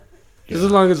Just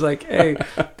as long as like, hey,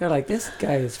 they're like, this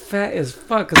guy is fat as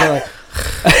fuck. Cause they're like,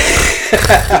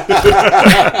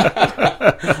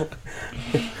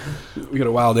 we got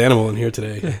a wild animal in here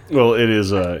today. Well, it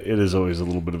is always a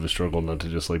little bit of a struggle not to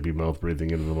just like be mouth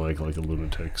breathing into the mic like a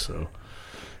lunatic. So,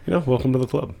 welcome to the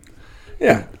club.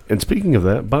 Yeah. And speaking of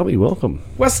that, Bobby, welcome.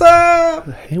 What's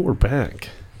up? Hey, we're back.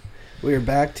 We're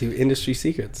back to Industry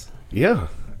Secrets. Yeah,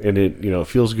 and it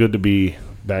feels good to be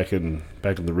back in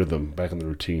the rhythm, back in the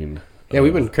routine. Yeah,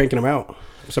 we've been cranking them out.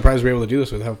 I'm surprised we're able to do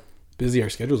this with how busy our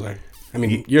schedules are. I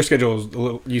mean, your schedule is a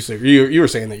little. You were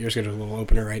saying that your schedule is a little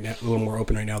opener right now, a little more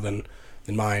open right now than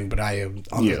mine. But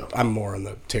I'm more on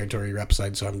the territory rep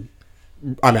side, so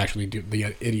I'm actually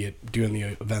the idiot doing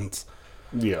the events.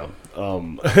 Yeah.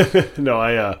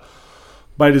 No,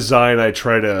 by design, I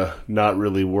try to not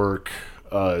really work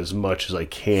as much as I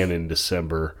can in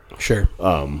December. Sure.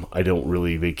 I don't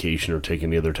really vacation or take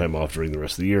any other time off during the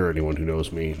rest of the year. Anyone who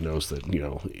knows me knows that,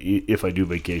 if I do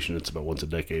vacation, it's about once a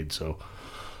decade. So,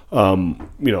 I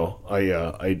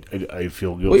feel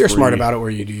guilt-free. Well, you're smart about it where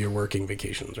you do your working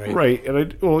vacations, right? Right.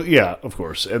 And yeah, of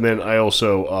course. And then I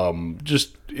also,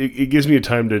 it gives me a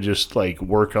time to just like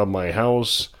work on my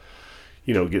house,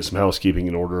 get some housekeeping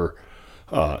in order,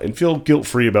 and feel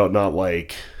guilt-free about not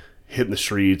like hitting the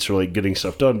streets or like getting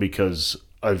stuff done because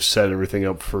I've set everything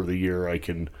up for the year. I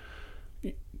can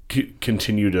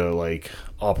continue to like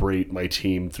operate my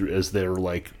team through as they're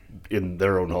like in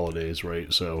their own holidays,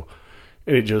 right? So,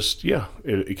 and it just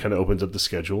it kind of opens up the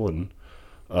schedule, and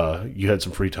you had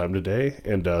some free time today,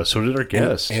 and so did our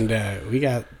guest, and we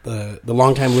got the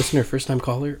longtime listener, first time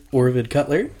caller, Orvid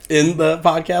Cutler, in the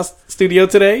podcast studio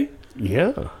today.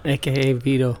 Yeah, AKA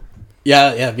Vito.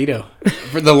 Yeah, Vito.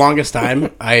 For the longest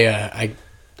time, I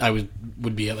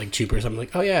would be at like Chupa or something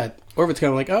like, oh yeah, Orvid's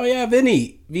coming. Like, oh yeah,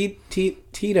 Vinny,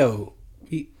 Vito.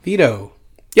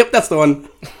 Yep, that's the one.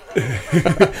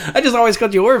 I just always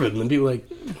called you Orvid, and people are like,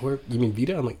 you mean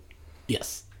Vito? I'm like,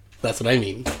 yes, that's what I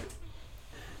mean.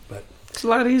 But it's a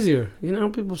lot easier.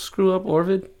 People screw up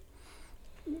Orvid.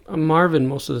 I'm Marvin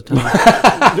most of the time.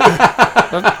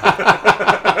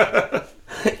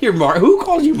 You're who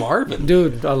called you Marvin?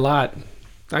 Dude, a lot.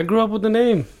 I grew up with the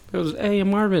name. It was, hey,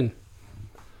 I'm Marvin.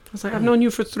 I was like, I've known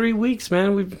you for 3 weeks,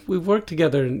 man. We've worked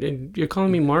together, and you're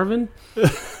calling me Marvin?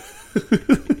 Well,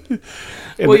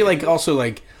 you like also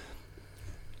like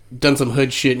done some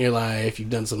hood shit in your life.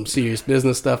 You've done some serious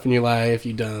business stuff in your life.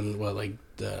 You've done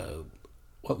the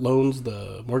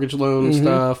mortgage loan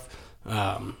stuff.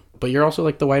 But you're also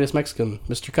like the whitest Mexican,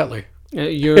 Mr. Cutler.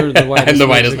 You're the whitest. I'm the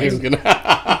whitest Mexican.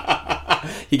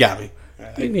 He got me.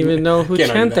 I didn't even know who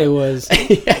Chente was.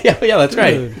 yeah, that's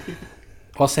right. Dude.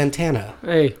 Well, Santana.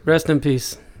 Hey, rest in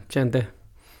peace, Chente.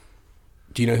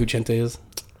 Do you know who Chente is?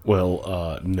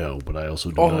 Well, no, but I also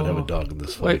do not have a dog in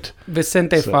this fight.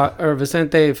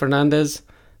 Vicente Fernandez,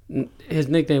 his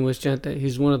nickname was Chente.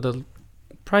 He's one of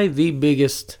probably the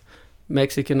biggest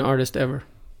Mexican artist ever.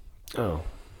 Oh.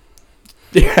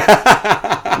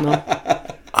 No?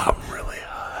 I'm really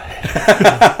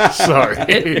high.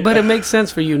 Sorry. But it makes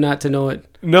sense for you not to know it.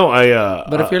 No,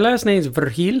 But if your last name's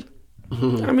Virgil,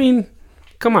 I mean,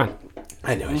 come on.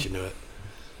 I know I should know it.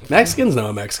 Mexicans know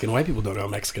a Mexican. White people don't know a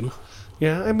Mexican.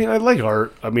 Yeah, I mean, I like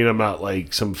art. I mean, I'm not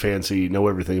like some fancy, know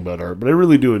everything about art, but I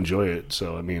really do enjoy it.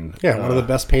 So, I mean... Yeah, one of the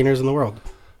best painters in the world.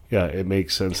 Yeah, it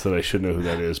makes sense that I should know who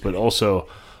that is. But also,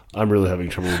 I'm really having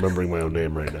trouble remembering my own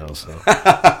name right now, so...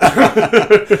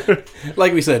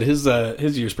 Like we said, his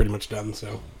year's pretty much done,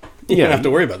 so... You don't have to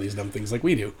worry about these dumb things like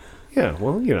we do. Yeah,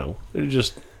 well, it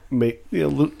just...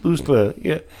 lose the...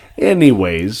 Yeah.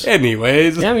 Anyways. Damn, you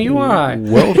are.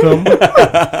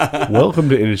 Welcome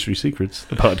to Industry Secrets,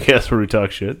 the podcast where we talk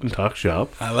shit and talk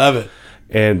shop. I love it.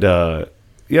 And,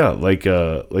 like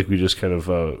we just kind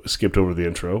of skipped over the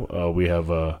intro. We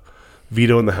have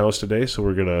Vito in the house today, so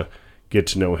we're going to get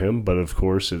to know him. But, of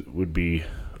course, it would be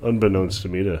unbeknownst to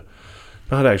me to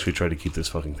not actually try to keep this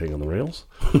fucking thing on the rails.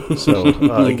 So,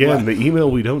 again, the email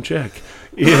we don't check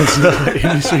is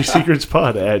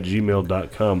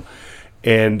industrysecretspod@gmail.com.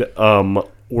 And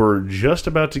we're just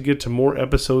about to get to more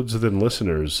episodes than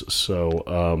listeners. So,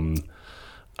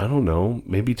 I don't know.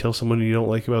 Maybe tell someone you don't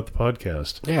like about the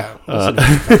podcast. Yeah.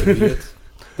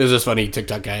 There's this funny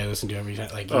TikTok guy I listen to every time.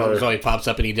 Like, he always pops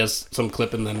up and he does some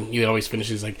clip and then he always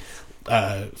finishes like,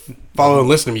 follow and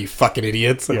listen to me, you fucking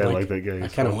idiots. And yeah, I like that guy. I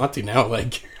kind of want to now.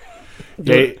 Like,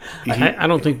 I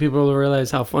don't think people will realize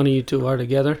how funny you two are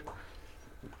together.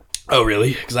 Oh,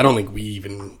 really? Because I don't think we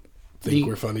even think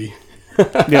we're funny.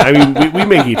 Yeah, I mean, we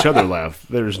make each other laugh.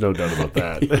 There's no doubt about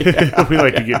that. We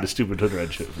like to get into stupid hood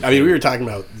rat shit. I mean, we were talking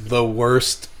about the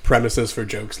worst premises for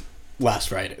jokes last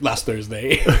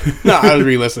Thursday. No, I was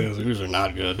re-listening. I was like, these are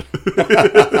not good.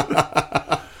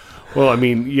 Well, I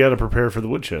mean, you got to prepare for the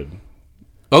woodshed.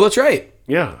 Oh, that's right.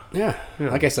 Yeah. Yeah.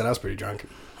 Like I said, I was pretty drunk.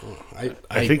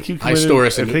 I think you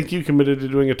I committed to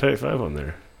doing a Type 5 on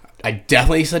there. I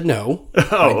definitely said no.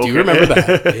 Oh, I do remember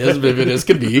that. As vivid as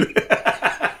could be.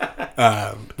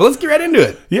 But let's get right into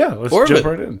it. Yeah, let's Orvid. jump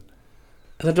right in.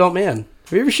 An adult man.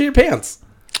 Have you ever shit your pants?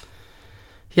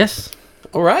 Yes.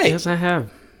 All right. Yes, I have.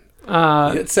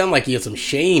 It sounded like you had some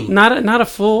shame. Not a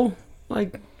full,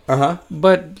 like, Uh-huh.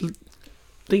 but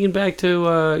thinking back to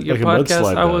your Like a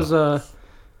podcast, mudslide,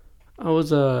 I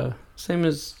was same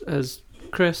as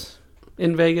Chris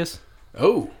in Vegas.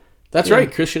 Oh, that's Yeah.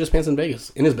 right. Chris shit his pants in Vegas.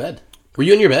 In his bed. Were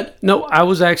you in your bed? No, I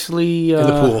was actually In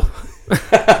the pool.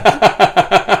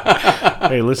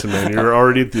 Hey, listen, man, you're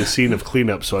already at the scene of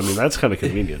cleanup, so I mean that's kind of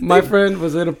convenient. My friend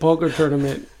was in a poker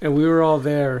tournament, and we were all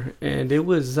there, and it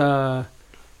was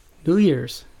New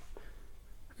Year's,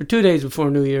 or 2 days before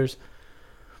New Year's.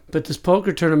 But this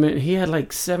poker tournament, he had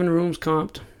like 7 rooms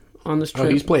comped on this trip. Oh,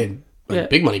 he's playing Yeah.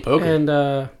 big money poker.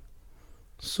 And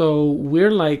so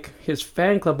we're like his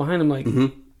fan club behind him, like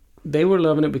they were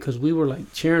loving it because we were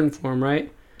like cheering for him, right?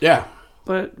 Yeah.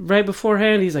 But right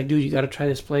beforehand, he's like, "Dude, you got to try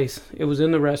this place." It was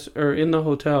in the in the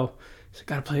hotel. He's like,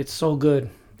 "Gotta play. It's so good."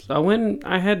 So I went and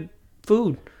I had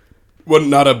food. Well,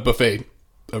 not a buffet.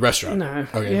 A restaurant. Nah,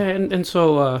 Okay. yeah, and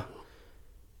so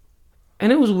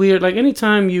and it was weird. Like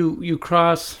anytime you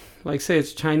cross, like say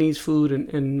it's Chinese food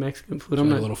and Mexican food, So I'm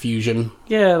like not. a little fusion.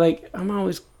 Yeah, like I'm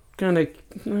always kind of.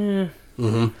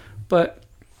 But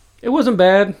it wasn't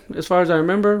bad as far as I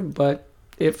remember, but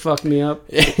it fucked me up.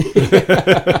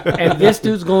 And this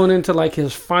dude's going into like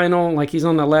his final, like he's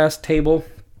on the last table.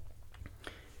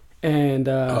 And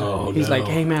he's like,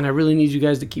 "Hey man, I really need you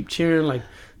guys to keep cheering." Like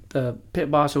the pit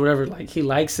boss or whatever, like he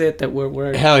likes it that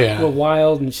we're Hell yeah. we're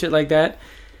wild and shit like that.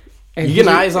 And You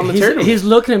getting eyes on the tournament. He's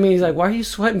looking at me. He's like, "Why are you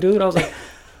sweating, dude?" I was like,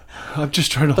 I'm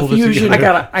just trying to hold it fusion.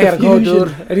 together. I gotta go, dude.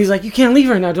 And he's like, "You can't leave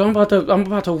right now, dude. I'm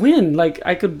about to win. Like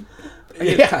I could."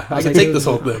 Yeah, I was can like, take this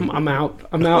whole thing. I'm out.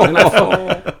 And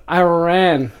I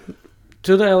ran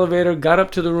to the elevator, got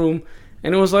up to the room,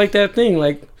 and it was like that thing,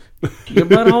 like your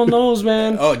butthole knows,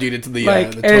 man. Oh, dude, it's the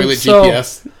Like, toilet and so-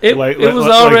 GPS. It was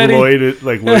already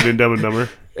like Lloyd in Dumb and Dumber.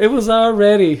 it was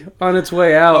already on its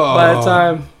way out by the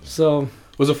time. So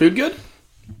Was the food good?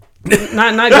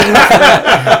 not good enough for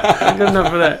that. Not good enough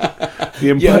for that. The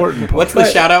important part. What's the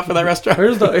shout out for that restaurant?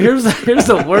 Here's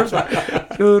the worst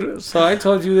part, dude. So I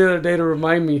told you the other day to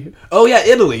remind me. Oh, yeah,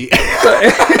 Italy.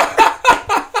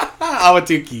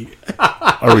 Awatuki.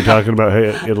 Are we talking about hey,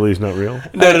 Italy's not real?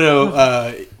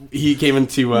 No. He came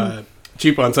into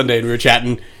Chupa on Sunday and we were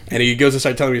chatting, and he goes to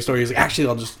start telling me a story. He's like, "Actually,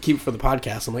 I'll just keep it for the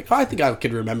podcast." I'm like, "Oh, I think I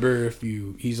could remember if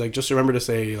you." He's like, "Just remember to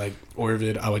say like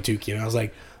Orvid Awatuki," and I was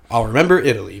like, "I'll remember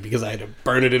Italy," because I had to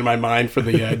burn it in my mind for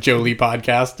the Jolie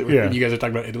podcast. Yeah. When you guys are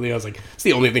talking about Italy, I was like, "It's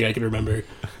the only thing I can remember."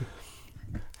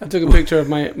 I took a picture of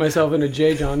myself in a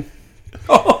J John.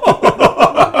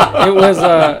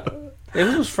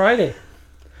 It was Friday.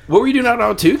 What were you doing out in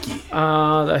Awatuki?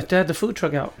 I had the food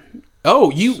truck out.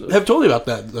 Oh, you have told me about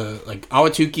that. Like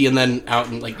Awatuki, and then out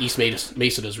in like East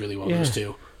Mesa does really well. Yeah. Those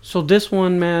two. So this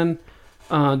one, man,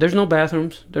 there's no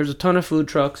bathrooms. There's a ton of food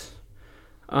trucks.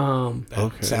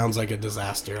 That sounds like a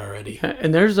disaster already.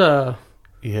 And there's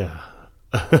Yeah.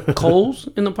 Kohl's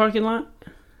in the parking lot.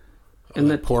 And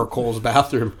that poor Cole's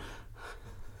bathroom.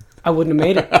 I wouldn't have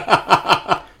made it.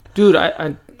 Dude,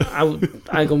 I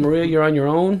go, "Maria, you're on your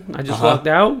own." I just walked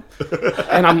out.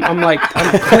 And I'm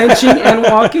clenching and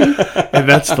walking. And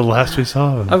that's the last we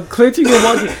saw of him. I'm clenching and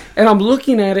walking. And I'm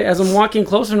looking at it as I'm walking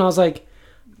closer, and I was like,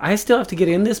 I still have to get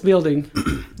in this building,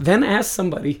 then ask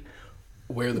somebody,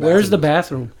 where's the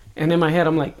bathroom? And in my head,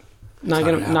 I'm like, not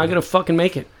gonna fucking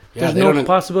make it. Yeah, There's no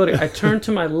possibility. I turned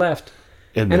to my left,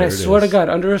 and I swear to God,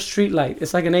 under a street light,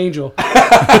 it's like an angel.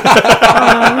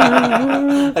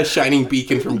 A shining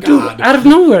beacon from God. Out of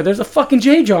nowhere, there's a fucking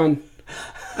J. John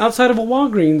outside of a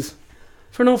Walgreens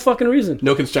for no fucking reason.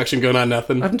 No construction going on,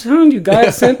 nothing. I'm telling you,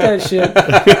 God sent that shit.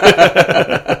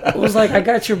 It was like, I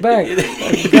got your back.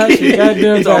 I got your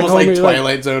goddamn It's back, almost like homie.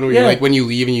 Twilight Zone, where Yeah. you like when you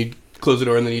leave and you close the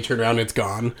door and then you turn around and it's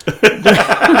gone.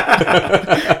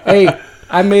 Hey,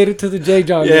 I made it to the J.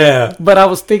 John. Yeah. But I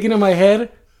was thinking in my head,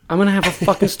 I'm going to have a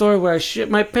fucking story where I shit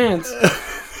my pants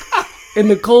in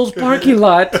the Kohl's parking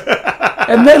lot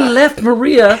and then left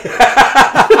Maria in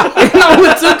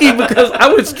Awatuki because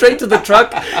I went straight to the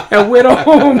truck and went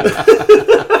home.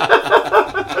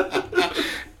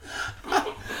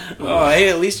 Oh, hey,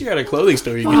 at least you're at a clothing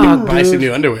store. You can buy some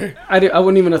new underwear. I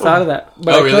wouldn't even have thought of that.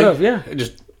 But Oh, I really? could have, yeah.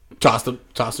 Just toss the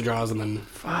draws and then.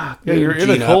 Fuck. Yeah, you're in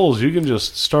Gene a up. Kohl's. You can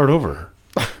just start over.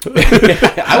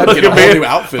 I would get a whole new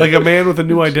outfit. Like a man with a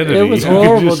new identity. It was You can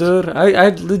horrible, just- dude.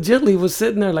 I legitly was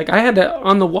sitting there like I had to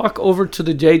on the walk over to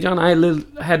the J John. I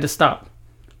had to stop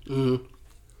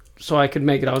so I could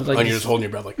make it. I was like, and you're just holding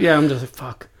your breath like. yeah, I'm just like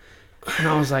fuck, and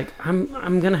I was like,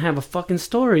 I'm gonna have a fucking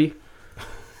story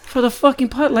for the fucking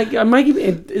pot. Like, I might is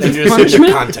And this you're just sitting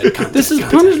there, punishment? content. This is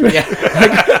punishment.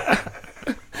 Yeah.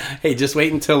 Hey, just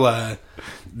wait until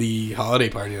the holiday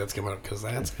party that's coming up because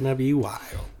that's gonna be wild.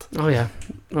 Oh yeah.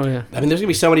 I mean, there's gonna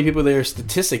be so many people there.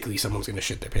 Statistically, someone's gonna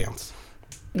shit their pants.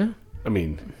 Yeah. I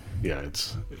mean, yeah,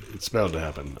 it's bound to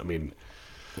happen. I mean,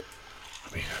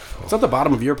 It's at the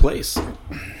bottom of your place.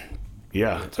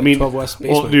 yeah. I mean, 12 West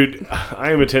well, basement. dude,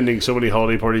 I am attending so many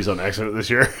holiday parties on accident this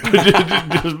year,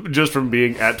 just from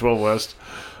being at 12 West.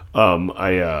 I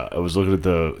was looking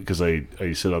at because I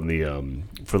sit on the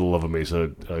for the Love of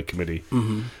Mesa committee,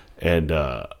 and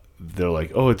they're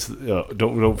like, oh, it's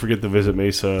don't forget the Visit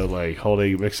Mesa like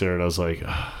holiday mixer, and I was like,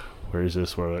 where is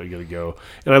this? Where am I gonna go?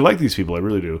 And I like these people, I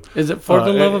really do. Is it for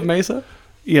the love of Mesa?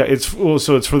 Yeah, it's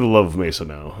so it's for the Love of Mesa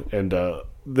now, and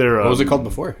they're What was it called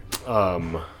before?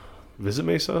 Visit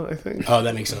Mesa, I think. Oh,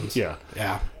 that makes sense. Yeah,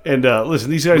 Yeah. and listen,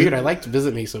 these guys. Weird. I liked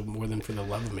Visit Mesa more than For the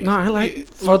Love of Mesa. No, I like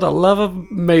for the love of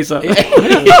Mesa.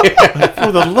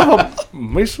 For the love of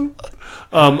Mason.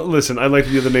 Listen, I like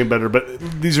the other name better, but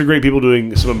these are great people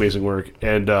doing some amazing work.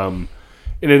 And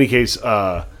in any case,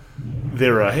 they're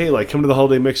hey, like come to the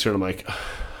holiday mixer, and I'm like,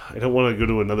 I don't want to go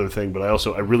to another thing, but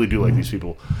I really do like these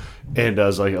people. And I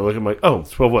was like, I look at my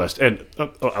 12 West, and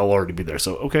I'll already be there.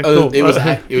 So okay, cool. It was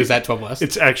at 12 West.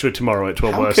 It's actually tomorrow at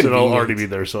 12 How West, and I'll convenient. already be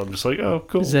there. So I'm just like, oh,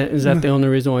 cool. Is that the only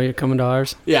reason why you're coming to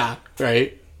ours? Yeah.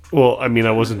 Right. Well, I mean,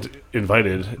 I wasn't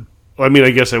invited. I mean,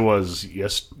 I guess I was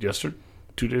yesterday,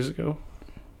 2 days ago,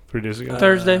 3 days ago,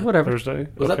 Thursday, whatever. Thursday.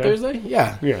 Was that Okay. Thursday?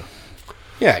 Yeah. Yeah.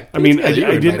 Yeah. I mean, Yeah, I you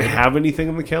were didn't invited. have anything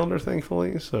on the calendar,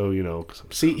 thankfully. So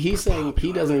See, he's saying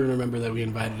he doesn't even remember that we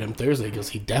invited him Thursday because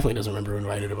he definitely doesn't remember we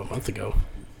invited him a month ago.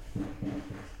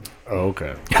 Oh,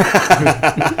 okay.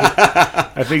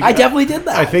 I think I definitely did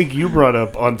that. I think you brought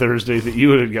up on Thursday that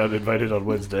you had gotten invited on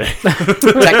Wednesday.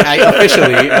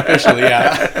 Officially,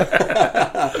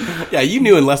 yeah. Yeah, you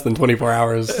knew in less than 24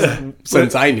 hours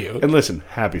since I knew. And listen,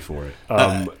 happy for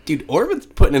it. Dude, Orvin's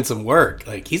putting in some work.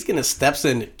 Like, he's going to steps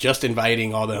in just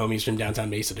inviting all the homies from downtown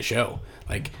Mesa to show.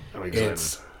 Like, I'm excited.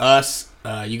 it's us,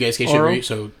 you guys, Oro? K-Sugary,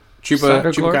 so Chupa,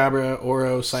 Cider Core? Chupacabra,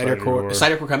 Oro, Cider Core. Core. Is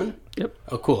Cider Core coming? Yep.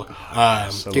 Oh, cool.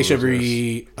 those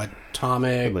K-Sugary,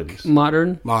 Atomic, Ladies.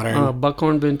 Modern. Modern.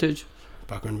 Buckhorn Vintage.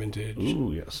 Buckhorn Vintage.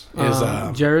 Ooh, yes.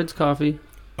 Is, Jared's Coffee.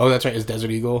 oh, that's right. Is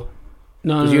Desert Eagle.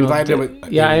 No, Did no, you no. invite They- them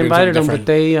with- yeah, I they were doing invited them,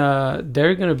 something but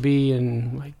they're gonna be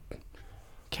in like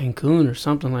Cancun or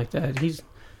something like that. He's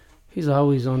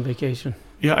always on vacation.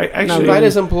 Yeah, I No, actually Invite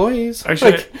his employees.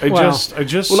 Actually, Like, I well- just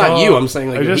well, saw, not you. I'm saying,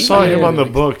 like, I if just he saw might him have, on the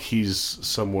like- book. He's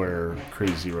somewhere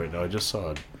crazy right now. I just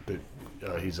saw that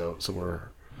he's out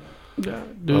somewhere Yeah,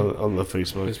 dude. on the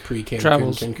Facebook. his pre-Cancun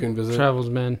Travels. Cancun visit. Travels,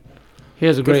 man. He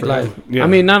has a great for life. him. Yeah. I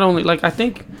mean, not only like I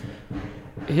think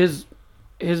his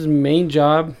main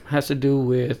job has to do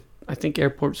with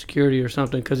airport security or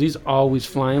something because he's always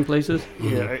flying places.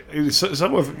 Yeah,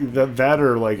 some of that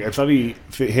or like I thought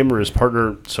him or his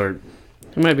partner. Sorry,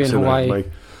 He might be in said that, Hawaii.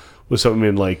 like was something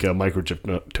in like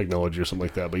microchip technology or something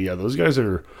like that. But yeah, those guys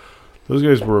were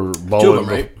balling. Two of them,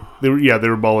 right? They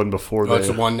were balling before Oh, it's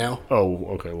they. the one now. Oh,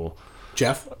 okay. Well,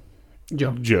 Jeff.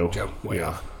 Joe. Joe. Well,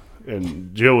 Yeah,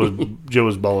 and Joe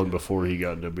was balling before he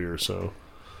got into beer. So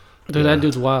Dude, that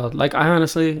dude's wild. Like,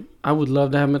 I would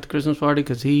love to have him at the Christmas party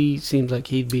because he seems like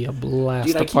he'd be a blast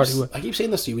Dude, to party with. I keep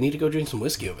saying this to you. We need to go drink some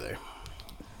whiskey over there.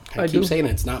 I I keep do. saying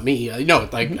it's not me. No,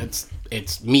 like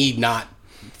it's me not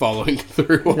following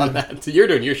through on that. So you're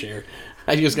doing your share.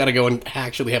 I just got to go and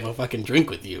actually have a fucking drink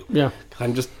with you. Yeah.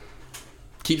 I'm just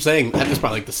keep saying that is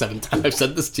probably like the 7th time I've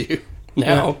said this to you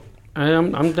now.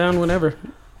 I'm down whenever.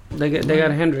 They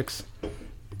got a Hendrix.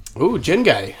 Ooh, gin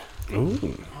guy.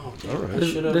 ooh, all right.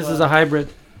 This is a hybrid.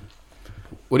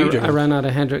 What are you I drinking? ran out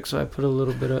of Hendrix, so I put a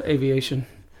little bit of aviation.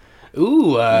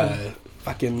 Ooh,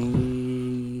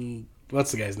 fucking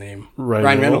what's the guy's name?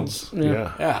 Ryan Reynolds.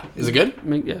 Yeah. Yeah, is it good?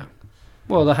 Yeah.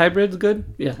 Well, the hybrid's good.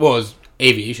 Yeah. Well, is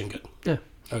aviation good? Yeah.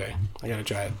 Okay, I gotta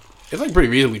try it. It's like pretty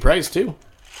reasonably priced too.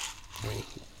 I mean,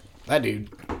 that dude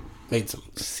made some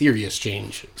serious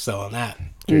change selling that.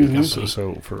 During the company.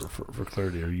 So for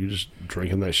clarity, are you just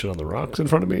drinking that shit on the rocks in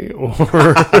front of me, or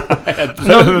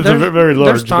No, it's a very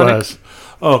large there's tonic. glass?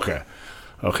 Okay,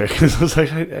 Okay, because I was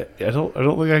like, I don't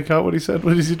think I caught what he said.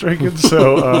 What is he drinking?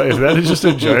 So if that is just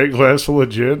a giant glass full of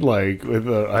gin, like with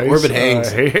ice, Orbit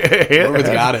hangs. Orbit's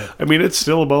got it. I mean, it's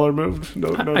still a baller move.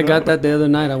 No, I got that the other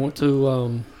night. I went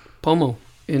to Pomo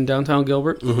in downtown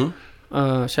Gilbert.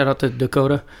 Mm-hmm. Shout out to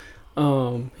Dakota.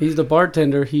 He's the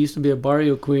bartender. He used to be a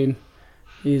Barrio Queen.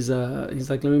 He's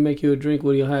like, let me make you a drink.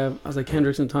 What do you have? I was like,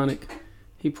 Hendrix and tonic.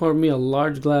 He poured me a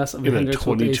large glass of in a Hendrix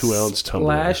with a 22-ounce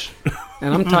tumbler. splash,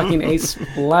 and I'm talking a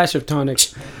splash of tonic.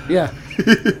 Yeah,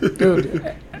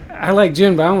 dude, I like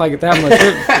gin, but I don't like it that much.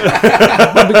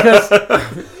 But because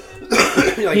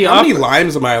Like, how many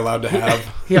limes am I allowed to have?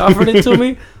 he offered it to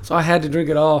me, so I had to drink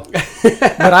it all.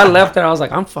 But I left there. I was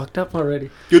like, I'm fucked up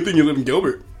already. Good thing you live in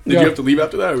Gilbert. Did Yeah. you have to leave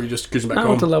after that, or were you just cruising back I home?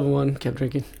 went to level 1, kept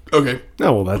drinking. Okay.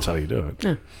 No, well, that's how you do it.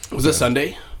 Yeah, Was it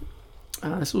Sunday?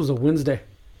 this was a Wednesday.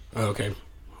 Oh, okay.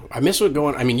 I miss what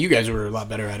going. I mean, you guys were a lot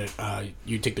better at it.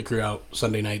 You take the crew out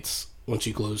Sunday nights once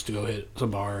you close to go hit some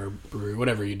bar, or brewery,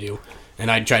 whatever you do. And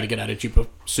I'd try to get out of Chupa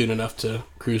soon enough to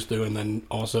cruise through, and then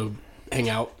also hang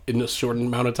out in a short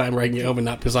amount of time where I can get home and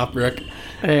not piss off Brooke.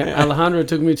 Hey, Alejandra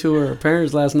took me to her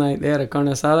parents last night. They had a carne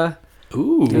asada.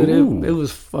 Ooh. Dude, it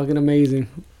was fucking amazing.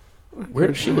 Where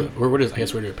does she live? Or where do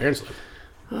your parents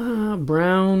live?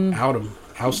 Brown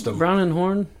Houston. and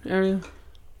Horn area.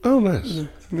 Oh, nice.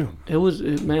 Yeah.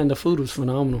 Man, the food was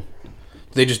phenomenal.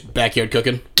 They just backyard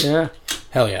cooking? Yeah.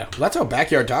 Hell yeah. Well, that's how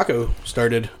Backyard Taco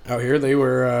started out here. They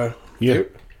were, Yeah.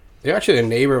 they're actually a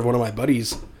neighbor of one of my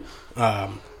buddies.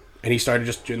 And he started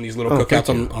just doing these little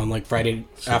cookouts on like Friday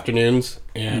afternoons.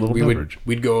 And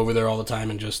we'd go over there all the time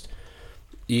and just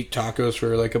eat tacos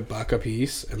for like $1 a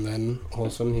piece. And then all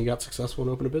of a sudden he got successful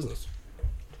and opened a business.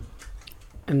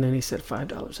 And then he said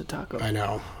 $5 a taco. I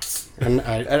know. And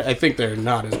I think they're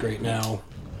not as great now.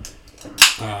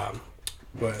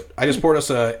 But I just poured us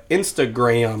a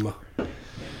Instagram.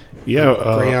 Yeah,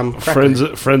 Graham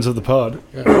cracker. friends of the pod.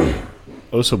 Yeah.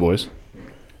 Oso boys.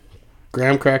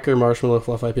 Graham Cracker Marshmallow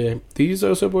Fluff IPA. These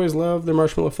Oso boys love their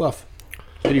marshmallow fluff.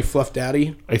 Did you Fluff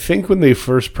Daddy? I think when they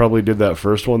first probably did that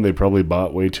first one, they probably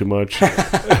bought way too much. they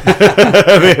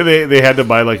had to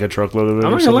buy like a truckload of it.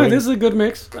 I'm or not gonna lie, something. this is a good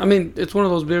mix. I mean, it's one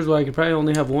of those beers where I could probably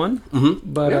only have one.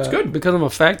 Mm-hmm. But Yeah, it's good. because I'm a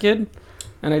fat kid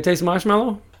and I taste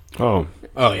marshmallow, Oh,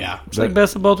 Oh, yeah. it's like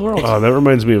best of both worlds. that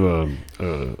reminds me of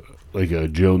a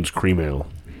Jones Cream Ale.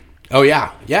 Oh,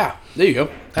 yeah. Yeah. There you go.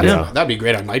 Yeah. That'd be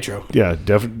great on Nitro. Yeah,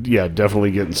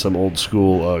 definitely getting some old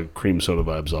school cream soda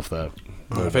vibes off that.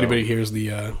 If anybody hears the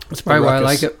That's probably why I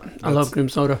like ruckus, it. I love cream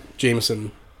soda.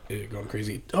 Jameson going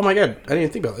crazy. Oh, my God. I didn't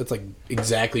even think about it. It's like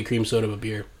exactly cream soda but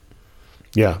beer.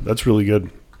 Yeah, that's really good.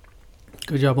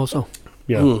 Good job, also.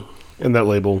 Yeah, Mm. and that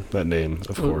label, that name,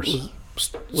 of course.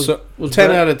 Was 10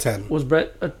 Brett- out of 10. Was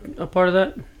Brett a part of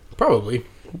that? Probably.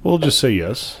 We'll just say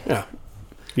yes. Yeah.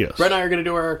 Yes. Brett and I are going to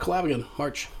do our collab again,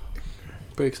 March.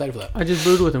 Pretty excited for that. I just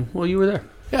brewed with him. Well, you were there.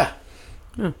 Yeah.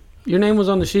 Your name was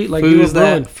on the sheet like you were Who's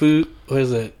brewing. that? What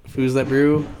is it? Who's that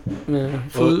brew? Yeah.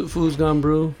 Foo's Gone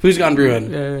Brew. Who's Gone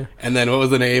Brewing? Yeah. And then what was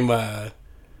the name?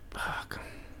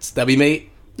 Stubby Mate?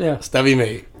 Yeah. Stubby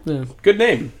Mate. Yeah. Good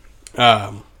name.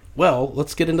 Well,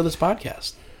 let's get into this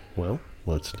podcast. Well,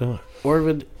 let's do it.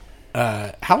 Orvid,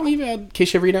 how long have you had K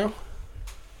Chevry now?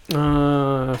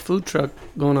 Food truck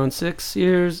going on 6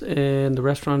 years and the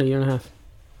restaurant 1.5 years.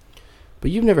 But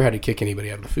you've never had to kick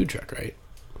anybody out of a food truck, right?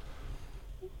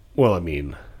 Well, I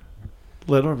mean,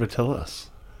 let Orva tell us.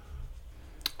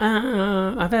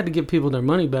 I've had to give people their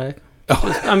money back.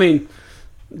 Oh. I mean,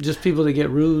 just people that get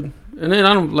rude, and then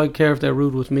I don't care if they're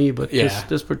rude with me, but Yeah.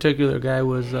 this particular guy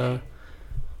was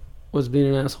being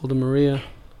an asshole to Maria.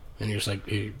 And you're just like,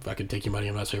 hey, if I could take your money,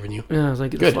 I'm not serving you. Yeah, I was like,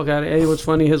 get Good. the fuck out of here. Hey, what's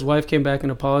funny? His wife came back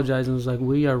and apologized and was like,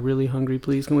 we are really hungry.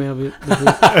 Please, can we have it?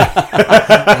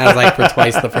 I was like, for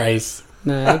twice the price.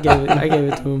 Nah, I gave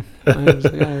it to him. I was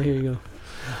like, all right, here you go.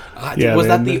 Yeah, was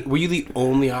man. were you the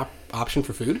only option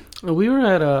for food? We were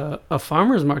at a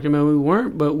farmer's market, man. We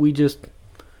weren't, but we just...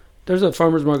 There's a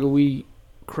farmer's market we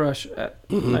crush at,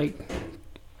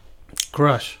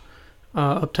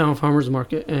 Uptown Farmer's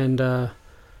Market. And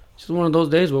it's just one of those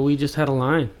days where we just had a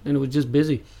line, and it was just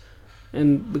busy.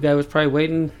 And the guy was probably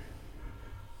waiting,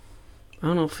 I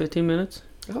don't know, 15 minutes,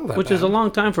 which is a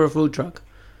long time for a food truck.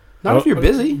 Not if you're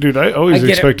busy. Dude, I always I get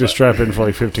expect it, to strap in for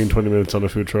like 15, 20 minutes on a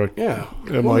food truck. Yeah.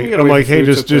 I'm Well, we like, gotta wait for hey,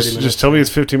 food, so 30 just minutes. tell me it's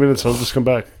 15 minutes. I'll just come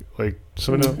back. Like,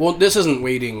 something else. Well, this isn't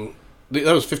waiting.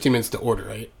 That was 15 minutes to order,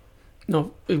 right?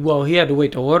 No, well, he had to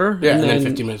wait to order. Yeah, and then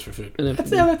 15 minutes for food. and then-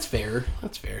 That's fair.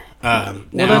 That's fair. Well,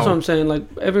 that's what I'm saying. Like,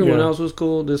 everyone Yeah. else was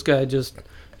cool. This guy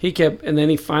he kept, and then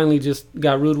he finally just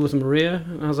got rude with Maria.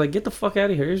 And I was like, get the fuck out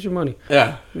of here. Here's your money.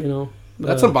 Yeah. You know.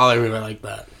 That's not bothering me. I like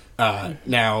that.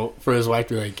 Now, for his wife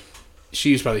to be like,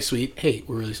 she's probably sweet. Hey,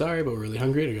 we're really sorry, but we're really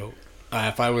hungry. To go,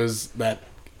 if I was that,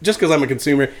 just because I'm a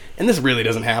consumer, and this really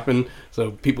doesn't happen.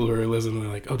 So people who are listening are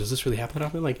like, oh, does this really happen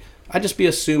often? Like, I'd just be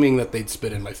assuming that they'd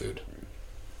spit in my food.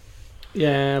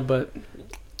 Yeah, but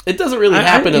it doesn't really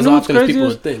happen as often as people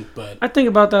would think. But I think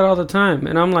about that all the time,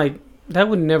 and I'm like, that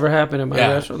would never happen in my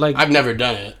restaurant. Like, I've never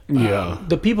done it. Yeah.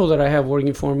 The people that I have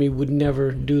working for me would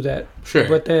never do that. Sure.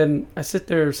 But then I sit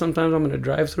there, sometimes I'm in a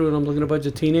drive-thru and I'm looking at a bunch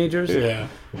of teenagers. Yeah.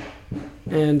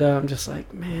 And I'm just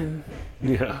like, man.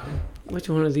 Yeah. Which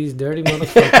one of these dirty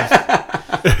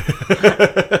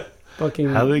motherfuckers? Fucking.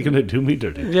 How are they going to do me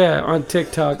dirty? Yeah, on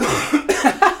TikTok.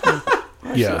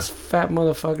 Yeah. This fat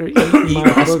motherfucker eating my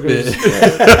boogers.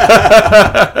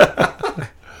 Yeah.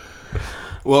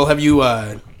 Well, have you...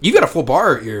 you got a full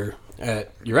bar at your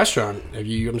restaurant. Have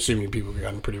you? I'm assuming people have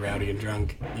gotten pretty rowdy and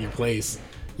drunk at your place.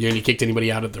 You kicked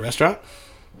anybody out at the restaurant?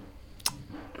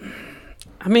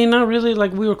 I mean, not really.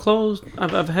 Like, we were closed.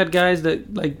 I've had guys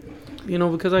that, like, you know,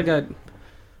 because I got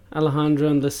Alejandra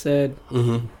and Lisette,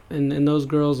 and those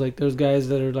girls, like, there's guys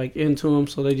that are, like, into them,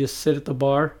 so they just sit at the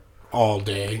bar. All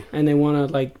day. And they want to,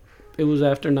 like, it was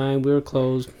after 9, we were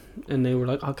closed, and they were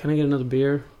like, oh, can I get another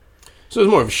beer? So it's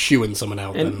more of shooing someone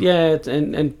out. And than... yeah,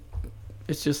 and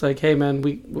it's just like, hey, man,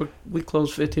 we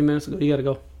closed 15 minutes ago. You got to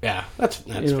go. Yeah, that's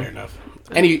fair enough.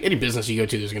 Any business you go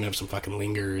to, there's gonna have some fucking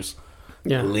lingers.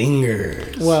 Yeah,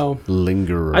 lingers. Well,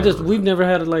 lingerer. We've never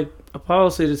had a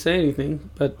policy to say anything,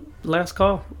 but last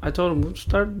call. I told them we'll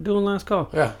start doing last call.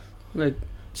 Yeah. Like,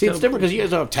 see, it's different because you guys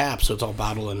don't have taps, so it's all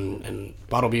bottle and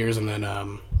bottle beers, and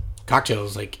then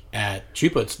cocktails. Like at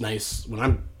Chupa, it's nice when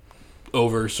I'm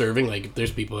over serving. Like,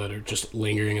 there's people that are just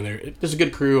lingering, and there's a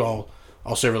good crew. I'll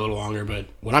serve a little longer, but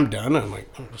when I'm done, I'm like,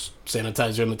 oh, just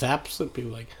sanitizer in the taps. And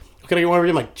people are like, can I get one more?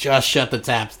 I'm like, just shut the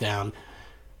taps down.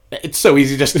 It's so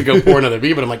easy just to go pour another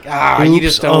beer, but I'm like, you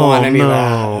just don't want any of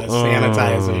that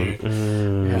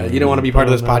sanitizer. You don't want to be part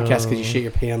of this podcast because you shit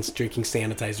your pants drinking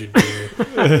sanitizer beer.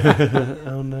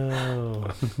 Oh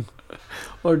no.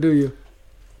 Or do you?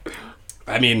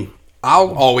 I mean,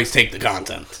 I'll always take the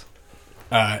content.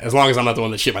 As long as I'm not the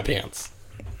one that shit my pants.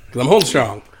 Because I'm holding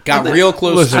strong. Got real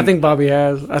close. Listen, I think Bobby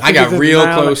has. I got real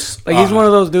close. Like, he's one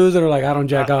of those dudes that are like, I don't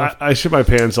jack off. I shit my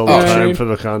pants all the time for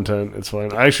the content. It's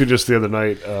fine. I actually just the other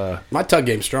night... my tug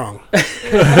game's strong. If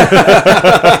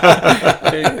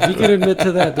you can admit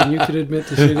to that, then you can admit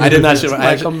to shitting. I did not shit my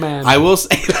pants like a man. I will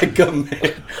say like a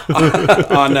man.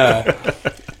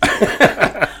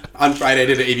 On Friday, I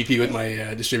did an AVP with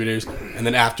my distributors. And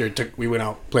then after, we went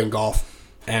out playing golf.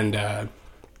 And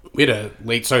we had a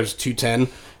late start. It was 2:10.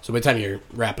 So by the time you're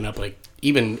wrapping up, like,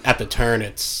 even at the turn,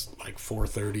 it's like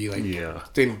 4:30. Like, it's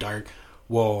getting dark.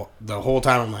 Well, the whole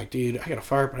time I'm like, dude, I got to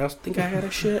fart, but I think I got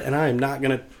a shit, and I am not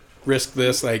going to risk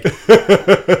this. Like,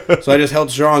 so I just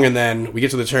held strong, and then we get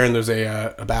to the turn. There's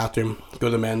a bathroom. Go to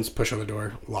the men's, push on the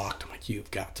door, locked. I'm like, you've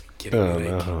got to get it.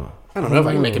 Like, I don't know if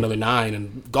I can make another 9,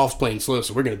 and golf's playing slow,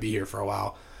 so we're going to be here for a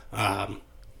while.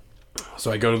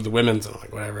 So I go to the women's, and I'm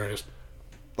like, whatever. I just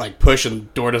like push, and the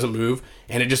door doesn't move,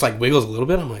 and it just like wiggles a little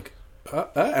bit. I'm like,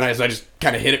 and I just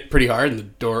kind of hit it pretty hard, and the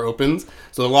door opens.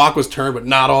 So the lock was turned, but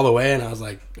not all the way. And I was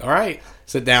like, all right,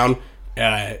 sit down.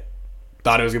 And I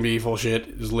thought it was gonna be full shit.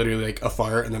 It was literally like a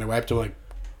fart, and then I wiped it. Like,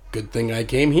 good thing I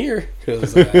came here,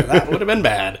 because that would have been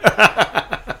bad.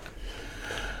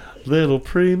 Little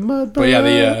pre-mud. But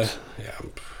yeah,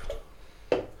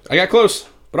 I got close.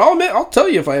 But I'll admit, I'll tell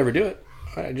you if I ever do it.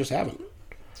 I just haven't.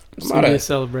 It's gonna be a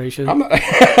celebration.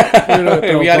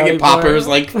 We gotta get poppers.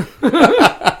 Like,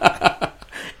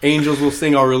 Angels will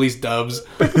sing. I'll release doves,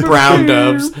 brown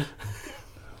doves.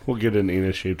 We'll get an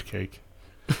anus-shaped cake,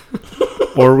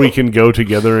 or we can go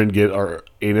together and get our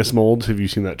anus molds. Have you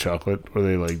seen that chocolate where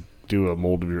they like do a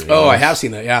mold of your anus? Oh, I have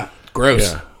seen that. Yeah,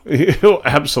 gross. Yeah,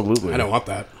 absolutely. I don't want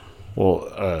that.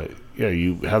 Well, yeah,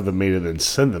 you have them made and then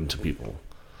send them to people.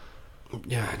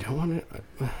 Yeah, I don't want it.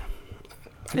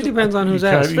 It depends on w's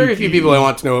ass. There's very few people I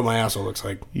want to know what my asshole looks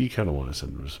like. You kind of want to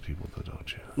send them to people, though,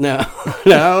 don't you? No.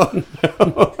 A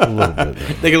little bit.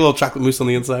 They get a little chocolate mousse on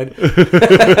the inside.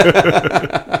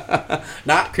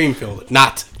 Not cream filled.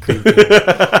 Not cream filled.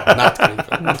 Not cream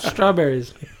filled.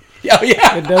 Strawberries. Oh,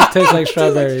 yeah. It does taste like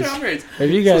strawberries. It tastes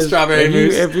like strawberries. If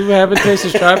you guys, if you haven't tasted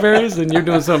strawberries, then you're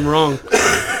doing something wrong.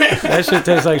 That shit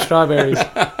tastes like strawberries.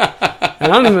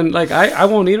 And I don't even, like, I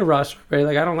won't eat a raw strawberry.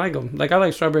 Like, I don't like them. Like, I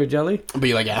like strawberry jelly. But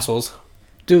you like assholes?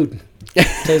 Dude,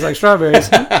 tastes like strawberries.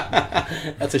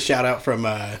 That's a shout out from,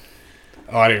 I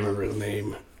don't remember his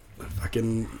name.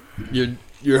 Fucking,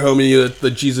 your homie, the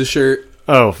Jesus shirt.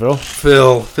 Oh, Phil?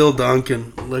 Phil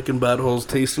Duncan. Licking buttholes,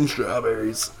 tasting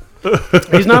strawberries.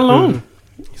 He's not alone.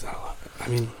 He's not alone. I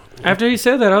mean, After he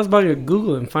said that, I was about to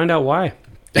Google it and find out why.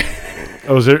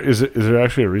 Oh, is there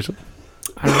actually a reason?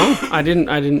 I don't know. I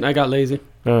didn't. I got lazy.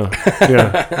 Oh,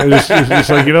 yeah. It's just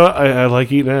like, you know what? I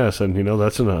like eating ass, and, you know,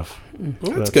 that's enough.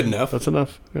 Well, that's good enough. That's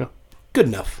enough, yeah. Good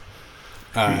enough.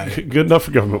 Good enough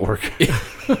for government work.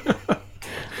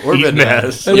 Or Eating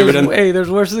ass. You ever done? Hey, there's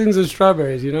worse things than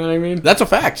strawberries. You know what I mean? That's a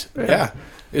fact. Yeah.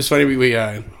 It's funny. We me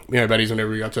and my buddies,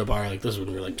 whenever we got to a bar, like this was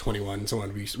when we were like 21, so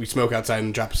on, we smoke outside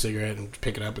and drop a cigarette and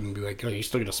pick it up and be like, "Oh, you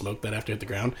still gonna smoke that after you hit the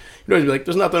ground?" You'd always be like,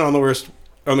 "There's nothing on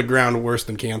the ground worse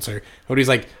than cancer." Nobody's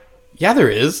like, "Yeah, there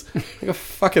is." Like a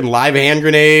fucking live hand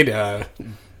grenade,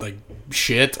 like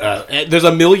shit. There's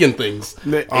a million things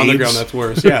on the ground that's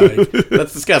worse. Yeah, like,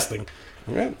 that's disgusting.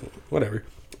 Right, whatever.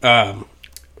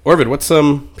 Orvid, what's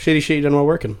some shady shit you done while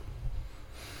working?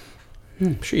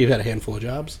 I'm sure you've had a handful of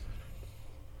jobs.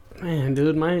 Man,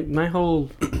 dude, my whole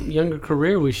younger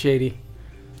career was shady.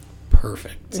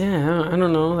 Perfect. Yeah, I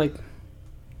don't know, like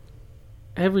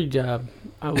every job,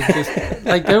 I was just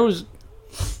like there was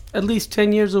at least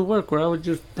 10 years of work where I was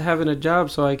just having a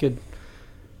job so I could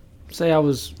say I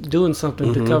was doing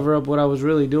something to cover up what I was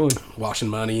really doing. Washing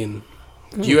money and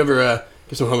do you ever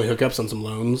get some homie hookups on some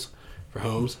loans for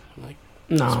homes? Like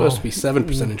No, it's supposed to be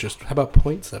 7% interest. How about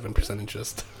 0.7%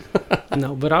 interest?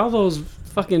 no, but all those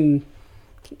fucking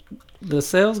the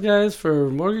sales guys for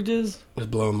mortgages,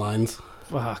 Just blowing minds.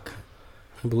 fuck.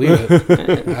 I believe it. I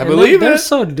And believe they're it.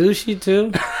 so douchey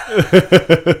too.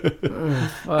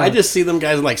 I just see them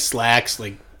guys in like slacks,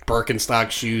 like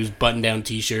Birkenstock shoes, button-down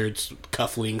T-shirts,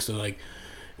 cufflinks, and like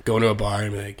going to a bar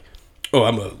and be like, "Oh,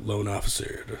 I'm a loan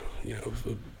officer, you know,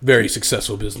 a very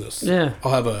successful business. Yeah.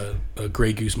 I'll have a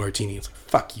Grey Goose martini." It's like,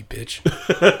 "Fuck you, bitch."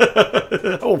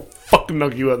 I'll fucking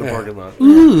knock you out in the parking lot.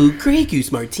 Ooh, Grey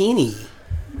Goose martini.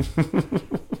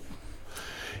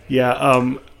 Yeah,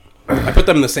 I put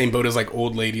them in the same boat as like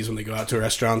old ladies when they go out to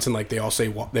restaurants and like they all say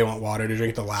they want water to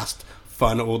drink. The last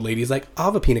fun old lady's like, "I'll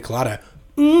have a pina colada."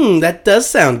 That does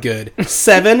sound good.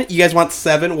 7? You guys want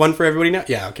 7? 1 for everybody now?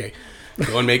 Yeah, okay.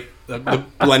 Go and make the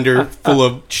blender full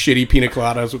of shitty pina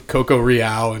coladas with Coco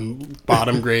Real and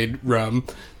bottom grade rum.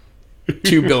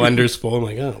 2 blenders full. I'm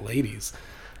like, oh, ladies.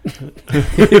 Throw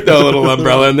a little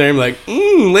umbrella in there. I'm like,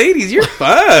 ladies, you're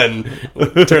fun.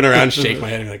 Turn around, shake my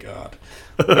head, and be like, God,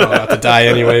 I'm about to die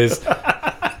anyways.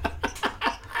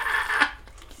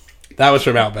 That was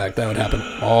from Outback. That would happen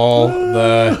all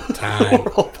the time.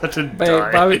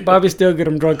 Hey, Bobby still get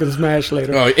him drunk and smash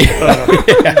later. Oh,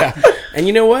 yeah. And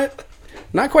you know what?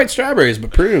 Not quite strawberries,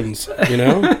 but prunes, you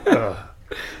know?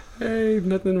 Hey,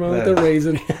 nothing wrong with the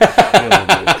raisin.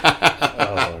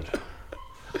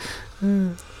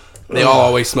 They all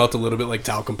always smelt a little bit like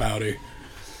talcum powder.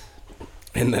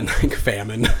 And then like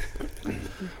famine.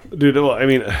 dude. Well, I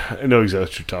mean, I know exactly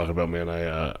what you're talking about, man.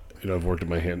 I've worked at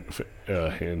my hand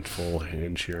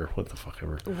shear. What the fuck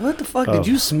ever. What the fuck did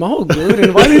you smoke, dude?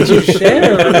 And why did you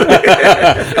share?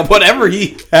 Whatever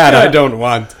he had, I don't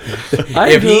want.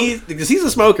 I Because he's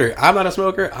a smoker, I'm not a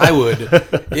smoker, I would.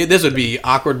 This would be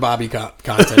awkward Bobby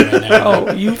content right now.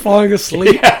 Oh, you falling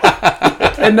asleep?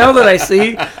 And now that I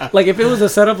see, like, if it was a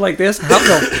setup like this, how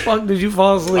the fuck did you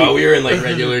fall asleep? Oh, we were in like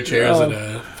regular chairs at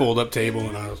a fold-up table,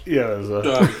 and I was. Yeah, it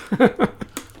was,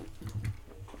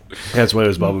 that's why I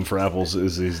was bobbing for apples.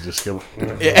 Is he's just going. Which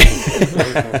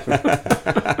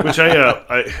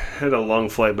I had a long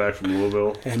flight back from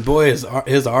Louisville, And boy,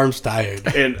 his arm's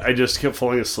tired. and I just kept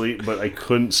falling asleep, but I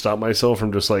couldn't stop myself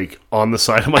from just like on the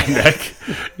side of my neck.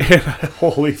 And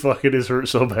holy fuck, it has hurt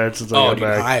so bad since I Oh, got dude,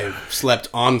 back. I slept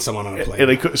on someone on a plane.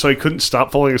 And I couldn't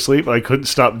stop falling asleep. And I couldn't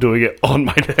stop doing it on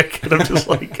my neck, and I'm just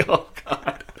like, oh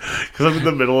god, because I'm in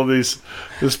the middle of this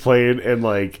plane, and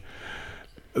like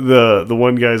the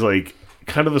one guy's like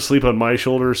kind of asleep on my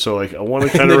shoulder, so like I want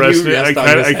to kind of rest it. I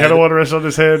kind of want to rest on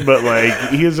his head, but like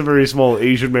he is a very small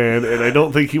Asian man, and I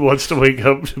don't think he wants to wake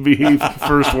up to be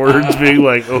first words being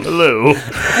like, "Oh, hello,"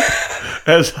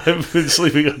 as I've been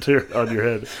sleeping on your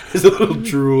head. His little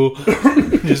drool.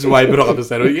 Just wipe it off his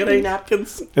head. Oh, you got any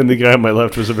napkins? And the guy on my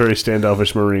left was a very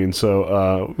standoffish Marine,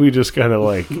 so we just kind of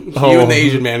like You and the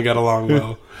Asian man got along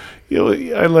well. You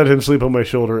know, I let him sleep on my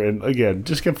shoulder, and again,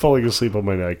 just kept falling asleep on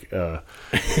my neck,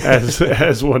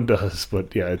 as one does.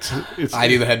 But yeah, it's. I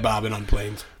do the head bobbing on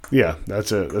planes. Yeah,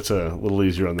 that's a little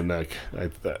easier on the neck. I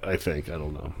think, I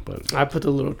don't know, but I put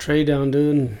the little tray down,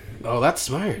 dude. And Oh, that's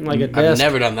smart. Like a I've desk.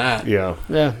 never done that. yeah,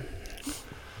 yeah.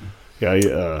 Yeah,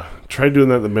 I tried doing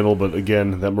that in the middle, but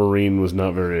again, that Marine was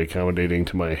not very accommodating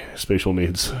to my spatial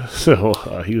needs. So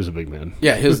he was a big man.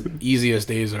 Yeah, his easiest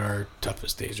days are our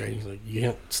toughest days, right? He's like, you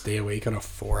can't stay awake on a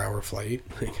 4-hour flight.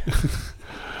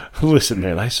 Listen,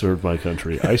 man, I served my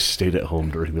country. I stayed at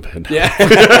home during the pandemic. Yeah.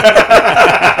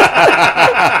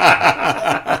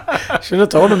 Should have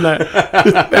told him that.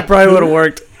 That probably would have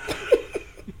worked.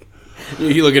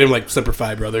 You look at him like Semper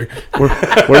Fi, brother. Where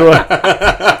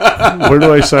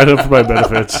do I sign up for my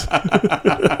benefits?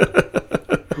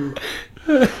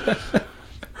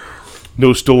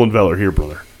 No stolen valor here,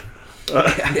 brother.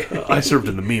 I served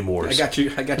in the meme wars. I got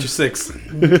you 6.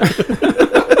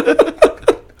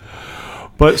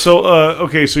 But so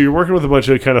okay, so you're working with a bunch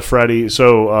of kind of fratty,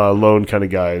 lone kind of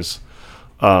guys.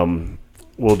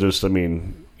 We'll just, I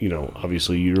mean, you know,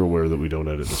 obviously you're aware that we don't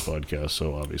edit this podcast,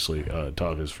 so obviously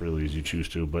talk as freely as you choose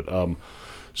to. But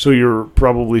so you're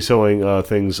probably selling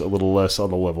things a little less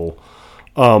on the level.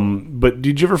 But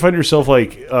did you ever find yourself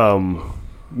like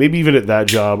maybe even at that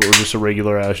job or just a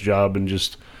regular ass job and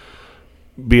just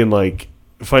being like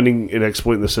finding an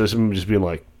exploit in the system and just being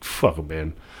like, fuck it,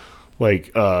 man.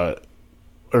 Like I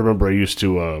remember I used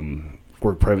to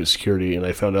work private security, and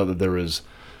I found out that there was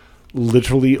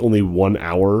literally only 1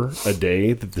 hour a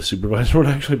day that the supervisor would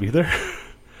actually be there.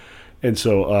 And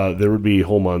so there would be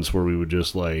whole months where we would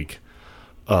just like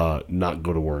not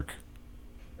go to work,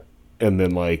 and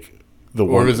then like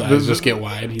Orvid's eyes just get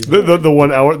wide. He's the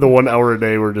 1 hour a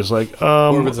day we're just like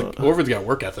Orvid's got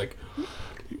work ethic.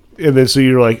 And then so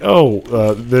you're like, they're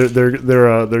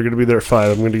going to be there at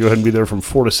 5. I'm going to go ahead and be there from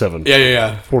 4 to 7.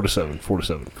 Yeah. 4 to 7.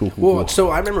 Cool. Well, so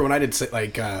I remember when I did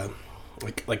like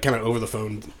kind of over the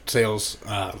phone sales,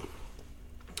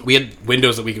 we had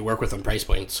windows that we could work with on price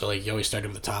points. So like you always started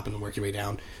at the top and then work your way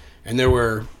down. And there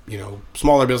were, you know,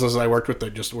 smaller businesses I worked with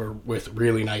that just were with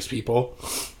really nice people.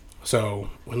 So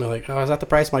when they're like, oh, is that the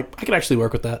price? I'm like, I could actually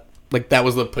work with that. Like that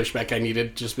was the pushback I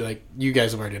needed. Just be like, you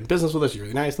guys have already done business with us. You're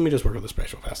really nice. Let me just work with this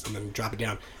price real fast and then drop it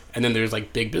down. And then there's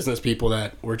like big business people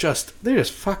that were they're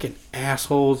just fucking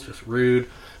assholes, just rude.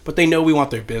 But they know we want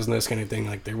their business kind of thing.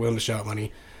 Like they're willing to shell out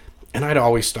money. And I'd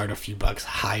always start a few bucks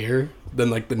higher than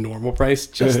like the normal price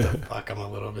just to fuck them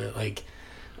a little bit. Like,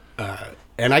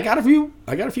 and I got a few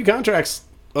contracts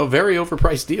of very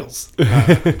overpriced deals,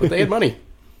 but they had money.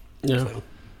 Yeah. So,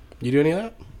 you do any of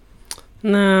that?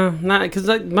 No, not because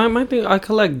my thing. I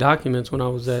collect documents when I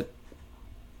was at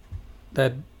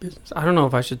that business. I don't know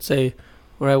if I should say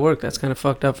where I work. That's kind of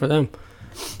fucked up for them.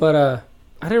 But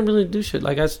I didn't really do shit.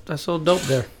 Like I sold dope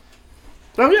there.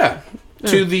 Oh yeah.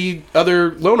 To the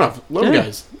other loan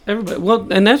guys. Everybody. Well,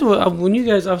 and that's what when you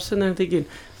guys. I was sitting there thinking,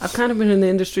 I've kind of been in the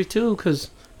industry too,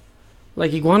 because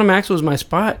like Iguana Max was my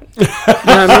spot. You know what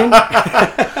I mean?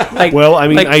 Like, well, I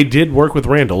mean, I did work with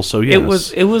Randall, so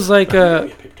yes. It was like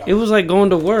going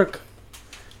to work,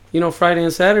 you know, Friday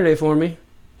and Saturday for me.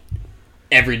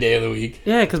 Every day of the week.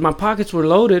 Yeah, because my pockets were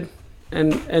loaded,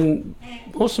 and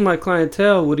most of my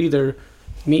clientele would either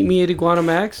meet me at Iguana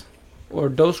Max or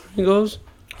Dos Gringos.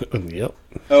 Yep.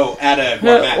 Oh, at a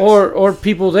Iguana Max. Or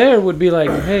people there would be like,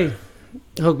 hey,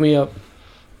 hook me up.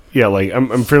 Yeah, like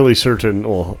I'm fairly certain.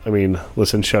 Well, I mean,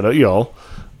 listen, shout out y'all.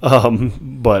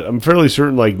 But I'm fairly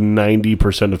certain like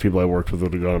 90% of people I worked with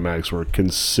at Iguana Max were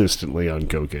consistently on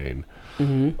cocaine.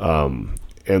 Mm-hmm.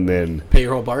 And then pay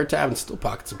your whole bar tab and still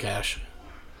pocket some cash.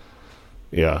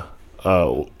 Yeah.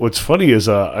 What's funny is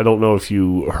I don't know if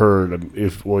you heard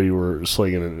while you were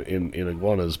slinging in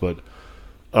iguanas, but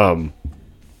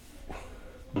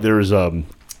there's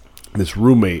this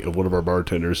roommate of one of our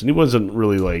bartenders, and he wasn't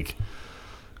really like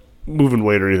moving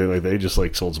weight or anything like that. He just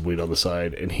like sold some weed on the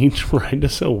side, and he tried to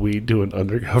sell weed to an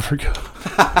undercover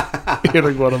guy in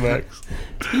Iguana Max.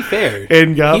 To be fair,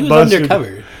 and got he was busted.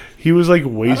 undercover. He was like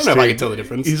wasted. I don't know if I can tell the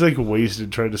difference. He's like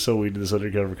wasted trying to sell weed to this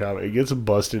undercover cop. He gets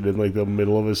busted in like the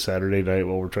middle of his Saturday night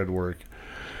while we're trying to work.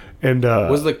 And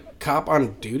was the cop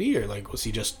on duty, or like was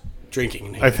he just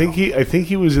drinking? And I think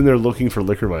he was in there looking for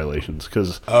liquor violations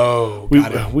because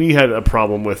we had a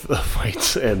problem with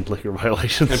fights and liquor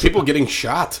violations and people getting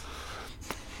shot.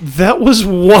 That was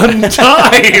one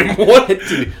time. What?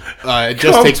 It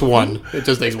just takes one. It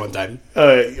just takes one time.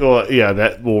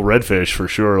 Redfish for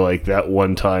sure. Like that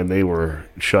one time, they were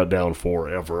shut down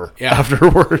forever. Yeah.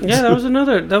 Afterwards. Yeah, that was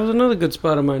another good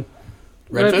spot of mine.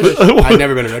 Redfish? I've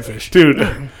never been to Redfish, dude.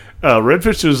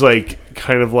 Redfish was like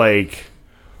kind of like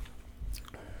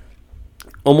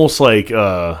almost like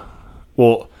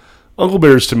Uncle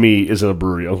Bear's to me isn't a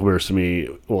brewery. Uncle Bear's to me,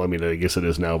 well, I mean, I guess it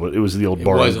is now, but it was the old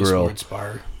bar and grill. It was a sports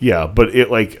bar. Yeah, but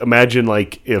it like imagine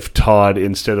like if Todd,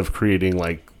 instead of creating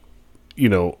like, you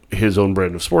know, his own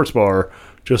brand of sports bar,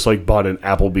 just like bought an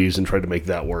Applebee's and tried to make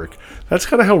that work. That's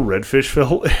kind of how Redfish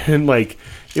felt, and like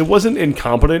it wasn't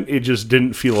incompetent; it just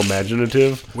didn't feel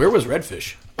imaginative. Where was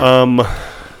Redfish?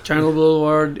 China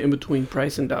Boulevard, in between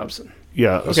Price and Dobson.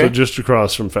 Yeah, so Okay. just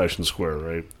across from Fashion Square,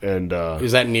 right? And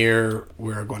Is that near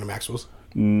where Guanamax was?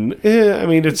 I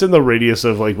mean, it's in the radius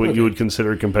of like what you would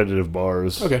consider competitive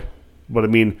bars. Okay. But I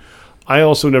mean, I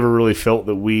also never really felt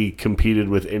that we competed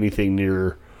with anything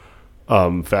near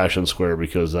Fashion Square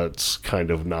because that's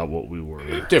kind of not what we were.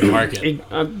 Different market.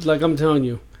 I'm telling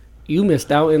you, you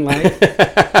missed out in life.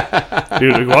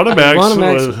 Dude, Guanamax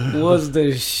Guanamax was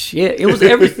the shit. It was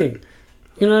everything.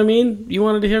 You know what I mean? You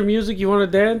wanted to hear music, you want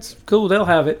to dance? Cool, they'll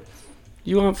have it.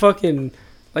 You want fucking,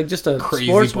 like, just a Crazy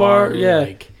sports bar? bar, Yeah.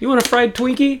 like- You want a fried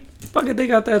Twinkie? Fucking, they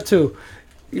got that too.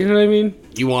 You know what I mean?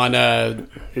 You want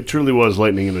it truly was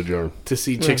lightning in a jar. to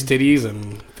see chicks' titties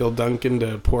and Phil Duncan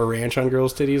to pour ranch on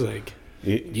girls' titties? Like,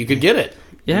 you could get it.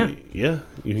 Yeah. Yeah,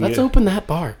 you can Let's get, open that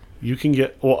bar. you can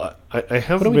get. Well, I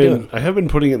have What are we been doing? I have been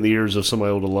putting it in the ears of some of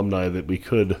my old alumni that we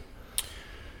could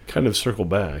kind of circle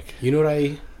back. You know what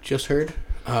I just heard?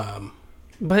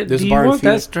 But There's do a you bar in want that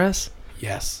Phoenix. stress?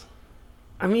 Yes.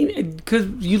 I mean, because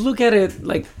you look at it,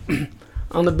 like,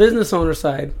 on the business owner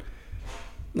side,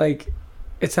 like,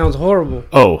 it sounds horrible.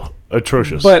 Oh,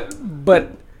 atrocious! But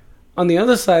on the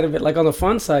other side of it, like on the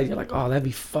fun side, you're like, oh, that'd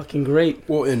be fucking great.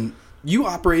 Well, and you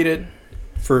operated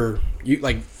for you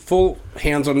like full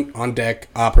hands on deck.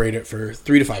 Operate it for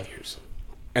 3 to 5 years,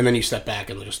 and then you step back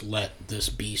and just let this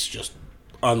beast just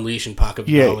unleash and pocket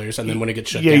dollars. And then when it gets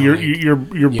shut down, your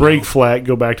like, your break flat,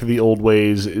 go back to the old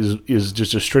ways is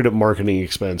just a straight up marketing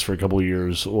expense for a couple of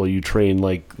years while you train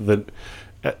like the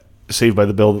Saved by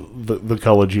the Bell, the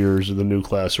college years or the new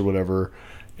class or whatever,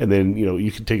 and then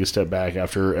you can take a step back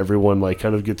after everyone like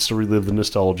kind of gets to relive the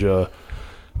nostalgia.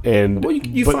 And well,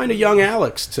 you find a young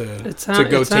Alex to go take sounds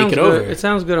it good. over. It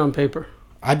sounds good on paper.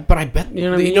 But I bet You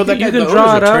know what I mean? that you guy, can the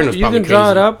draw it owner's return up. was You probably can draw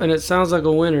it crazy. up, and it sounds like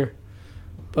a winner.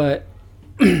 But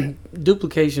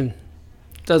duplication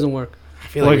doesn't work. I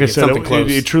feel like we I get said, something close.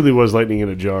 it truly was lightning in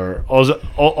a jar.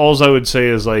 All I would say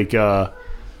is like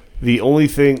the only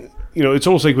thing. It's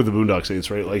almost like with the Boondock Saints,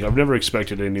 right? Like, I've never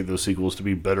expected any of those sequels to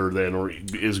be better than or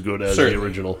as good as Certainly. the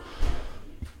original.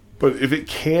 But if it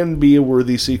can be a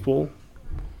worthy sequel,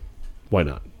 why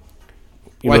not?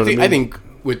 You Well, know what I think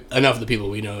with enough of the people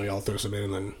we know, we all throw some in,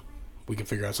 and then we can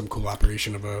figure out some cool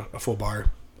operation of a full bar.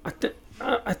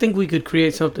 I think we could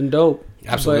create something dope.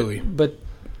 Absolutely. But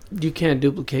you can't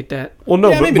duplicate that. Well, no,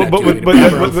 Yeah, maybe not doing it, but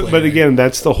have our own flavor. again,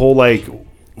 that's the whole like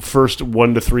first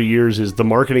 1 to 3 years is the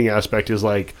marketing aspect is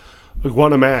like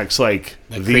Guanamax, like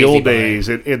That the crazy old bar. days,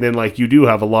 and then like you do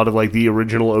have a lot of like the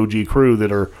original OG crew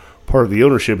that are part of the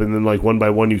ownership, and then like one by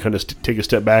one you kind of take a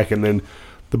step back, and then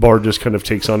the bar just kind of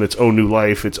takes on its own new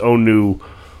life, its own new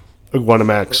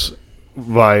Guanamax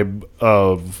vibe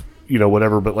of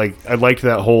whatever. But like I liked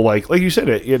that whole like you said,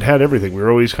 it had everything. We were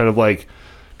always kind of like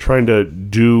trying to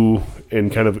do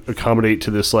and kind of accommodate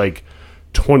to this like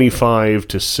 25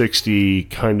 to 60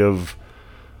 kind of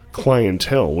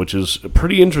clientele, which is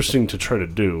pretty interesting to try to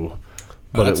do.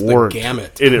 But That's it the worked.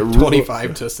 gamut. And it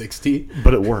 25 to 60.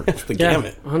 But it worked. That's the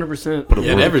gamut. 100%. But it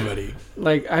Yeah, worked. everybody.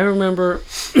 Like, I remember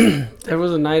there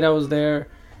was a night I was there,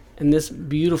 and this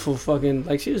beautiful fucking,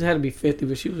 like, she had to be 50,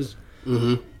 but she was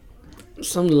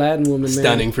some Latin woman, man.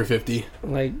 Stunning for 50.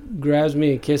 Like, grabs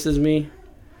me and kisses me,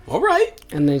 All right.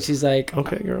 and then she's like,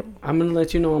 Okay, girl. I'm going to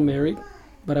let you know I'm married,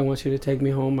 but I want you to take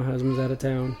me home. My husband's out of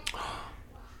town.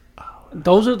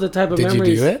 Those are the type of Did you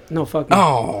memories. do it? No, fuck no.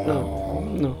 Oh.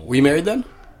 No. Were you married then?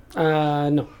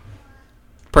 No.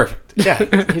 Perfect.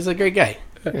 Yeah. He's a great guy.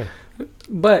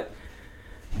 But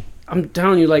I'm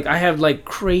telling you, like, I have, like,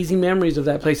 crazy memories of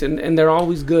that place, and they're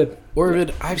always good.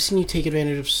 Orvid, I've seen you take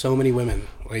advantage of so many women.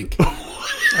 Like,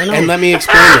 I know. and let me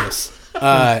explain this.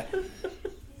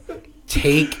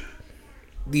 Take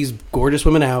these gorgeous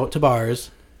women out to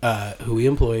bars, who he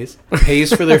employs,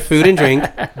 pays for their food and drink,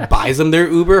 buys them their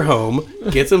Uber home,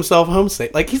 gets himself home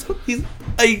safe. Like, he's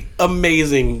a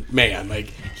amazing man.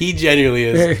 Like, he genuinely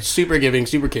is super giving,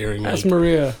 super caring. That's Like,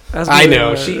 Maria. That's I Maria.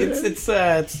 know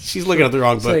she's looking at the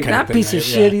wrong It's book. like, kind that of thing, piece of right?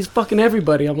 shit, Yeah. he's fucking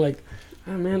everybody. I'm like,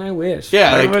 oh, man, I wish.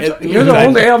 Yeah, Like, like, you're the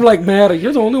only. I'm like, man,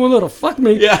 you're the only one that'll fuck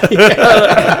me.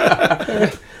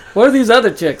 Yeah. What are these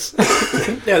other chicks?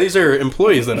 Yeah, these are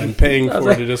employees that I'm paying for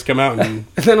like- to just come out and.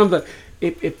 And then I'm like,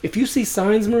 if you see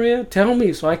signs, Maria, tell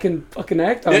me so I can fucking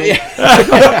act on it.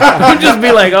 Yeah. You just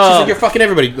be like, She's oh, like, you're fucking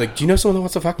everybody. Like, do you know someone that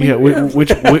wants to fuck me? Yeah,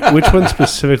 which one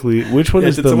specifically? Which one Yeah,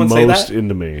 is did the someone say most that?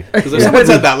 into me? Because if someone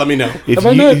said that, let me know. If Have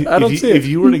I not? I don't see it. If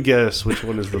you were to guess which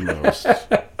one is the most,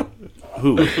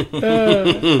 who?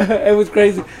 it was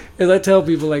crazy. As I tell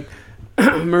people, like,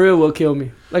 Maria will kill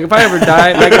me. Like if I ever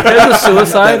die, like if there's a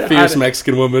suicide, That fierce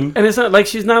Mexican woman. and it's not like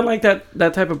she's not like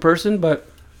that type of person, but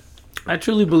I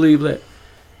truly believe that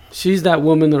she's that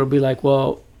woman that'll be like,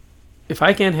 well, if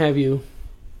I can't have you,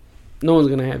 no one's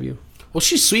gonna have you. Well,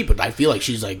 she's sweet, but I feel like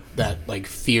she's like that, like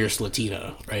fierce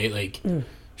Latina, right? Like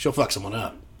she'll fuck someone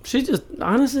up. She just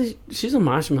honestly, she's a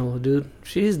marshmallow, dude.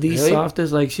 She's the Really?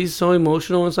 softest. Like she's so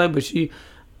emotional inside, but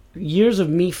years of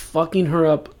me fucking her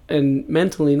up and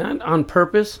mentally, not on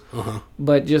purpose,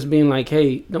 but just being like,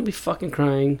 hey, don't be fucking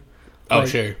crying. Oh, Like-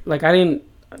 sure. Like I didn't.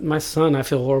 My son, I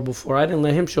feel horrible for. I didn't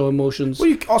let him show emotions. Well,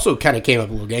 you also kind of came up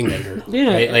a little gangbanger. Yeah,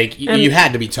 Right? Like, and- you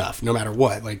had to be tough no matter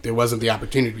what. Like, there wasn't the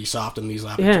opportunity to be soft in these Yeah,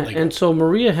 opportunities. Like, and so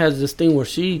Maria has this thing where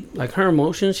she, like her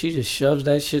emotions, she just shoves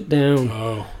that shit down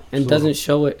oh, and doesn't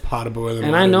show it. pot of boiling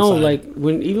And water I know, inside. like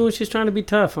even when she's trying to be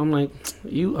tough, I'm like,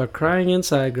 you are crying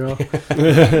inside, girl.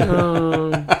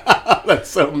 That's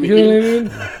so mean. You know what I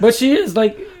mean? But she is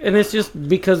like, and it's just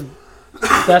because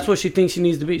that's what she thinks she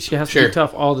needs to be. She has to Sure. be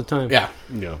tough all the time. Yeah.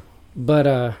 Yeah.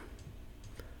 But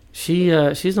she's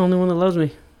the only one that loves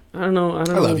me. I don't know. I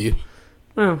love you.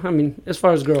 Well, I mean, as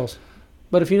far as girls.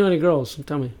 But if you know any girls,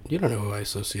 tell me. You don't know who I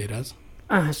associate as.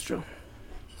 That's true.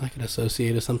 I could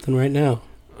associate as something right now.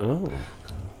 Oh.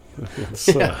 That's,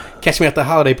 Catch me at the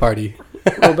holiday party.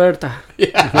 Roberta.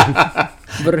 Yeah.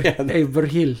 Hey,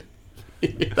 Virgil.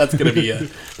 That's gonna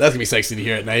be sexy to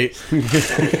hear at night.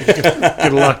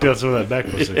 Get locked out some of that back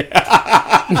pussy.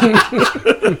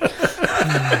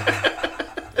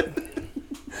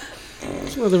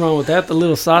 There's nothing wrong with that. The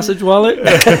little sausage wallet.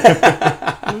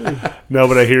 No,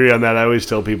 but I hear you on that. I always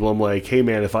tell people, I'm like, hey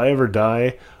man, if I ever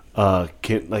die,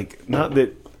 can like not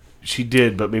that she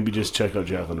did, but maybe just check out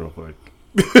Jacqueline real quick.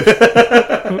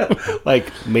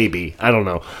 Like maybe I don't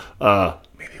know.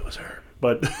 Maybe it was her,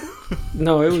 but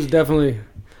No, it was definitely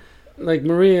like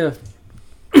Maria.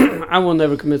 I will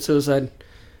never commit suicide.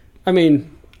 I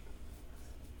mean,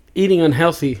 eating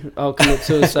unhealthy, I'll commit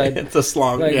suicide. It's a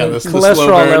slong. Like Yeah, the the slow cholesterol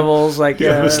burn. levels, like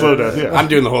yeah, slow down. Yeah, I'm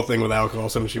doing the whole thing with alcohol,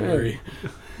 so don't you worry.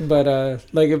 But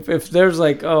like if there's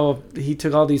like, oh, he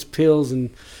took all these pills and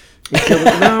he killed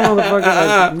it. No,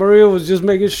 motherfucker. Like, Maria was just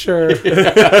making sure.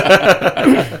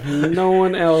 No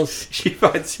one else. She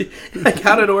finds like,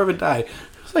 how did Orvin die?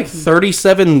 It's like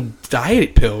 37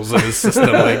 diet pills in his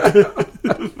system. Like,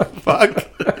 fuck.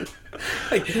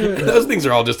 Like, those things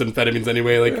are all just amphetamines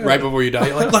anyway. Like right before you die,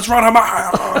 you're like, let's run a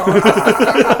mile.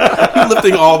 You're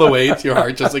lifting all the weights, your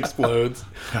heart just explodes.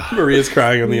 Maria's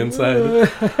crying on the inside.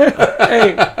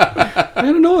 Hey, I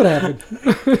don't know what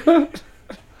happened.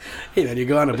 Hey man, you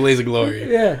go on a blaze of glory.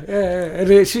 Yeah. And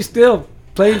then she's still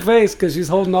plain face because she's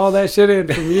holding all that shit in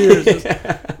from years. Just,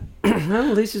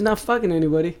 well, at least she's not fucking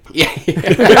anybody. Yeah.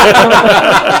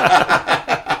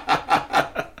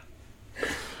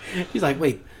 He's like,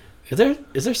 wait, is there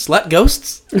slut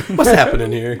ghosts? What's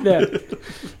happening here?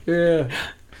 Yeah.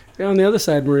 And on the other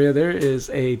side, Maria, there is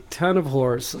a ton of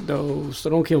whores. So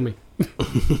don't kill me.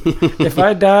 If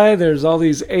I die, there's all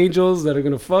these angels that are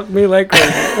gonna fuck me like crazy.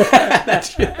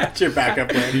 That's your backup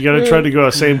plan. you got to try to go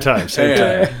at the same time. Same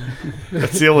time. Yeah,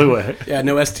 That's the only way. yeah,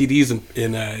 no STDs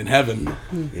in heaven.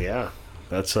 Yeah,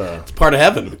 that's It's part of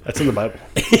heaven. that's in the Bible.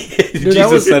 Dude,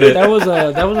 Jesus said it. That was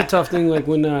a tough thing. Like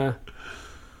when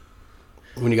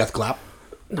When you got the clap.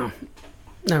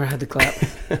 never had the clap.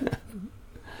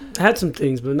 I had some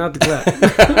things, but not the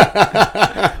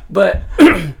clap. But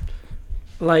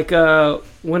like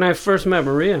when I first met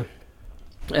Maria,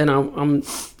 and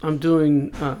I'm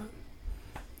doing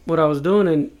what I was doing,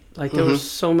 and like there was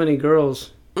so many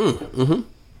girls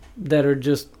that are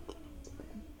just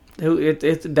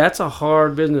that's a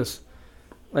hard business,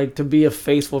 like to be a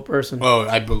faithful person. Oh,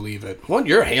 I believe it. Well,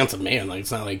 you're a handsome man. Like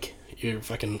it's not like you're a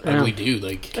fucking ugly dude.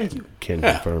 Like, Thank you, Can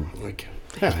yeah, confirm. like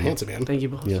yeah, handsome man. thank you,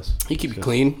 boss. Yes. You keep it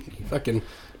clean. You fucking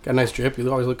got a nice drip. You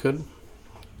always look good.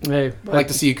 Hey, I like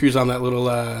to see you cruise on that little.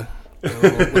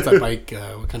 What's that bike?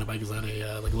 What kind of bike is that? Like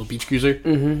a little beach cruiser?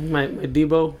 my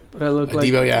Debo, but I look A like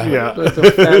Devo, yeah. Yeah. like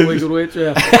a fat wicked witch.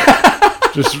 Yeah.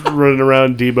 Just running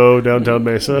around Debo downtown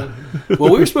Mesa.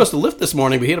 Well, we were supposed to lift this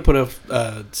morning, but he had to put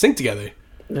a sink together.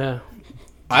 Yeah.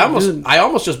 I Dude.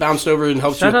 almost just bounced over and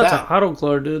helped Shout you out with to that.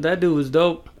 Autoclore, dude. That dude was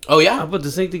dope. Oh I yeah. put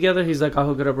the sink together. He's like, I'll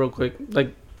hook it up real quick.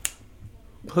 Like,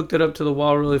 hooked it up to the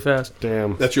wall really fast.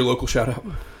 Damn. That's your local shout out.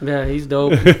 Yeah, he's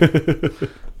dope.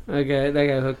 that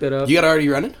guy hooked it up. You got already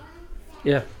running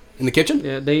Yeah. in the kitchen?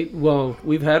 Yeah,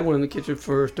 we've had one in the kitchen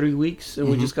for 3 weeks, and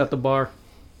we just got the bar.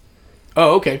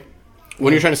 Oh, okay.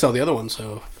 When you're trying to sell the other one,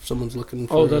 so if someone's looking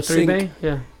for The a 3 sink, bay?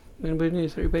 Yeah. Anybody need a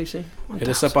 3 bay sink? hit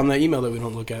us up on that email that we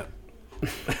don't look at.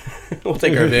 We'll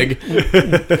take our vig.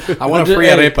 I want a free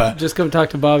arepa. Just come talk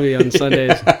to Bobby on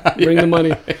Sundays. Bring the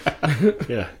money.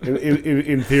 Yeah.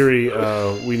 In theory,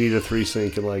 we need a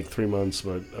 3-sink in like 3 months,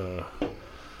 but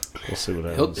we'll see what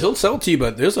happens. He'll sell it to you,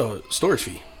 but there's a storage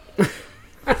fee.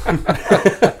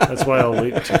 That's why I'll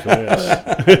wait to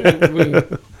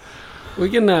come. We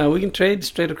can trade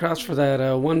straight across for that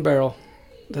 1 barrel.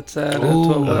 That's at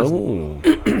 12 West. Oh.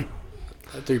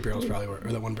 That 3 barrels probably worth,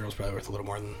 or that 1 barrel's probably worth a little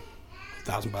more than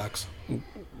 $1,000.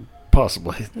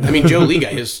 Possibly. I mean, Joe Lee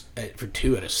got his for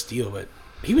 2 at a steal, but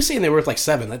he was saying they're worth like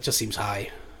 7. That just seems high.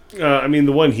 I mean,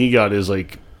 the one he got is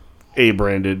like A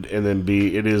branded, and then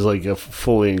B, it is like a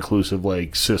fully inclusive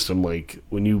like system. Like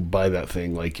when you buy that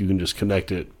thing, like you can just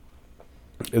connect it,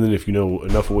 and then if you know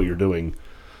enough of what you're doing,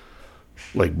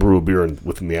 like brew a beer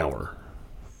within the hour.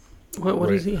 What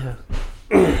does he have?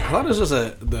 I thought it was just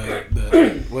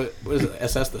what is it?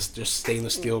 SS, just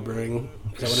stainless steel brewing.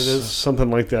 Is that what it is?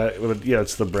 Something like that. Yeah,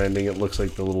 it's the branding. It looks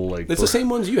like the little like. It's the same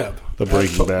ones you have. The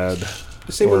Breaking Bad.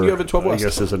 The same one you have at 12 West. I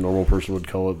guess as a normal person would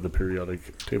call it the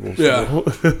periodic table. Yeah. I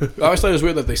always thought it was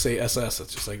weird that they say SS.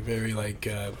 It's just like very like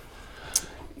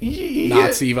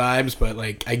Nazi vibes, but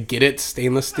like I get it.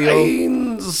 Stainless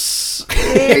steel. Stainless.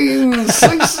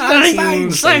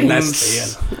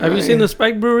 Have you seen the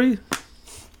Spike Brewery?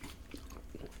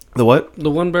 The what? The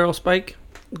 1 barrel Spike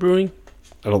Brewing?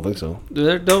 I don't think so.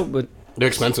 They're dope, but They're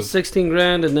expensive. 16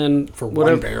 grand and then For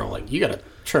whatever. 1 barrel, like you gotta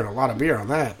churn a lot of beer on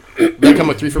that. Does that come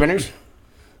with 3 fermenters?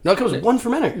 No, it comes with 1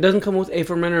 fermenter. It doesn't come with a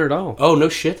fermenter at all. Oh no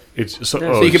shit! It's so,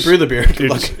 Yeah. So you can brew the beer. Good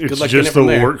luck. It's Good luck getting just it from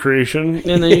the there. wort creation.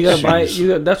 And then you gotta buy.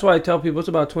 Jeez. That's why I tell people it's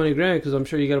about 20 grand because I'm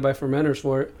sure you gotta buy fermenters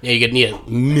for it. Yeah, you could need a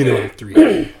minimum of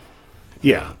 3.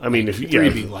 Yeah, I mean, if you 3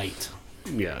 would be light.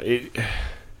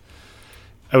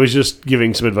 I was just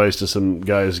giving some advice to some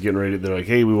guys getting ready. They're like,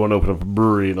 "Hey, we want to open up a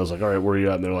brewery," and I was like, "All right, where are you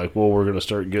at?" And they're like, "Well, we're going to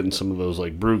start getting some of those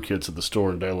like brew kits at the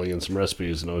store and dialing in some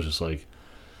recipes." And I was just like,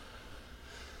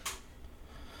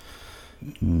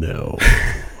 "No,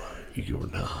 you're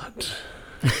not."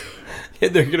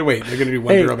 They're gonna wait. They're gonna do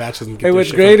 1 barrel batches and get their what's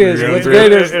shit great for is- 3 what's hours.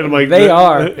 great is And I'm like, they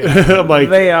are. I'm like,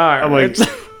 They are. I'm like,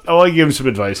 I want to give them some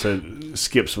advice to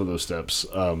skip some of those steps.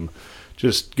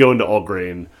 Just go into all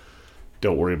grain.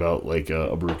 Don't worry about like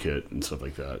a brew kit and stuff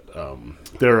like that.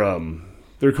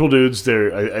 They're cool dudes.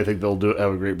 I think they'll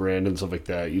have a great brand and stuff like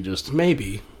that. You just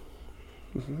Maybe.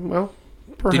 well,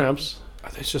 perhaps.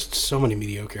 There's just so many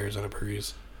mediocres on a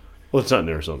breweries. Well, it's not in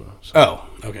Arizona. So. Oh,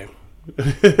 okay.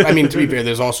 I mean, to be fair,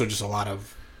 there's also just a lot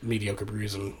of mediocre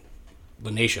breweries in the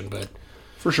nation, but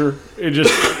For sure,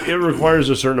 it requires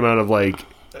a certain amount of like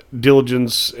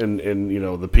diligence and you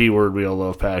know the P word we all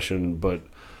love, passion, but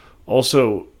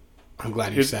also I'm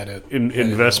glad you said it. Investment I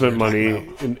didn't know what money, we were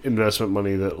talking investment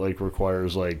money that like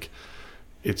requires like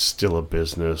it's still a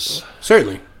business about.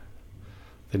 Certainly.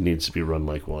 that needs to be run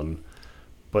like one.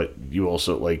 But you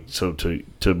also like so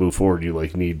to move forward, you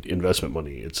like need investment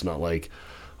money. It's not like,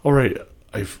 all right,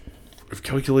 I've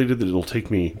calculated that it'll take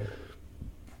me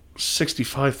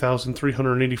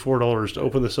 $65,384 to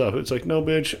open this up. It's like, no,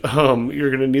 bitch. You're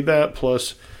gonna need that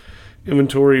plus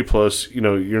inventory, plus you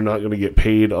know you're not gonna get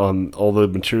paid on all the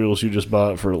materials you just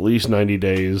bought for at least 90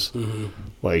 days. Mm-hmm.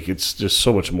 Like it's just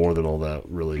so much more than all that,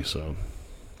 really. So,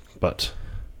 but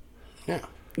Yeah.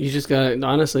 You just got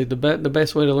honestly the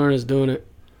best way to learn is doing it.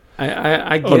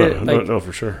 I get it. Like, no,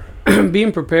 for sure.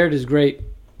 being prepared is great.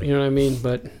 You know what I mean?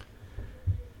 But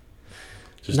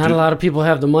Just not a lot of people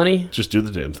have the money. Just do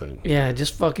the damn thing. Yeah,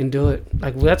 just fucking do it.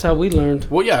 Like that's how we learned.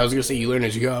 Well, yeah, I was gonna say you learn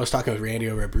as you go. I was talking with Randy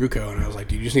over at Brewco, and I was like,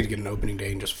 dude, you just need to get an opening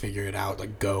day and just figure it out.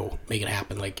 Like, go make it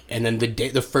happen. Like, and then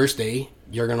the first day,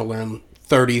 you're gonna learn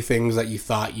 30 things that you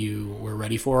thought you were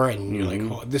ready for, and you're like,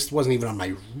 oh, this wasn't even on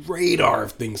my radar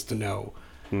of things to know.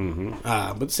 Mm-hmm.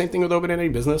 But the same thing with opening any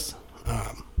business.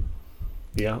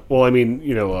 Yeah. Well, I mean,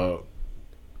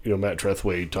 Matt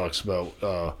Trethway talks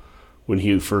about when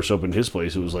he first opened his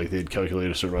place, it was like they'd calculate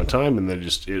a certain amount of time, and then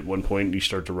just at one point you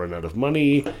start to run out of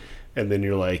money, and then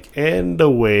you're like, and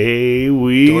away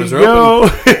we Doors are go,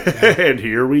 and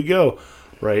here we go,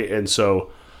 right? And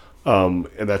so, and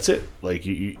that's it. Like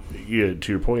you,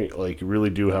 to your point, like you really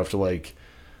do have to like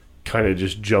kind of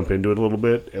just jump into it a little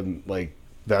bit, and like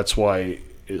that's why.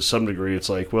 To some degree, it's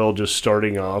like, well, just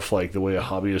starting off like the way a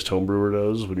hobbyist homebrewer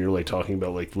does when you're like talking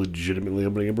about like legitimately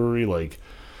opening a brewery, like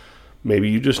maybe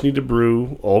you just need to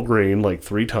brew all grain like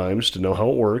 3 times to know how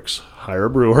it works, hire a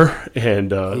brewer, and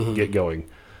get going.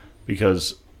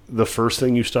 Because the first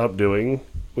thing you stop doing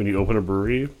when you open a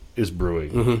brewery is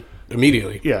brewing.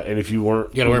 Immediately. Yeah, and if you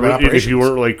weren't You gotta worry about if you operations.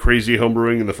 weren't like crazy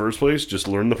homebrewing in the first place, just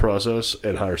learn the process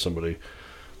and hire somebody.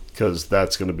 Because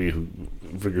that's going to be who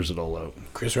figures it all out.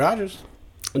 Chris Rogers.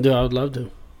 Dude, I would love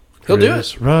to. He'll do it.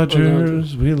 Chris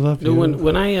Rogers, we love Dude, you.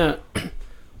 when I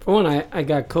for one, I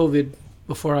got COVID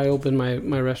before I opened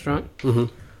my restaurant. Mm-hmm.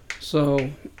 So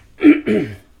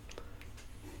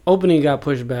opening got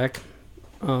pushed back.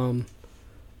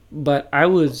 But I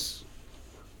was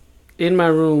in my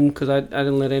room because I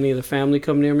didn't let any of the family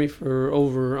come near me for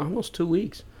over almost 2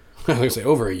 weeks. I was going to say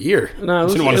over a year. No, You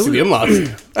didn't want to see the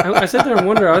in-laws. I sat there and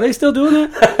wonder, are they still doing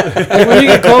that? Like when you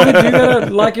get COVID, you gotta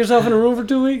lock yourself in a room for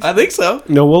 2 weeks? I think so.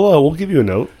 No, we'll give you a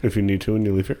note if you need to when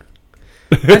you leave here.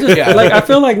 I just Yeah. like I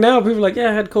feel like now people are like,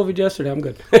 yeah, I had COVID yesterday, I'm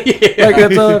good. Yeah. Like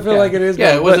that's all I feel like it is.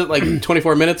 Yeah, now. was But- it like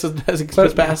 24 minutes as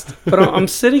it passed? But I'm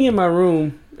sitting in my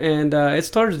room, and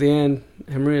it's towards the end,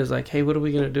 and Maria's like, hey, what are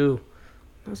we going to do?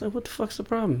 I was like, what the fuck's the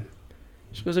problem?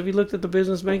 She goes, have you looked at the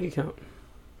business bank account?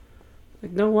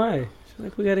 Like, no, why? She's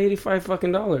like, we got $85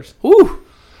 fucking dollars. Woo!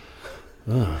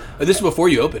 This is before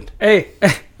you opened. Hey,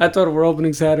 I thought we're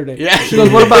opening Saturday. Yeah. She goes,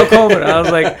 what about COVID? I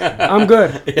was like, I'm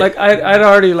good. Like, I'd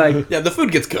already, like, Yeah, the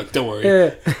food gets cooked. Don't worry.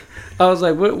 yeah. I was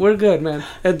like, we're good, man.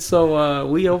 And so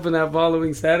we opened that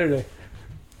following Saturday.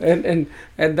 And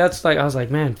that's like, I was like,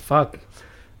 man, fuck.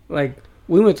 Like,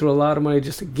 we went through a lot of money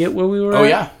just to get where we were Oh, at.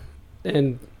 yeah.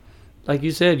 And like you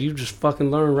said, you just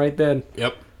fucking learn right then.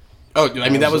 Yep. Oh, I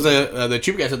mean, that was the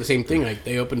Chupa guys said the same thing. Like,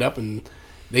 they opened up and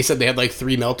they said they had like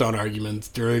 3 meltdown arguments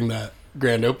during that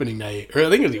grand opening night. Or I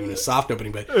think it was even a soft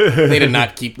opening, but they did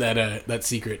not keep that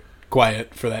secret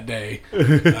quiet for that day.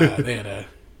 They had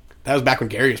that was back when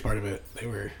Gary was part of it.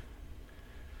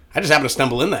 I just happened to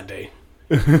stumble in that day.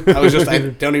 I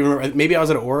don't even remember. Maybe I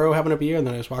was at Oro having a beer and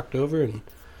then I just walked over and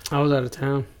I was out of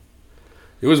town.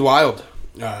 it was wild.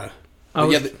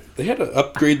 They had to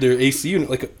upgrade their AC unit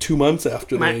like 2 months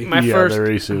after My yeah, first, their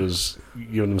AC was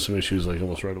giving them some issues like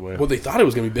almost right away. Well, they thought it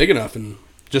was going to be big enough, and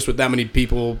just with that many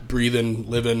people breathing,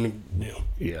 living,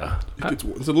 Yeah.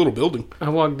 it's a little building. I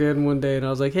walked in one day and I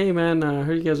was like, hey man, I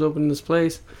heard you guys opening this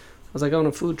place. I was like, I own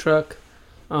a food truck.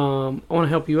 I want to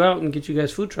help you out and get you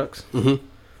guys food trucks. Mm-hmm.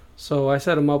 So I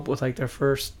set them up with like their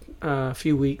first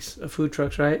few weeks of food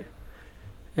trucks, right?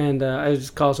 And I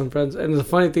just called some friends. And the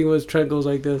funny thing was, Trent goes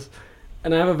like this.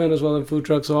 And I have a Venezuelan food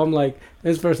truck, so I'm like,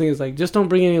 his first thing is like, just don't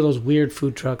bring any of those weird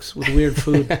food trucks with weird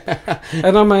food.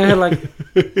 And on my head, like,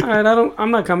 all right, I'm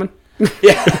not coming.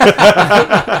 Yeah.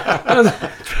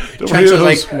 Don't Trench hear was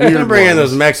like, those I'm weird bringing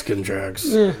ones. those Mexican trucks.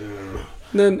 Yeah.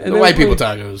 Then The white people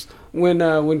tacos. When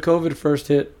COVID first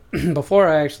hit, before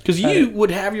I actually, Because you would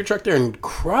have your truck there and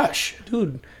crush.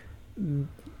 dude,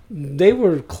 they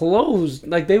were closed.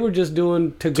 Like they were just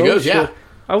doing to go To-goes, shit. yeah.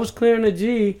 I was clearing a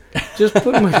G, just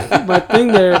putting my thing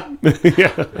there,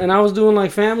 Yeah. and I was doing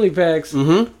like family packs.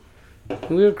 Mm-hmm.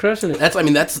 And we were crushing it.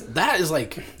 That is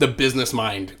like the business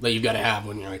mind that you've got to have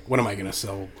when you're like, what am I going to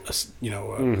sell? A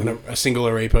single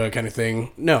arepa kind of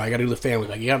thing. No, I got to do the family.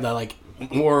 Like you have that like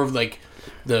more of like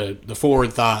the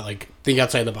forward thought, like think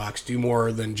outside the box, do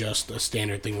more than just a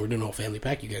standard thing. We're doing a whole family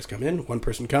pack. You guys come in, one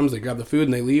person comes, they grab the food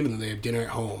and they leave, and then they have dinner at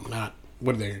home. Not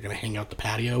what are they going to hang out the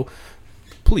patio?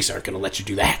 Police aren't going to let you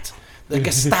do that. The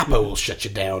Gestapo will shut you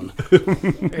down.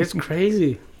 It's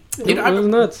crazy. You know, It was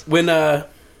nuts. When I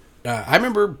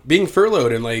remember being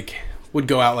furloughed and like would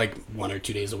go out like 1 or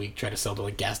 2 days a week, try to sell to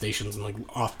like gas stations and like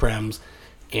off prems,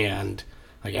 and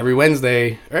like every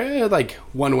Wednesday or like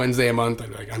one Wednesday a month, I'd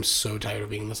be like, I'm so tired of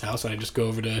being in this house, and I just go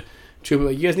over to Chupa,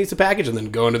 like, you guys need some package, and then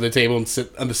go into the table and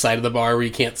sit on the side of the bar where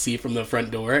you can't see from the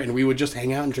front door, and we would just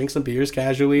hang out and drink some beers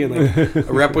casually, and like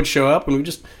a rep would show up and we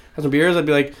just have some beers. I'd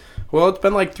be like, well, it's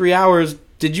been like 3 hours.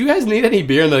 Did you guys need any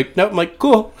beer? And they're like, nope. I'm like,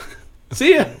 cool.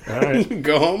 See ya. All right.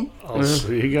 Go home. I'll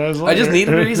see you guys later. I just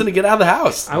needed a reason to get out of the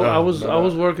house. I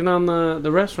was working on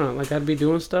the restaurant. Like I'd be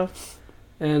doing stuff,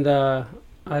 and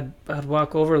I'd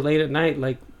walk over late at night.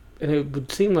 Like, and it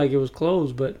would seem like it was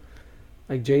closed, but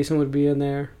like Jason would be in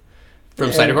there From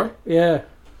Cidercore? Yeah,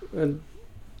 and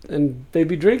they'd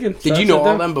be drinking. Did you know all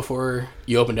of them before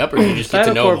you opened up, or did you just get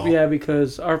to know them all? Yeah,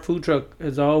 because our food truck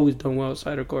has always done well at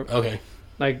Cider Corp. Okay.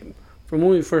 Like from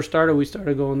when we first started, we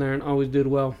started going there and always did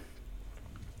well.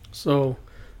 So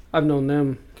I've known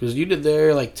them. Because you did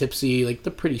their like Tipsy, like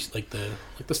the pretty, like the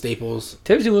staples.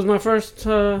 Tipsy was my first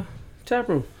tap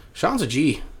room. Sean's a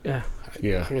G. Yeah.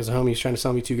 Yeah. He has a homie. He's trying to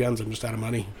sell me 2 guns. I'm just out of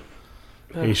money.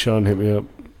 Hey, Sean, hit me up.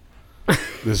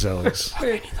 This is Alex. I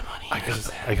need the money.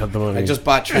 I got the money. I just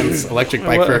bought Trent's electric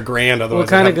bike for $1,000. Otherwise, What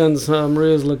kind of guns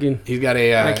Maria's looking? He's got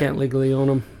a. I can't legally own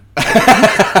them.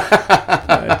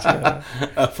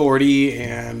 A 40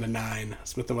 and a 9.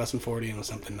 Smith & Wesson 40 and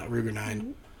something. A Ruger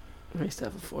 9. I used to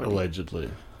have a 40. Allegedly.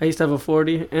 I used to have a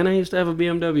 40, and I used to have a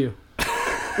BMW.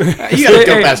 You gotta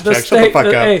go past Chuck. Shut the fuck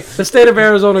up. Hey, the state of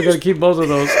Arizona got to keep both of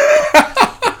those.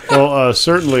 Well, Well,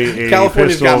 certainly a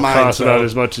California's pistol got mine, costs so- not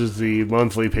as much as the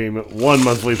monthly payment. One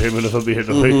monthly payment of a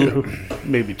BMW,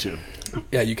 maybe two.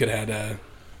 Yeah, you could have had,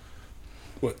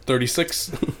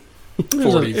 36?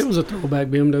 It was a throwback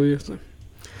BMW. So.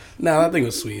 No, that thing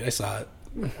was sweet. I saw it.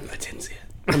 I didn't see it.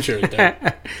 I'm sure it did.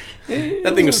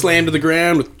 That thing was slammed to the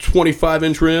ground with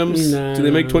 25-inch rims. Nah. Do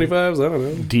they make 25s? I don't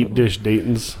know. Deep dish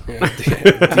Dayton's. Yeah,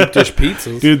 deep dish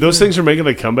pizzas. Dude, those things are making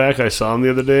a comeback. I saw them the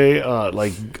other day,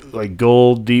 like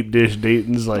gold deep dish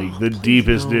Dayton's, like the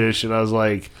deepest dish, and I was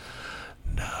like,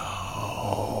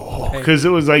 no, because it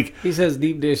was like He says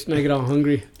deep dish, and I get all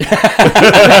hungry.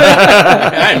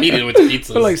 I immediately went to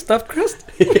pizzas. But like stuffed crust?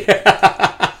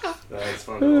 that's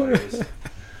fun.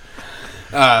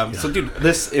 So, dude,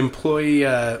 this employee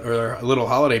or a little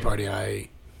holiday party, I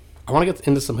want to get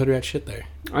into some hood rat shit there.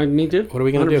 I need to. What are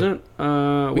we gonna do?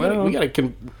 We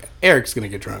gotta. Eric's gonna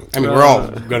get drunk. I mean, we're all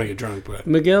gonna get drunk, but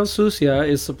Miguel Sucia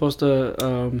is supposed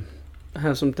to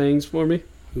have some things for me.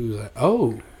 who's that?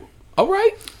 Oh, all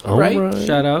right, all right.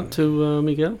 Shout out to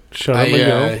Miguel. Shout out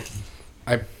Miguel.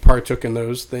 I partook in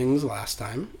those things last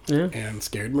time Yeah. and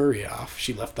scared Maria off.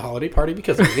 She left the holiday party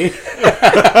because of me.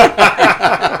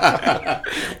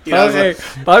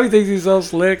 Bobby thinks he's so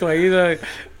slick. Like he's like,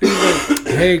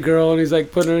 "Hey, girl," and he's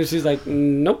like putting her. And she's like,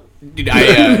 "Nope." Dude,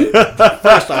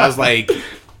 first I was like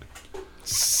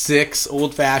 6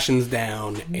 old fashions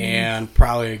down and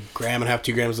probably 1.5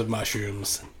 2 grams of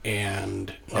mushrooms,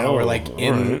 and now we're like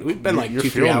in. Right. We've been like You're 2-3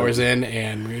 feeling hours in,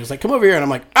 and we was like, "Come over here," and I'm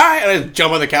like, "All right," and I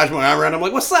jump on the couch, my arm around. I'm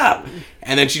like, "What's up?"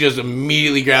 And then she just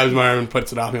immediately grabs my arm and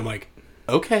puts it off me. I'm like,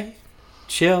 "Okay,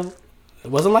 chill." It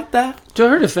wasn't like that. To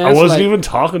her defense, I wasn't like, even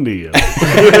talking to you. to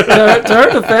her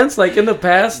defense, like in the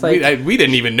past, like We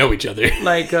didn't even know each other.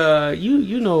 like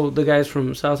you know the guys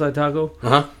from Southside Taco. Uh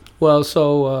huh. Well,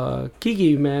 so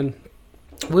Kiki, man,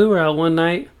 we were out one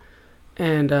night,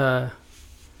 and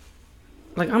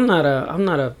like I'm not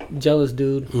a jealous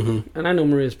dude, and I know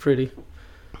Maria's pretty.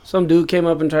 Some dude came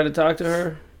up and tried to talk to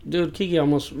her. Dude, Kiki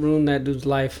almost ruined that dude's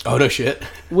life. Oh no shit.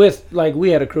 With like we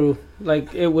had a crew,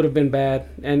 like it would have been bad,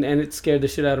 and it scared the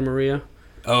shit out of Maria.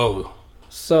 Oh.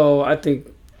 So I think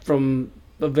from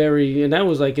the and that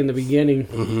was like in the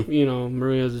beginning, you know,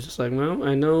 Maria's just like, well,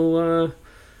 I know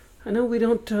we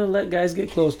don't let guys get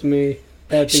close to me.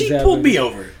 Bad things She happen. pulled me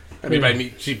over. I mean, by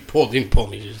me, she didn't pull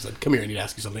me. She just said, "Come here, I need to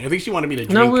ask you something." I think she wanted me to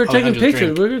drink. No, we were a taking 100 pictures.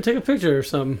 drink. We were gonna take a picture or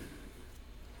something.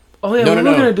 Oh yeah, No, we're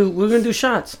no. gonna do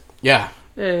shots. Yeah.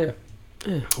 Yeah.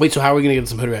 Wait, so how are we going to get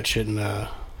some hood rat shit in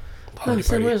holiday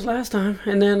Same way party? as last time.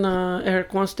 And then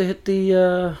Eric wants to hit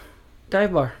the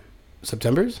dive bar.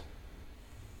 September's?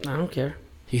 I don't care.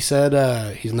 He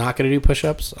said he's not going to do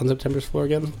push-ups on September's floor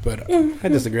again, but I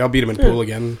disagree. I'll beat him in pool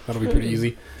again. That'll be pretty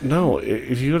easy. No,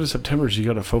 if you go to September's, you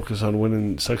got to focus on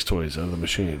winning sex toys out of the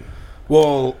machine.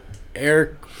 Well,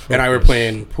 Eric and I were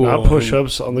playing pool. Not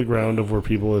push-ups on the ground of where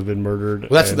people have been murdered.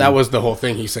 Well, and- that was the whole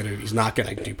thing. He said he's not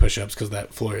going to do push-ups because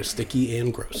that floor is sticky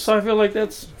and gross. So I feel like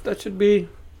that should be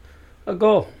a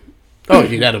goal. Oh,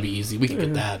 dude, that'll be easy. We can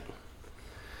get that.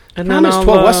 And Promise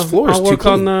 12 West floor is I'll too work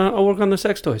on clean. I'll work on the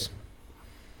sex toys.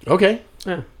 Okay.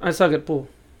 Yeah, I suck at pool.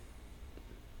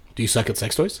 Do you suck at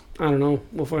sex toys? I don't know.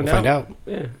 We'll find We'll out. find out.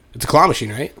 Yeah. It's a claw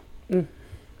machine, right?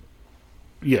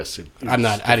 Yes. I'm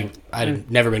not.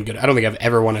 I've never been good. I don't think I've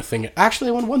ever won a thing.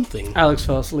 Actually, I won one thing. Alex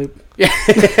fell asleep. Bob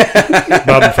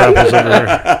and Frapple's over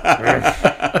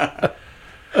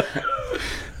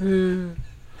here.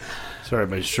 Sorry,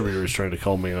 my distributor was trying to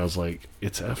call me, and I was like,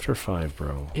 "It's after 5,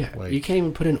 bro." Yeah, Like, you can't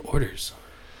even put in orders.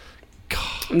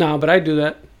 No, but I do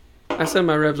that. I send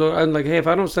my reps over. I'm like, hey, if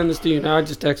I don't send this to you now, I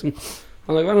just text them.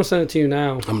 I'm like, if I don't send it to you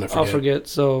now, gonna I'll forget.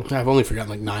 So, I've only forgotten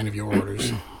like 9 of your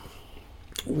orders.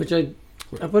 which I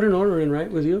put an order in, right,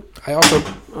 with you? I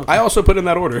also put in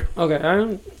that order.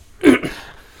 Okay,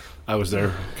 I was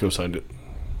there, co-signed it.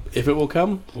 If it will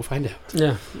come, we'll find out.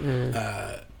 yeah.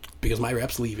 Because my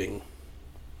rep's leaving.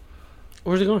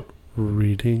 Where's he going?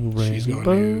 Reading Rainbow. She's going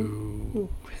to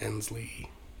Hensley.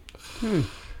 I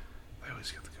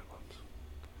always get the good ones.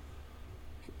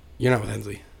 You're not with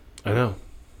Hensley. I know.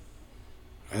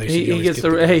 I think He always gets get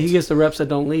the good he gets the reps that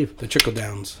don't leave. the trickle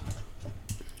downs.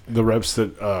 The reps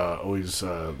that always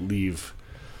leave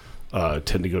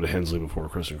tend to go to Hensley before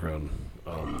Crescent Crown.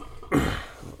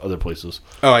 Other places.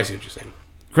 Oh, I see what you're saying.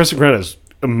 Crescent Crown has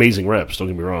amazing reps, don't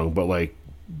get me wrong, but like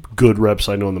good reps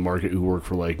I know in the market who work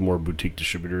for like more boutique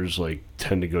distributors like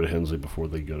tend to go to Hensley before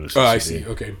they go to CCD. Oh, I see.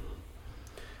 Okay.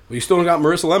 Well, you still got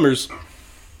Marissa Lemmers.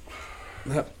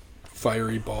 That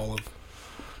fiery ball of...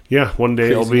 Yeah, one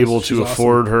day I'll be Craziness. able She's to awesome.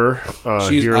 afford her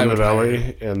here I in the would hire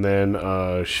valley, and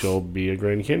then she'll be a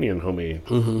Grand Canyon homie.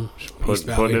 East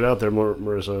Valley. Putting it out there,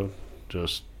 Marissa,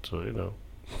 just so you know.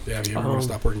 Yeah, if you ever want to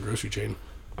stop working grocery chain.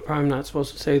 I'm not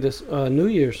supposed to say this. New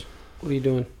Year's. What are you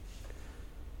doing?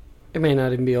 It may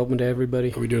not even be open to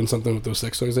everybody. Are we doing something with those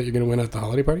sex toys that you're going to win at the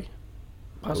holiday party?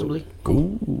 Possibly.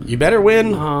 Cool. You better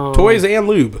win toys and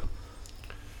lube.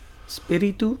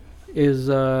 Spiritu is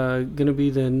gonna be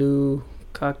the new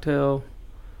cocktail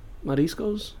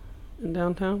mariscos in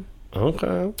downtown.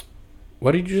 Okay.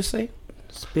 What did you just say?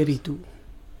 Spiritu.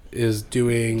 Is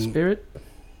doing... Spirit?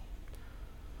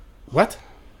 What?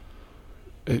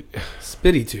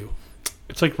 Spiritu.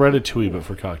 It's like Ratatouille, but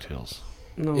for cocktails.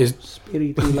 No, Is-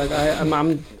 Spiritu. Like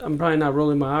I'm probably not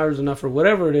rolling my R's enough or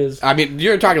whatever it is. I mean,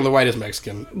 you're talking the whitest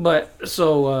Mexican. But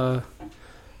so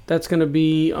that's gonna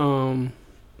be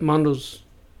Mondo's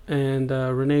and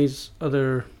Renee's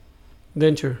other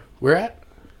venture. Where at?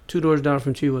 2 doors down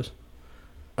from Chivas.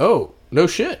 Oh, no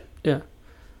shit.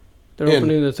 They're In.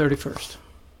 opening the 31st.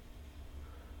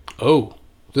 Oh.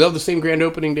 They'll have the same grand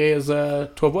opening day as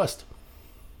 12 West.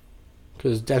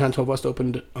 Because downtown 12 West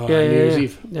opened New Year's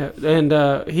Eve. Yeah, and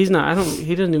he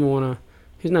doesn't even want to,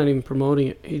 he's not even promoting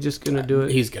it. He's just going to do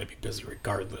it. He's going to be busy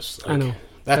regardless. I know.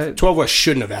 That 12 West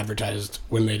shouldn't have advertised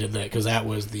when they did that because that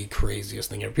was the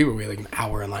craziest thing ever. People were waiting like an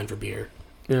hour in line for beer.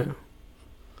 Yeah.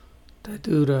 That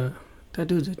dude's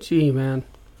a G, man.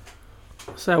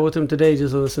 I sat with him today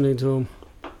just listening to him.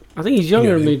 I think he's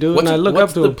younger than me, dude, and I look up to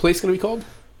What's him. the place going to be called?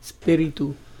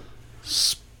 Spiritu.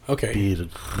 Okay. You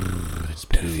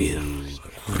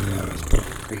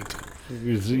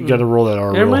got to roll that R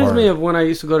It real reminds hard. me of when I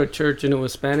used to go to church and it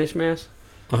was Spanish mass.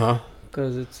 Uh-huh.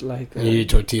 Because it's like... And you eat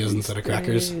tortillas instead of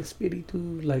crackers? Spiritu,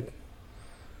 like...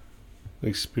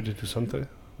 Like Spiritu Santo?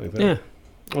 Like that? Yeah.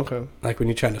 Okay. Like when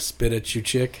you're trying to spit at your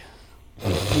chick?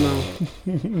 No.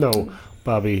 No,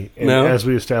 Bobby. And No? as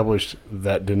we established,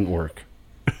 that didn't work.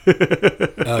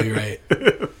 Oh, you're right.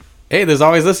 Hey, there's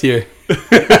always this year.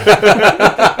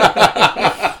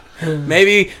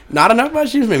 Maybe not enough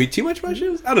mushrooms, maybe too much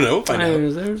mushrooms. I don't know. We'll find out.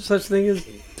 Is there such thing as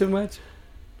too much?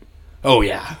 Oh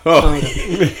yeah. Oh,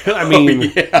 I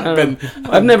mean, yeah.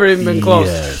 I've never even been close.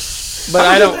 yes. But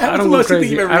How I does- how don't does the go most you think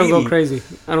crazy. you've ever I don't go eaten? crazy.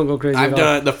 I don't go crazy. I've at all.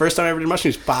 done the first time I ever did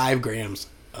mushrooms 5 grams.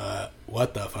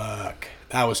 What the fuck?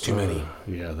 That was too many.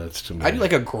 Yeah, that's too many. I do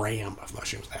like a gram of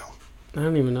mushrooms now. I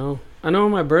don't even know. I know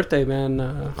on my birthday,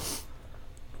 man.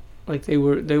 Like they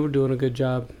were doing a good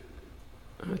job.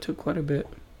 I took quite a bit.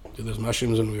 Did those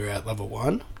mushrooms when we were at level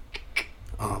 1?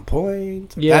 On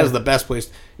point. Yeah. That is the best place.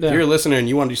 Yeah. If you're a listener and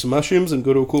you want to do some mushrooms and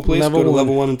go to a cool place, Level go to one.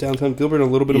 level 1 in downtown Gilbert and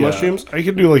a little bit of Yeah, mushrooms. I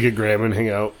could do like a gram and hang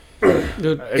out.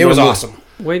 Dude, It was awesome.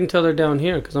 wait until they're down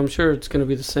here because I'm sure it's going to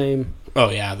be the same. Oh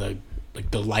yeah, the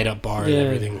light up bar Yeah. and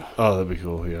everything. Oh, that'd be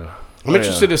cool. Yeah. I'm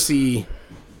interested to see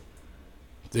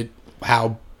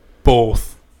how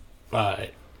both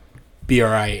BRI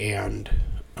and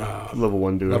Level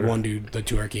 1 do Level it. 1 do the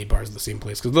 2 arcade bars in the same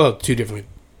place because they'll have two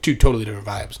totally different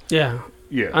vibes. Yeah.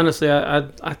 Yeah. Honestly,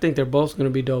 I think they're both going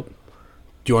to be dope.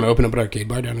 Do you want to open up an arcade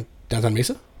bar downtown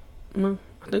Mesa? No,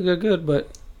 I think they're good, but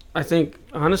I think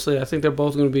they're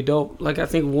both going to be dope. Like I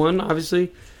think one,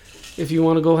 obviously, if you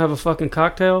want to go have a fucking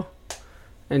cocktail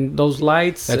and those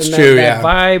lights That's and true, that yeah.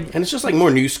 vibe, And it's just like more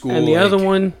new school. and the like- other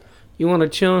one, you want to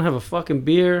chill and have a fucking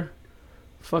beer,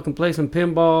 fucking play some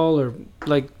pinball or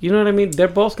like, you know what I mean? They're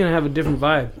both going to have a different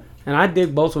vibe, and I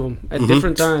dig both of them at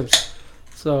different times.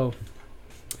 So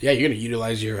Yeah, you're gonna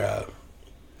utilize your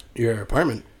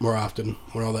apartment more often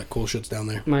when all that cool shit's down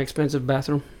there. my expensive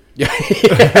bathroom. Yeah,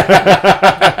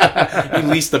 you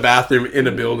lease the bathroom in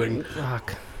a building.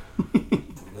 Fuck.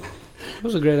 That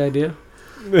was a great idea.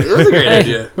 It was a great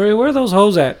idea. Where are those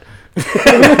hoes at?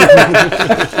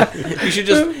 You should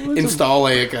just install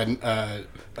like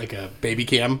a baby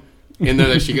cam in there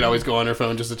that she could always go on her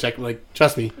phone just to check. Like,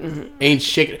 trust me, ain't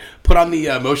shit. Put on the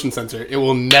motion sensor. It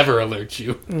will never alert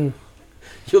you.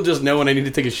 You'll just know when I need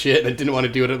to take a shit and I didn't want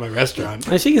to do it at my restaurant.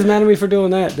 And she gets mad at me for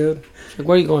doing that, dude. She's like,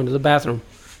 where are you going? To the bathroom.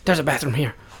 There's a bathroom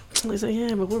here. I say,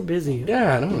 yeah, but we're busy.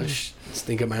 Yeah, I don't want to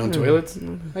stink at my own toilets.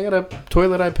 I got a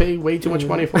toilet I pay way too much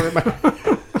money for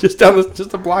just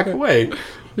a block away.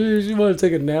 She wanted to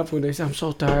take a nap one day. She said, I'm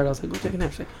so tired. I was like, go take a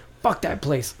nap. She's like, fuck that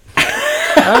place.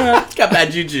 It's got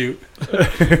bad juju.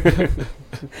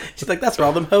 She's like, that's where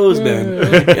all them hoes been.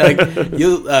 Yeah, like,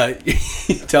 you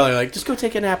tell her, like, just go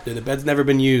take a nap there. The bed's never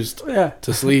been used Yeah,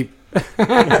 to sleep.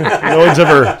 No one's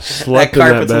ever That slept in that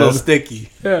carpet's a little bed. sticky.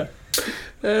 yeah.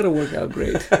 That'll work out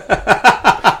great.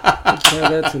 I'll try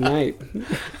that tonight.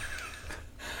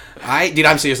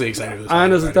 I'm seriously excited for this. I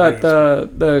honestly thought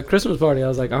the Christmas party, I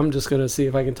was like, I'm just going to see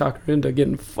if I can talk her into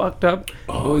getting fucked up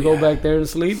when we go back there and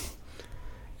sleep.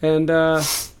 And my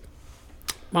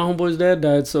homeboy's dad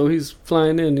died, so he's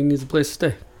flying in. He needs a place to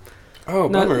stay. Oh,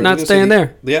 Not- bummer. not I was gonna staying say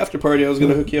there. The after party, I was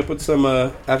going to hook you up with some,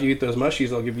 after you eat those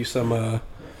mushies, I'll give you some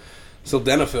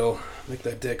sildenafil. Make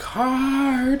that dick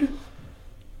hard.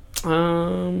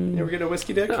 You ever get a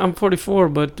whiskey dick? I'm 44,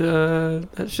 but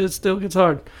that shit still gets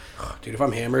hard. Dude, if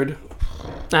I'm hammered,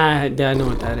 I know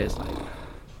what that is like.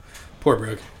 poor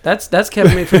Brooke. That's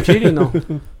kept me from cheating though.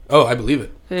 Oh, I believe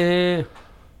it. Yeah.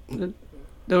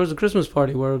 There was a Christmas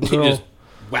party where a You girl, just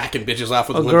whacking bitches off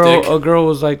with a limp dick. a girl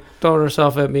was like throwing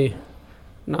herself at me,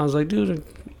 and I was like, dude,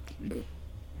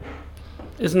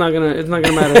 it's not gonna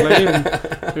matter. Like,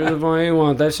 here's the phone you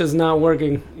want. That shit's not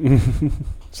working.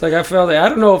 It's like I felt it. I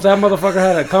don't know if that motherfucker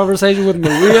had a conversation with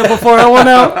Maria before I went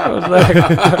out. I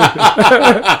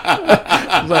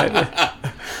was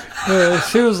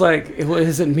like, she was like,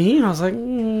 "Is it me?" I was like,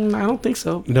 "I don't think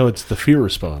so. No, it's the fear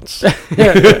response.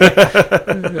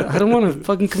 I don't want to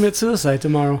fucking commit suicide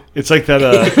tomorrow." It's like that.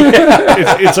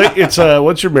 It's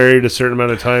once you're married a certain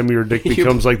amount of time, your dick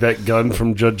becomes like that gun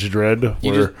from Judge Dredd,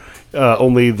 where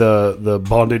only the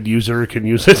bonded user can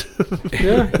use it.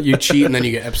 Yeah, You cheat and then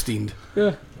you get Epsteined.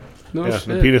 yeah. No Yeah, shit.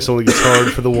 the penis only gets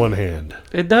hard for the one hand.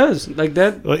 It does like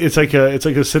that. It's like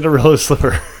a Cinderella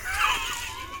slipper.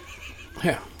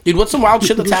 Yeah. Dude, what's some wild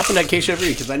shit that's happened at K-Chevrolet?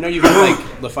 Because I know you've got,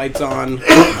 like, the fights on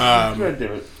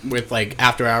with, like,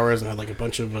 after hours and had, like, a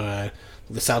bunch of the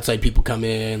Southside people come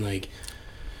in. Like,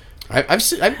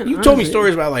 you've told me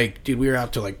stories about, like, dude, we were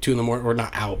out till, like, 2 in the morning. Or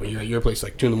not out, but you know, your place,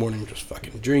 like, 2 in the morning, just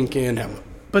fucking drinking.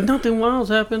 But nothing wild's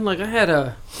happened. Like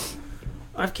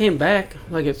I came back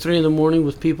like at 3 a.m.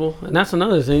 with people, and that's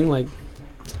another thing. Like,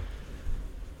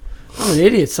 I'm an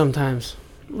idiot sometimes.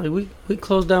 Like we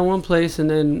closed down one place, and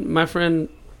then my friend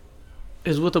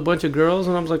is with a bunch of girls,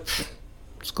 and I was like,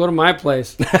 let's go to my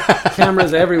place.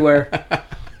 Cameras everywhere.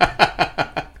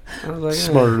 I was like,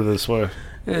 Smarter this way.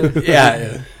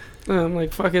 Yeah. And I'm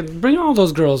like, fucking bring all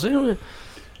those girls.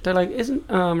 They're like, isn't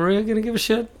Maria gonna give a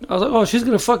shit? I was like, oh, she's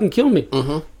gonna fucking kill me.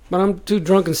 Mm-hmm. But I'm too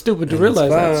drunk and stupid to realize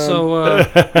that.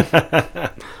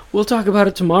 So we'll talk about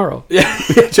it tomorrow. Yeah.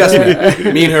 Just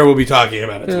me and her will be talking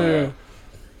about it tomorrow.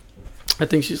 I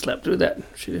think she slept through that.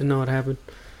 She didn't know what happened.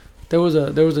 There was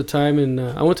a time in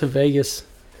I went to Vegas.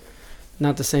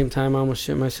 Not the same time. I almost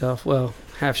shit myself. Well,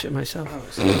 half shit myself.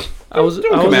 Don't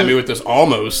come at me with this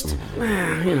almost.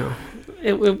 You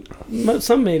know,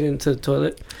 some made it into the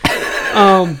toilet.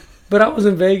 But I was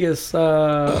in Vegas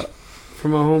for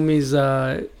my homie's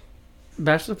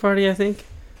bachelor party, I think.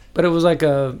 But it was like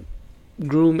a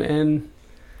groom and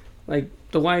like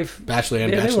the wife. Bachelor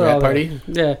and they were all bachelorette party?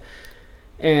 there. Yeah.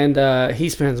 And he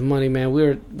spends money, man. We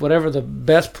were whatever the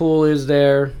best pool is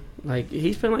there. Like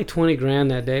he spent like $20,000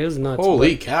 that day. It was nuts.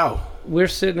 Holy cow. We're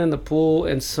sitting in the pool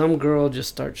and some girl just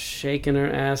starts shaking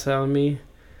her ass at me,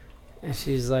 and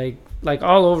she's like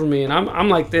all over me, and I'm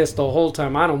like this the whole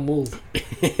time. I don't move.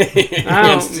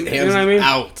 Hands You know what I mean?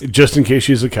 out. Just in case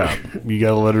she's a cop, you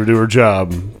gotta let her do her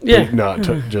job. Yeah. but not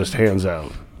just hands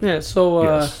out. Yeah. So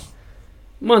Yes.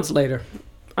 months later,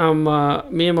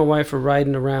 me and my wife are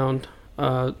riding around.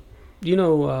 You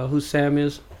know who Sam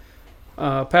is?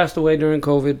 Passed away during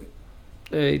COVID.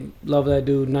 I love that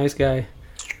dude. Nice guy.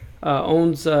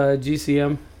 Owns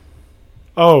GCM.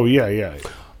 Oh yeah.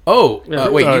 Oh, Yeah.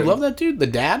 wait, you love that dude? The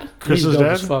dad? Chris's He's dope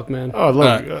dad. as fuck, man. Oh,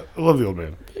 I love the old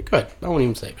man. Good. I won't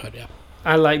even say good, yeah.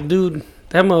 I like, dude,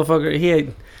 that motherfucker. He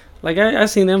had, like, I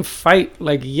seen them fight,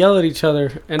 like, yell at each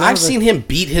other, and I've seen him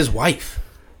beat his wife.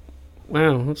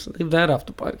 Wow, let's leave that off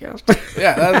the podcast.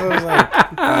 Yeah, that's what I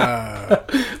was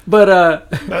like. But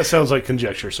That sounds like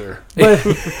conjecture, sir.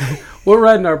 we're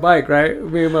riding our bike, right?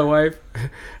 Me and my wife,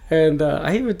 and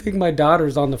I even think my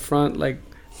daughter's on the front, like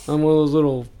on one of those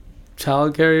little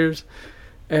child carriers,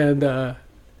 and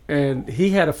he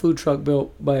had a food truck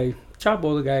built by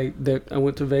Chapo, the guy that I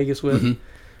went to Vegas with.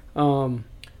 Mhm.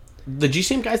 The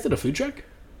GCM guys did a food truck?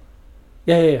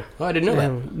 Yeah. Oh, I didn't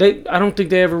know I don't think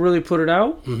they ever really put it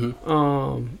out. that.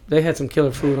 Mm-hmm. They had some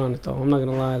killer food on it though. I'm not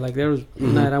gonna lie. Like there was a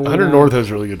night I went 100 out. North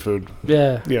has really good food.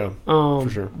 Yeah. Yeah, For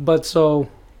sure. But so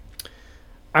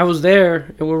I was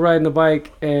there and we're riding the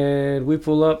bike and we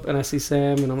pull up and I see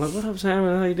Sam and I'm like, "What up, Sam?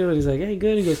 How you doing?" He's like, "Hey,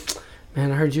 good." He goes,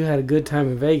 "Man, I heard you had a good time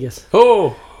in Vegas."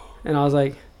 Oh! And I was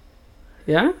like,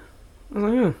 "Yeah." I was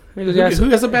like, "Yeah." He goes, Who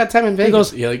has a bad time in Vegas?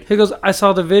 goes- Yeah, like, He goes, "I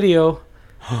saw the video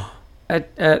at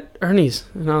Ernie's,"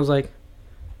 and I was like,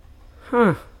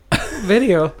 "Huh,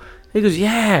 video?" He goes,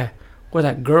 "Yeah, where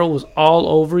that girl was all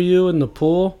over you in the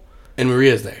pool." and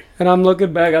Maria's there. And I'm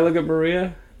looking back. I look at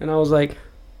Maria, and I was like,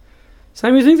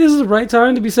 "Sam, you think this is the right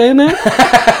time to be saying that?"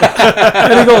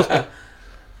 And he goes,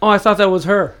 "Oh, I thought that was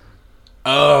her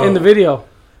Oh. in the video."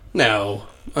 No.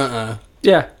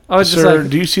 Yeah, I was just Sir, like,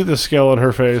 do you see the scale on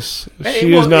her face? Hey,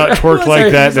 She well, has not twerked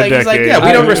like that in a he's like, decade. yeah,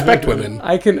 we don't respect women.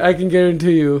 I can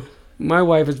guarantee you, my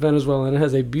wife is Venezuelan and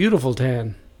has a beautiful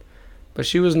tan, but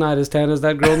she was not as tan as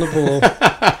that girl in the pool.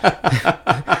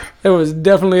 There was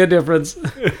definitely a difference.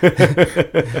 That's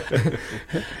a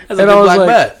And big I was black like-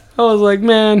 bet. I was like,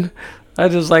 man, I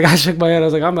shook my head. I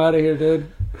was like, I'm out of here,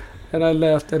 dude. And I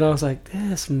left, and I was like,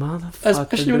 this motherfucker.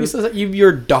 Especially when he dude. says that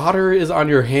your daughter is on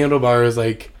your handlebars,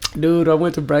 like, Dude, I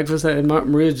went to breakfast and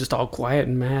Maria's just all quiet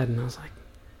and mad, and I was like,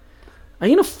 "Are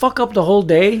you gonna fuck up the whole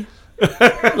day?"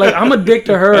 Like, I'm a dick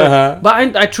to her, Uh-huh.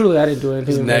 but I truly didn't do anything.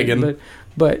 Just with it, nagging.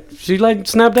 but she like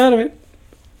snapped out of it,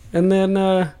 and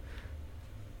then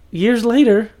years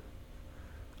later,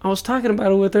 I was talking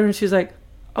about it with her, and she's like,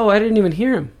 "Oh, I didn't even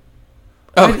hear him."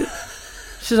 oh,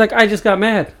 She's like, "I just got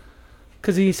mad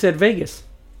because he said Vegas."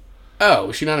 oh,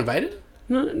 was she not invited?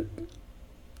 No,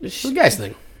 It's a guy's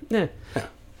thing. yeah,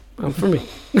 for me.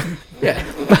 Yeah.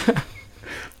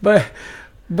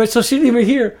 But so she didn't even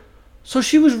hear. So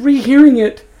she was rehearing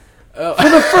it Oh. for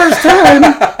the first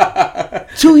time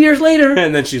 2 years later.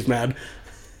 And then she's mad.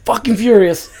 Fucking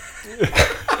furious.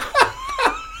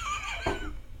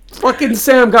 Fucking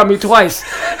Sam got me twice.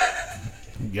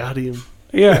 Got him.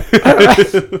 Yeah.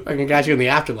 Fucking got you in the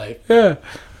afterlife. Yeah.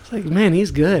 It's like, man,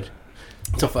 he's good.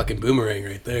 It's a fucking boomerang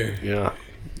right there. Yeah.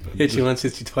 Hit you once,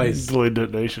 hit you twice. Delayed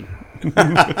detonation.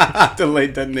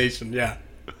 Delayed detonation, yeah.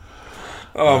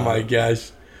 Oh my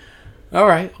gosh. All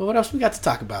right. Well, what else we got to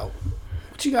talk about?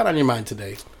 What you got on your mind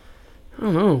today? I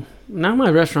don't know. Now my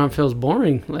restaurant feels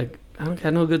boring. Like, I don't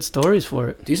got no good stories for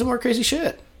it. Do some more crazy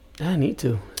shit. I need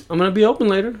to. I'm going to be open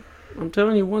later. I'm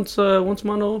telling you, once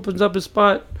Mondo opens up his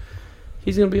spot,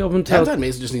 he's going to be open till Downtown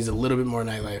Mesa just needs a little bit more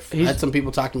nightlife. I He's- had some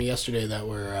people talk to me yesterday that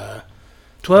were...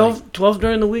 12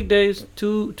 during the weekdays,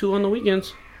 2 on the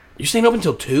weekends. You're staying open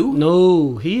until 2?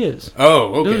 No, he is.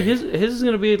 Oh, okay. Dude, his is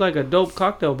going to be like a dope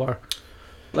cocktail bar.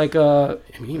 Like, I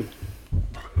mean,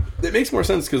 it makes more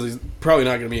sense because it's probably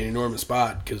not going to be an enormous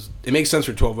spot because it makes sense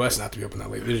for 12 West not to be open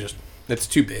that late. It's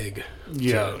too big.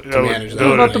 Yeah. to manage that.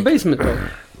 what about I the think. basement, though?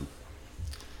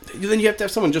 Then you have to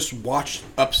have someone just watch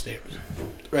upstairs,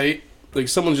 right? Like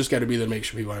someone's just got to be there to make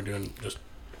sure people aren't doing just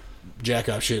jack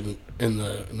off shit in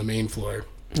the main floor.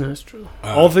 That's true.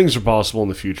 All things are possible in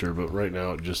the future, but right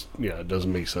now it just, it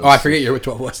doesn't make sense. Oh, I forget you're with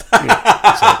 12 West.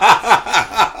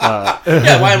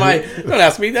 Yeah, why am I? Don't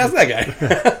ask me. Ask that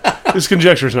guy. This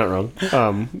conjecture is not wrong.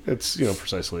 It's,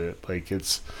 precisely it. Like,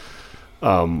 it's,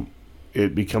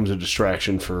 it becomes a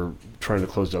distraction for trying to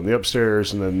close down the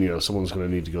upstairs, and then, someone's going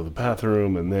to need to go to the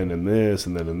bathroom, and then in this,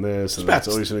 and then in this, and that's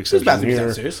always an There's exception bathrooms here.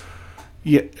 downstairs.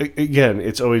 Yeah, again,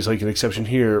 it's always like an exception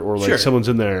here, or like Sure. someone's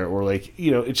in there, or like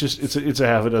it's just it's a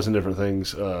half a dozen different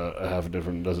things, a half a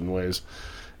different dozen ways,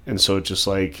 and so it's just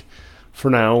like for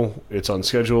now it's on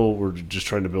schedule. We're just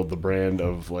trying to build the brand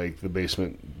of like the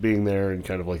basement being there and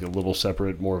kind of like a little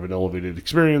separate, more of an elevated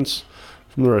experience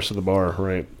from the rest of the bar,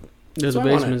 right? The So I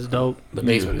wanna- basement's dope. The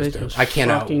basement is Basement's dope. I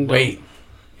cannot fucking dope. wait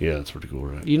Yeah, it's pretty cool,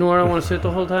 right? You know where I want to sit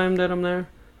the whole time that I'm there?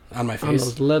 on my On face.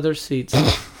 those leather seats.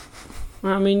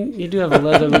 Well, I mean, you do have a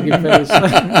leather-looking face.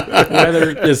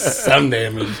 Leather. Just sun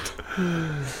damaged.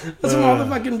 That's why all the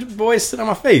fucking boys sit on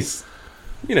my face.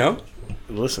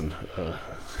 Listen,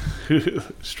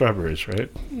 strawberries, right?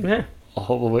 Yeah.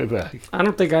 All the way back. I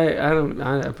don't think I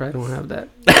probably don't have that.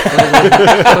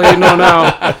 So you know now.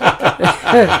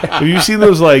 Have you seen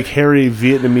those like hairy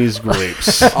Vietnamese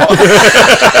grapes?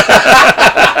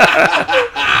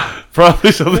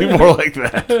 Probably something more like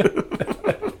that.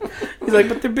 He's like,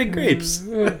 but they're big grapes.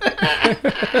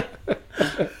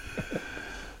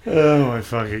 Oh my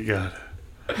fucking god.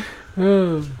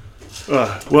 Oh,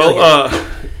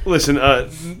 Listen.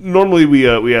 Normally we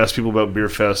ask people about beer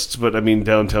fests, but I mean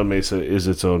Downtown Mesa is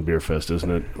its own beer fest, isn't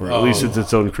it? Or at least it's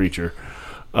its own creature.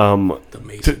 The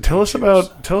Mason Tell us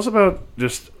creatures. about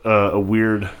just a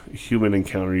weird human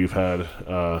encounter you've had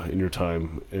in your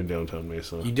time in Downtown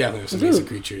Mesa. You definitely have some Dude. Mason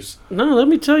creatures. no, let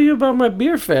me tell you about my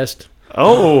beer fest.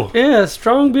 Oh, Yeah,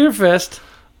 Strong Beer Fest.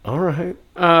 all right.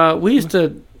 We used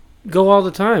to go all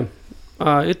the time.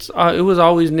 It was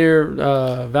always near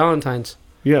Valentine's.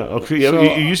 Yeah. Okay. Yeah, So-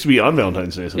 it used to be on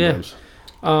Valentine's Day sometimes.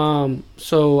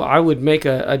 So I would make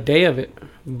a day of it.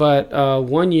 But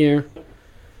one year,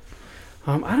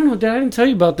 I don't know, I didn't tell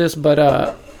you about this,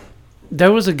 but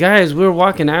there was a guy as we were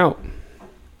walking out,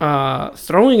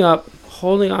 throwing up,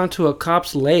 holding onto a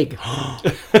cop's leg.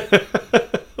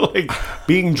 Like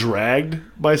being dragged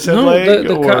by said No, leg,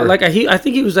 the or cop, I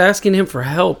think he was asking him for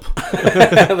help,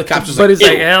 The cops just but like, he's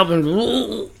like, help,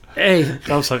 and hey.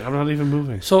 I was like, I'm not even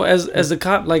moving. So as the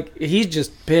cop, like, he's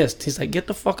just pissed. He's like, get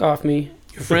the fuck off me.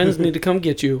 Your friends need to come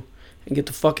get you. and get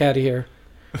the fuck out of here.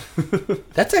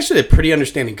 That's actually a pretty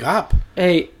understanding cop.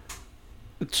 Hey,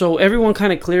 so everyone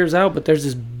kind of clears out, but there's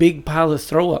this big pile of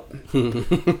throw up.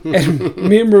 And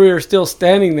me and Maria are still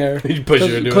standing there. You push her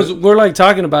into Because it. we're like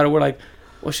talking about it. We're like,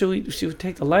 well, should we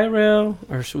take the light rail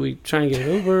or should we try and get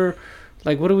an Uber?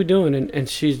 Like, what are we doing? And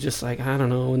she's just like, I don't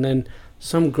know. And then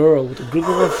some girl with a group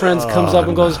of her friends comes up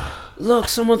and goes, look,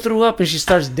 someone threw up. And she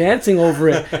starts dancing over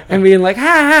it and being like, ha,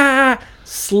 ha, ha.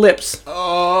 Slips.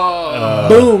 Oh,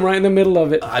 Boom, right in the middle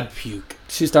of it. I'd puke.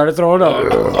 She started throwing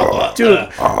up. Dude,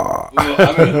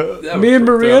 me and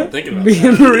Maria,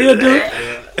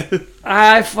 dude,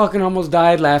 I fucking almost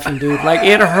died laughing, dude. Like,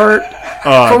 it hurt.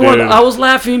 For one, dude. I was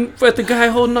laughing at the guy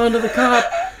holding on to the cop.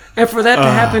 And for that to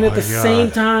happen at the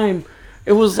same time,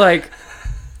 it was like,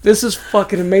 this is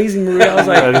fucking amazing, Maria. I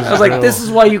was like, this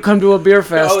is why you come to a beer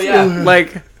fest. Oh, yeah.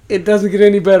 Like, it doesn't get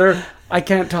any better. I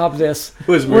can't top this.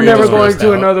 Was We're Maria never just going grossed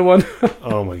to out? another one.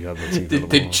 Oh my god, that's incredible.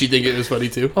 Did she think it was funny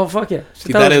too? Oh, fuck yeah. She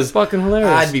See, thought that it was is fucking hilarious.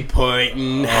 I'd be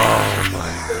pointing.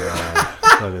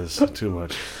 That is too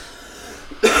much.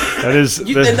 That is.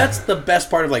 And that's the best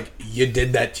part of, like, you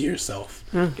did that to yourself.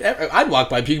 I'd walk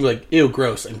by people like, ew,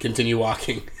 gross, and continue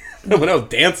walking. No one else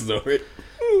dances over it.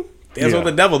 Dance with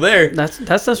the devil there. That's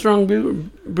the strong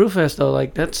brewfest though.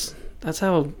 Like that's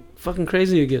how fucking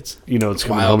crazy it gets. You know, it's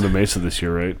coming Wild. home to Mesa this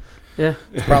year, right? Yeah.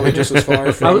 It's probably just as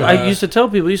far from... I used to tell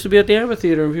people, I used to be at the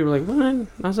amphitheater, and people were like, what?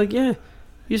 I was like, yeah.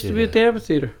 Used to be at the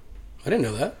amphitheater. I didn't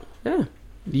know that. Yeah.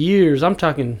 Years. I'm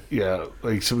talking. Yeah,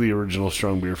 like some of the original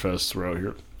Strong Beer Fests were out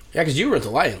here. Yeah, because you were at the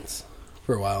Lions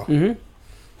for a while. Mm-hmm.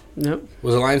 Yep.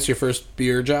 Was Alliance your first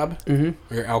beer job?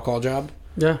 Mm-hmm. Or your alcohol job?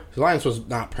 Yeah. Alliance was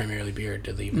not primarily beer.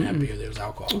 Did they even have beer? There was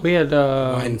alcohol. We had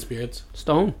Wine and spirits.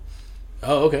 Stone,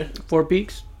 Oh, okay. Four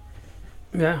Peaks.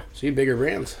 Yeah. See, bigger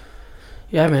brands.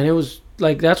 Yeah, man. It was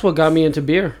like, that's what got me into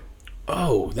beer.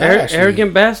 Oh, that actually...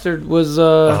 Arrogant Bastard was...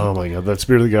 Oh my god, that's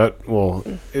beer that got... Well,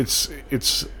 it's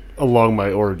along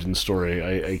my origin story.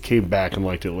 I came back and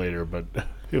liked it later, but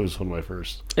it was one of my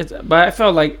first. But I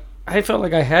felt like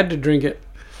I had to drink it.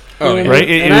 Oh, You know yeah. what I Right?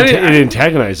 mean? It, And I it, didn't- it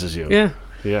antagonizes you. Yeah.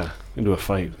 Yeah, into a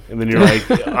fight. And then you're like,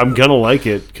 I'm gonna like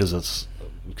it because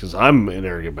I'm an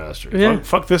arrogant bastard. Yeah.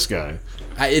 Fuck this guy.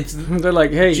 It's... They're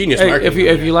like, hey, Genius hey, marketing,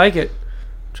 if yeah. you like it,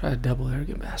 try a double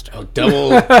Arrogant Bastard. Oh,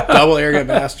 double arrogant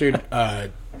bastard. Matt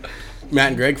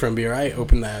and Greg from BRI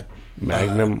opened that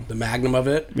Magnum. the Magnum of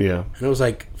it, Yeah, and it was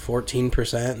like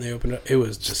 14%. And they opened it. It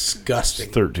was disgusting.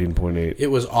 13.8. It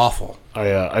was awful.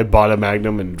 I bought a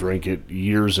Magnum and drank it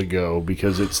years ago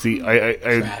because it's the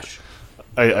Trash.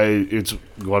 it's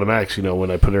Guanamax. You know,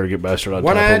 when I put Arrogant Bastard on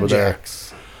One top over there,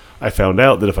 Jacks. I found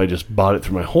out that if I just bought it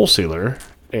through my wholesaler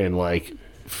and like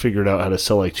figured out how to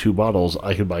sell like 2 bottles,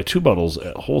 I could buy 2 bottles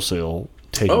at wholesale,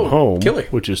 take Oh, them home, killer.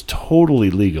 which is totally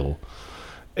legal.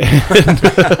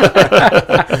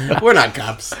 We're not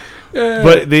cops.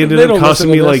 But they ended They up don't costing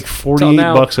listen me to like this 48 till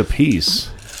now. bucks a piece.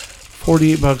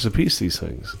 48 bucks a piece, these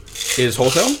things. Is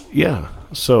wholesale? Yeah.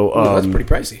 So Ooh, that's pretty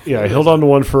pricey. yeah, I held on to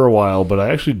one for a while, but I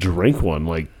actually drank one,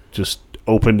 like just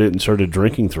opened it and started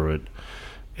drinking through it.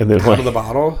 And then Out like, of the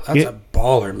bottle. That's Yeah. a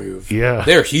baller move. Yeah.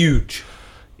 They're huge.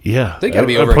 yeah. They gotta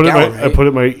be I over put a it gallon, I right? put it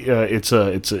in my it's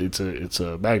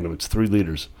a Magnum. It's 3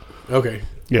 liters. Okay.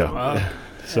 Yeah.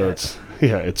 So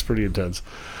it's pretty intense.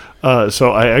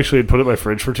 So I actually had put it in my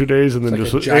fridge for 2 days and then Like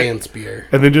just a Giant's beer.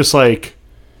 and then just like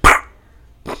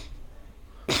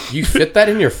You fit that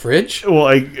in your fridge? well,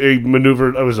 I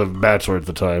maneuvered. I was a bachelor at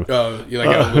the time. Oh, you like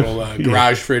a little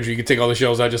garage fridge where you can take all the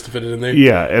shelves out just to fit it in there?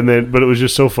 Yeah, and then but it was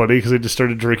just so funny because I just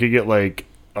started drinking it like,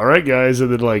 all right, guys,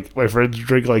 and then like my friends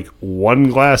drink like 1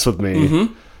 glass with me,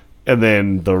 Mm-hmm. and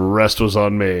then the rest was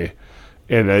on me.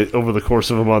 And over the course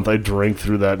of a month, I drank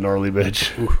through that gnarly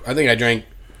bitch. Ooh, I think I drank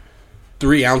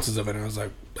 3 ounces of it, and I was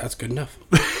like, that's good enough.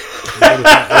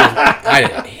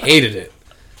 I hated it.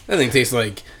 That thing tastes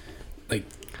like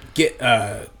get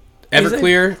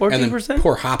Everclear and then 14%?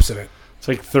 pour hops in it. It's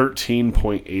like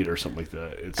 13.8 or something like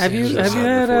that. It's Have you just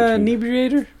had under an 14.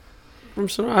 inebriator from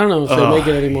Sonora? I don't know if they make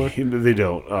it anymore. They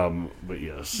don't. But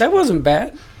yes, That wasn't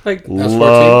bad. Like, That's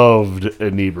loved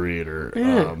Inebriator.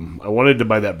 Yeah. I wanted to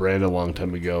buy that brand a long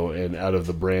time ago, and out of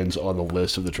the brands on the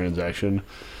list of the transaction,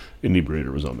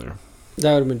 Inebriator was on there.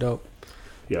 that would have been dope.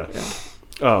 Yeah.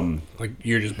 Like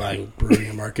you're just buying brewing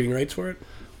and marketing rights for it.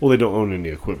 Well, they don't own any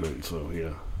equipment, so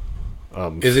yeah.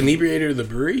 Is Inebriator the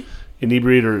brewery?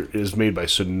 Inebriator is made by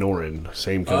Sonoran,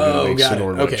 same company Oh, that makes got it.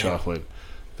 Sonoran Okay. White Chocolate.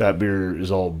 That beer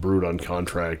is all brewed on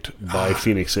contract by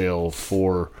Phoenix Ale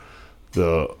for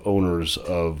the owners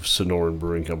of Sonoran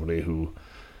Brewing Company, who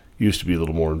used to be a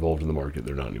little more involved in the market.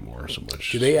 They're not anymore so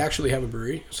much. Do they actually have a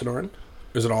brewery, Sonoran?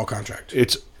 Is it all contract?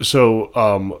 It's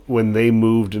so when they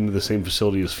moved into the same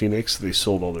facility as Phoenix, they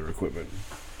sold all their equipment.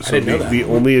 So I didn't know that. The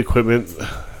only equipment,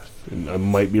 and I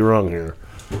might be wrong here,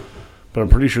 but I'm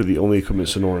pretty sure the only equipment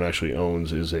Sonoran actually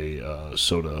owns is a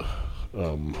soda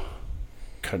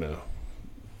kind of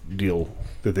deal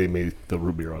that they made the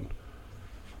root beer on.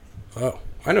 Oh,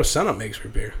 I know Sunup makes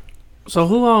root beer. So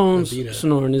who owns Avita.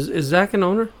 Sonoran? Is Zach an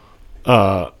owner?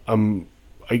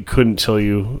 I couldn't tell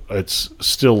you. It's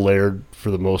still Laird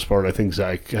for the most part. I think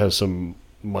Zach has some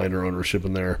minor ownership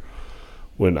in there.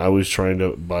 When I was trying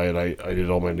to buy it, I did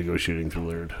all my negotiating through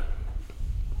Laird.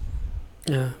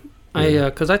 Yeah.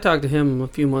 Because I talked to him a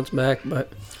few months back,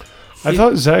 but I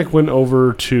thought Zach went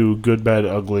over to Good Bad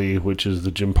Ugly, which is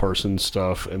the Jim Parsons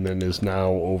stuff, and then is now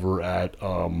over at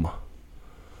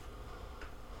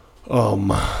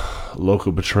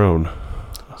Loco Patron.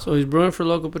 so he's brewing for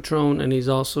Local Patron, and he's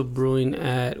also brewing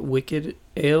at Wicked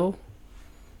Ale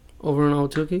over in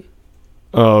Ahwatukee.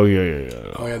 Oh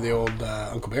yeah. Oh yeah, the old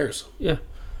Uncle Bears. Yeah.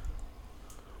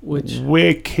 Which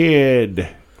Wicked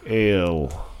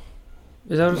Ale.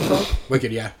 is that what it's called?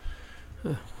 Wicked, yeah.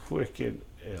 Wicked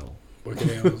Ale. Wicked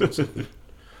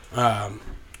Ale.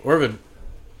 Orvid,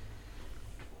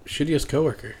 shittiest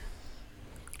coworker.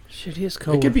 Shittiest It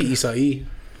coworker. could be Isai.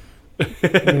 You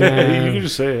can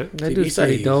just say it. That dude's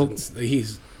pretty dope.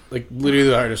 He's like literally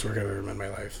the hardest work I've ever met in my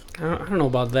life. I don't know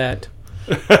about that.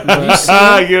 You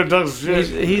talk shit.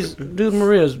 He's dude.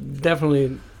 Maria's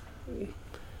definitely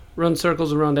run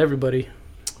circles around everybody.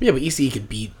 Yeah, but ECE could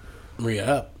beat Maria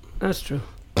up. That's true.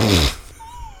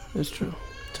 That's true.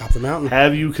 Top of the mountain.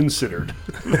 Have you considered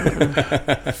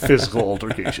physical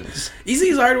altercations?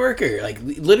 ECE's a hard worker. Like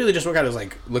literally just work out his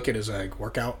like look at his like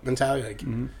workout mentality. Like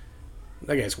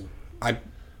that guy's I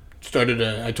told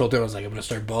him I was like, I'm gonna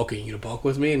start bulking, you to bulk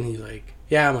with me, and he's like,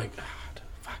 yeah. I'm like,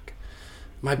 fuck.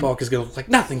 My bulk is gonna look like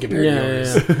nothing compared to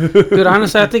yours. Yeah. Dude,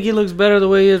 honestly, I think he looks better the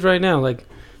way he is right now. Like,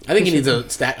 I think he needs a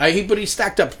stack. But he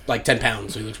stacked up like 10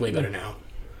 pounds, so he looks way better now.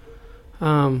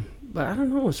 but I don't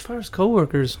know as far as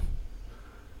coworkers.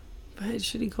 Bad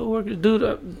shitty coworkers, dude.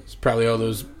 It's probably all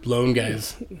those lone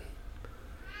guys.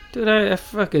 Dude, I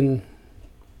fucking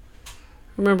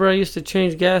remember I used to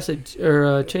change gas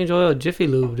or change oil at Jiffy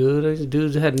Lube, dude. These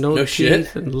dudes had no teeth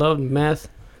shit. and loved meth,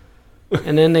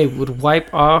 and then they would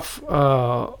wipe off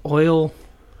oil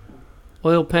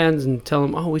pans and tell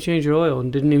them, "Oh, we changed your oil,"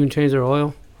 and didn't even change their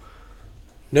oil.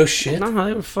 No shit. No,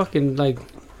 they were fucking like.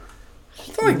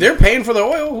 It's not like they're paying for the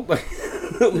oil.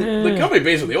 The company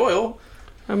pays for the oil.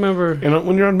 I remember. And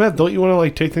when you're on meth, don't you want to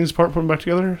like take things apart, put them back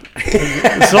together?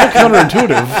 It's all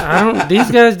counterintuitive.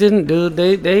 These guys didn't, dude.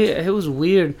 They it was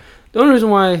weird. The only reason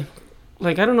why,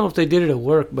 like, I don't know if they did it at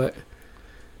work, but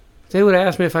they would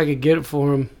ask me if I could get it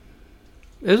for them.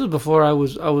 This was before I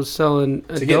was selling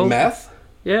To get meth?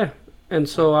 Yeah, and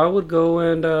so I would go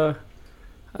and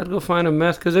I'd go find a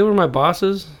meth because they were my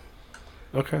bosses.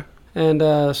 Okay. And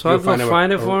so I'd go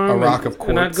find it for them. A rock of quartz.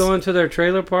 And I'd go into their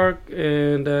trailer park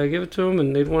and give it to them,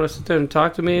 and they'd want to sit there and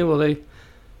talk to me. Well, they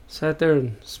sat there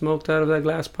and smoked out of that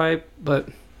glass pipe, but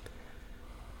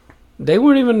they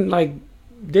weren't even like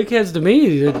dickheads to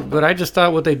me. But I just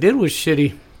thought what they did was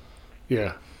shitty.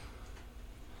 Yeah.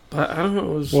 But I don't know.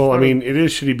 It was Well, I mean, it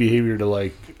is shitty behavior to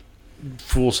like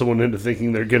fool someone into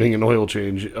thinking they're getting an oil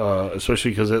change, especially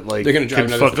because it like They're going to drive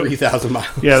can another fuck up- 3,000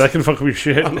 miles. Yeah, that can fuck up your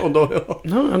shit. on old oil.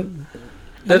 no. And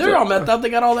they're all methed up. They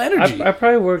got all the energy. I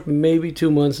probably worked maybe 2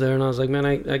 months there, and I was like, man,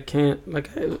 I can't. Like,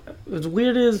 what's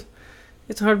weird is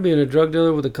it's hard being a drug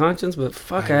dealer with a conscience, but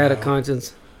fuck, I had a know.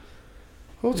 conscience.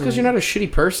 Well, it's because you're not a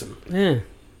shitty person. Yeah.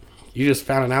 You just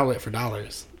found an outlet for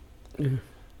dollars. Yeah.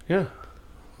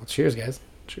 Well, cheers, guys.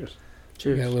 Cheers. We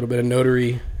Cheers. got a little bit of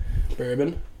notary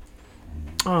bourbon.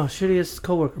 Oh, shittiest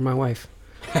coworker, my wife.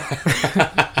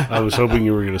 I was hoping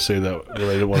you were going to say that, but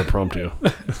I didn't want to prompt you.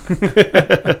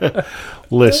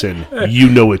 Listen, you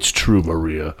know it's true,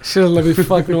 Maria. Should have let me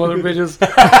fuck no other bitches.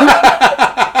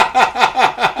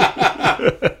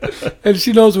 And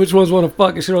she knows which ones want to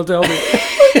fuck, and she don't tell me.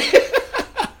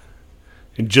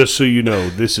 And just so you know,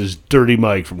 this is Dirty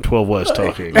Mike from 12 West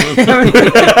talking.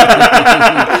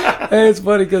 Hey, it's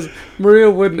funny because Maria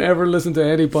wouldn't ever listen to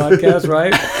any podcast,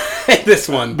 right? This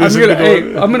one. I'm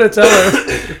gonna tell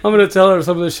her. I'm gonna tell her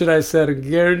some of the shit I said, and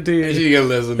guarantee you. She's gonna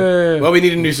listen. Yeah. Well, we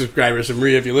need a new subscriber. So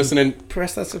Maria, if you're listening,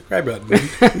 press that subscribe button.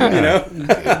 You know,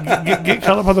 Get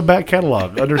caught up on the back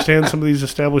catalog. Understand some of these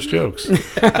established jokes.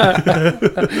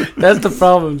 That's the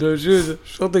problem, dude.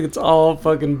 She'll think it's all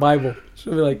fucking Bible.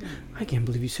 She'll be like, I can't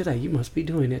believe you said that. You must be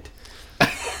doing it.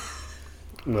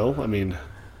 Well, I mean,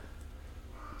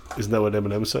 isn't that what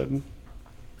Eminem said?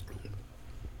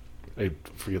 I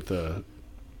forget the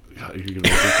God, you're going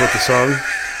to quote the song.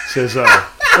 Says,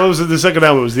 what was it? The second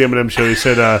album was the Eminem show. He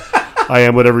said, I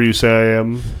am whatever you say I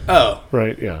am. Oh.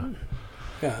 Right, yeah.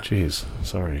 Yeah. Jeez,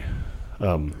 sorry.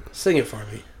 Sing it for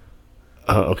me.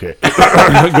 Okay.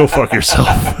 Go fuck yourself.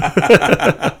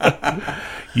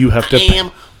 You have to. I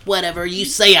am whatever you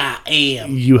say I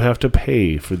am. You have to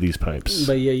pay for these pipes.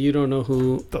 But yeah, you don't know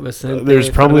who Vicente There's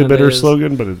probably a better Fernandez.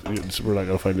 slogan, but we're not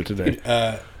gonna find it today.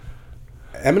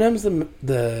 Eminem's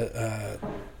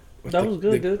That was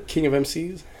good, dude. king of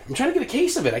MCs. I'm trying to get a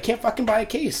case of it. I can't fucking buy a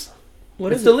case.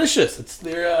 What It's is it? delicious. It's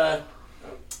their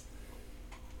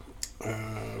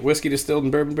whiskey distilled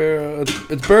in bourbon barrel.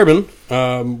 It's bourbon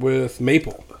with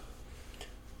maple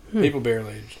barrel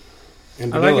aged,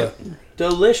 and I like vanilla.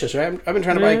 Delicious, right? I've been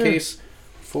trying to buy a Yeah. case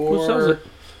Who sells for it?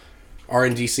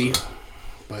 RNDC,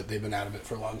 but they've been out of it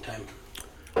for a long time.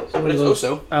 But One of it's those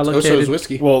Oso. It's allocated- Oso's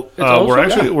whiskey. Well, It's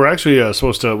also- we're actually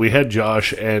supposed to. We had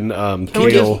Josh and Can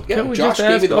we Kale. just, Yeah, can we Josh just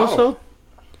gave ask me the bottle. also?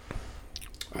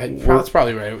 That's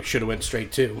probably right. We should have went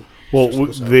straight to. Well,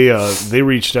 they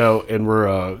reached out and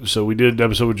we're so we did an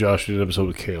episode with Josh, we did an episode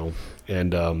with Kale,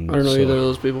 and I don't know so, either of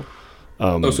those people.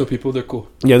 Oso people, they're cool.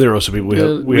 Yeah, there are also people we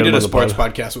had We had did them a on the sports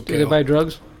pod. podcast with Did they Kale. buy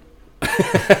drugs?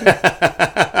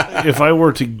 If I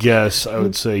were to guess, I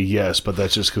would say yes, but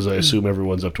that's just because I assume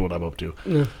everyone's up to what I'm up to.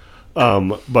 No.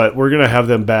 But we're gonna have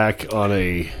them back on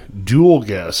a dual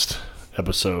guest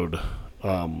episode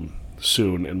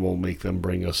soon, and we'll make them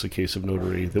bring us a case of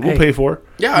notary that we'll Hey. pay for.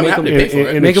 Yeah, I'm Make happy to them- pay for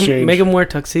it. in Make exchange. them wear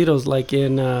tuxedos like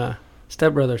in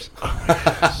Step Brothers.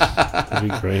 That'd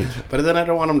be great. But then I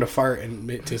don't want them to fart and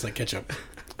it tastes like ketchup.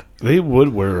 They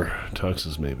would wear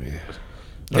tuxes, maybe.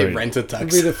 They Right. rent a It'll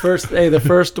tux. be the first, the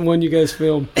first one you guys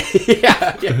film.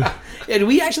 yeah. And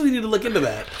we actually need to look into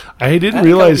that. I I didn't had a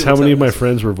realize couple how many of people my tell us.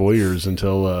 friends were voyeurs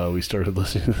until we started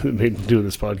listening, doing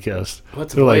this podcast.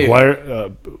 What's They're like, voyeur?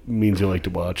 "Why means you like to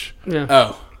watch?" Yeah.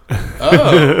 Oh.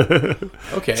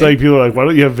 Okay. It's like people are like, "Why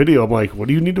don't you have video?" I'm like, "What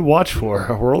do you need to watch for?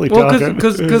 We're only Well, talking."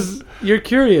 because you're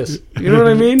curious. You know what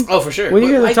I mean? Oh, for sure. When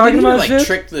you guys are talking they need to, about like, shit,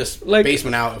 trick this like-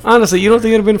 basement out. Honestly, you don't think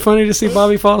it'd have been funny to see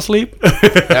Bobby fall asleep?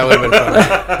 That would have been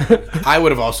fun. I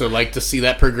would have also liked to see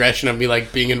that progression of me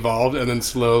like being involved and then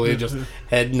slowly just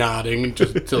head nodding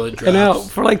just until it drops. And out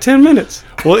for like 10 minutes.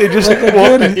 Well, it just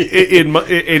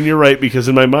and you're right, because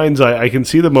in my mind's eye, I can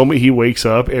see the moment he wakes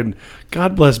up, and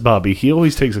God bless Bobby, he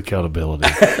always takes accountability,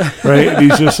 right? And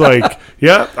he's just like,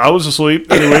 "Yeah, I was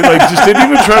asleep anyway." Like, just didn't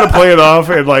even try to play it off,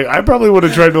 and like, I probably would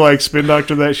have tried to like spin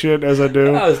doctor that shit as I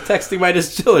do. I was texting my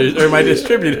distillers or my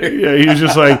distributor. Yeah, he was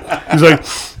just like,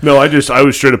 "No, I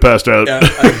was straight up passed out." Yeah,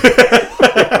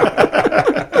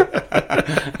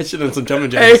 I should have done some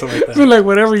jumping jacks Hey, or something like it's that. been like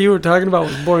whatever you were talking about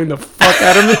was boring the fuck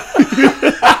out of me.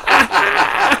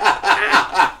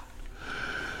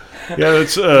 Yeah,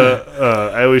 that's.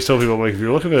 I always tell people, I'm like, if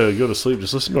you're looking to go to sleep,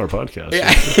 just listen to our podcast. Yeah,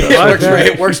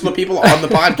 it works for the people on the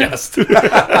podcast.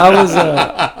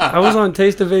 I was on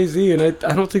Taste of AZ, and I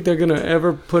don't think they're gonna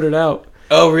ever put it out.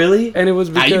 Oh, really? And it was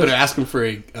You because better ask them for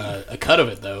a cut of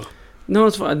it, though. no,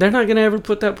 it's fine. They're not gonna ever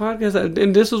put that podcast out.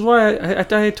 And this is why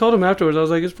I told him afterwards. I was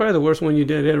like, it's probably the worst one you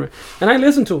did ever. And I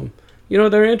listened to them. You know,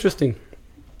 they're interesting.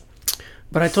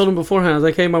 But I told him beforehand. I was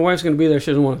like, hey, my wife's gonna be there.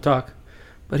 She doesn't want to talk.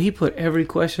 But he put every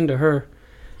question to her.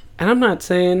 And I'm not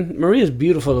saying Maria's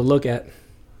beautiful to look at.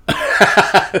 Enough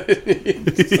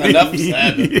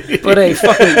said. But hey,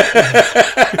 fucking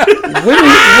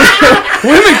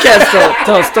women can't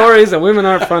tell stories, and women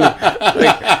aren't funny.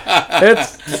 Like,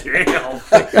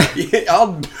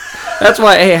 that's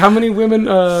why. Hey, how many women?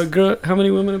 How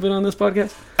many women have been on this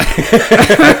podcast?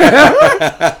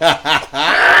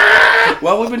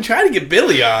 Well, we've been trying to get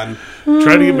Billy on.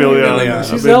 Trying to get Billy on. Billy on.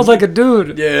 She sounds like a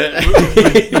dude. Yeah,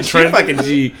 she's fucking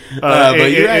G. But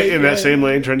you're right, in you're that right. same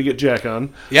lane, trying to get Jack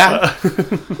on. Yeah,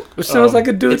 Which sounds like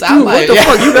a dude it's too. out What the like-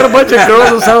 fuck? You got a bunch of girls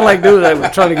that sound like dudes.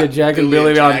 I'm trying to get Jack and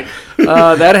Billy Billy and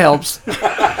on. That helps.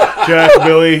 Jack,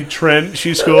 Billy, Trent,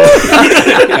 she's cool.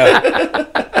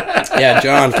 yeah.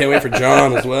 John, can't wait for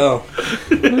John as well.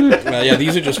 Yeah,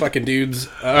 these are just fucking dudes.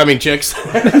 I mean, chicks.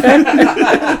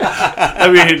 I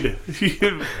mean,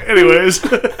 anyways.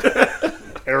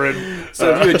 Aaron.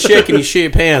 So if you're a chick and you shit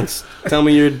your pants, tell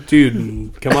me you're a dude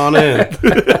and come on in.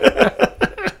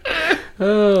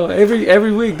 Oh,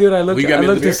 every week, dude. I look Will you grab me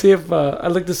the to beer? see if our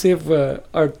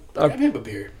Grab him a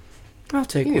beer. I'll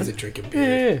take He one. needs a drinking Yeah,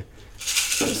 beer. yeah, yeah.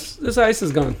 This ice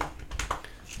is gone.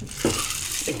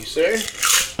 Thank you, sir.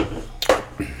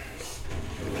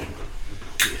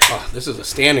 Oh, this is a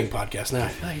standing podcast now. I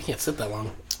feel like I can't sit that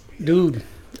long. Dude,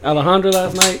 Alejandra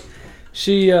last night,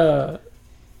 she her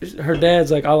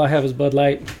dad's like, all I have is Bud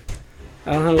Light.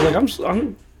 Alejandra's like,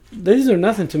 these are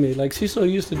nothing to me. Like, she's so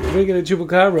used to drinking a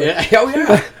Chupacabra. Yeah. Oh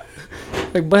yeah.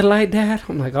 Like, Bud Light, Dad?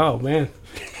 I'm like, oh, man.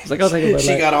 I was like, I'll take a Bud She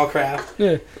Light. got all craft.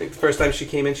 Yeah. Like the first time she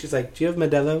came in, she's like, "Do you have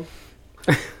Modelo?"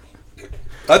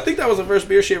 I think that was the first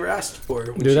beer she ever asked for.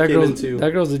 When Dude, she that came girl's, into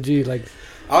that girl's a G. Like,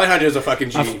 Alejandra's a fucking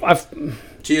G.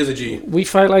 She is a G. we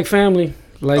fight like family.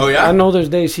 Like, Oh, yeah? I know there's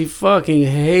days she fucking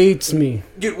hates me.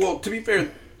 Dude, well, to be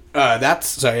fair,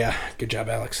 good job,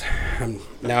 Alex.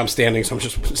 Now I'm standing, so I'm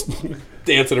just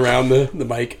dancing around the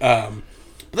mic.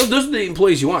 But those are the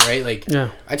employees you want, right? Like, Yeah.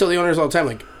 I tell the owners all the time,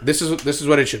 like, this is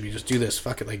what it should be. Just do this,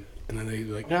 fuck it, like, and then they're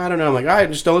like, no, I don't know. I'm like, all right,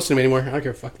 just don't listen to me anymore. I don't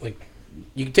care, fuck, like,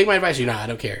 you can take my advice or not, I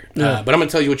don't care. Yeah. But I'm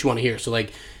gonna tell you what you want to hear. So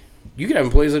like, you could have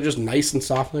employees that are just nice and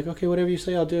soft, like, okay, whatever you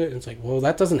say, I'll do it. And it's like, well,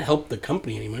 that doesn't help the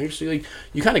company anymore. So like,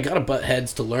 you kind of got to butt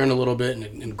heads to learn a little bit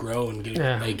and grow and get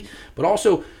like. But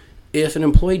also, if an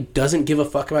employee doesn't give a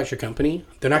fuck about your company,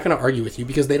 they're not going to argue with you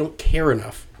because they don't care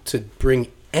enough to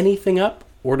bring anything up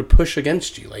or to push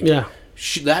against you. Like, Yeah.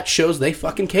 That shows they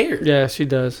fucking care. Yeah, she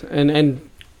does. And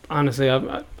honestly,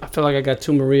 I feel like I got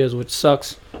two Marias, which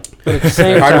sucks. But at the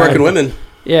same time, Hardworking women.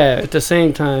 Yeah, at the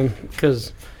same time,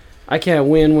 because I can't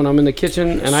win when I'm in the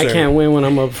kitchen, and I Sure. can't win when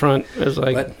I'm up front. It's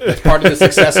like, But that's part of the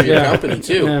success of your Yeah. company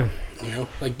too. yeah, You know,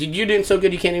 like, did you doing so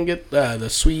good you can't even get the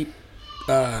sweet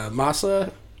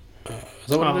masa? Is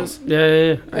that what it is?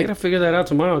 yeah. I gotta figure that out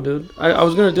tomorrow, dude. I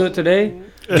was gonna do it today,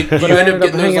 Did but you I end ended up up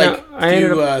getting those hanging like out. I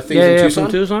ended few up, things in Tucson?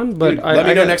 from Tucson. But Dude, I let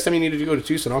me know got- next time you need to go to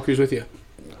Tucson. I'll cruise with you.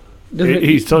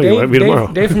 He's telling you, might be tomorrow.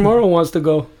 Dave from Morrow wants to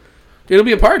go. It'll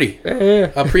be a party,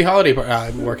 Yeah. a pre-holiday party.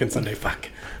 I'm working Sunday. Fuck.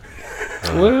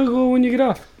 We'll go when you get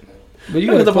off. But you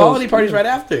No, gotta the close. holiday party's right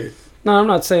after. No, I'm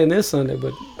not saying this Sunday,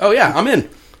 but Oh yeah, I'm in.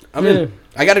 I'm Yeah. in.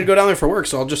 I got to go down there for work,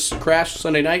 so I'll just crash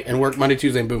Sunday night and work Monday,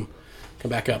 Tuesday, and boom, come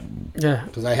back up yeah,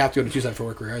 because I have to go to Tucson for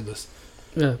work regardless.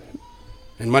 yeah.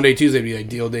 And Monday, Tuesday would be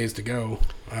ideal days to go.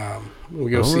 We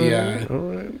go see All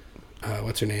right.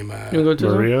 what's her name? You wanna go to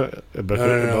Tucson? Maria,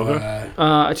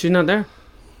 Becca. She's not there.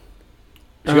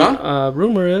 She gone?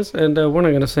 Rumor is, and we're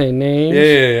not gonna say names.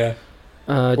 Yeah.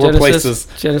 Or Genesis. places.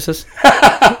 Genesis.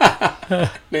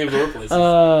 Names or places.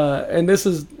 And this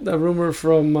is a rumor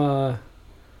from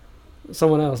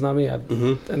someone else, not me.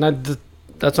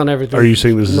 That's on everything. Are you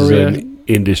saying this Maria? is an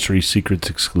industry secrets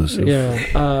exclusive?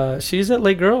 Yeah. She's at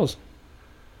Lake Girls.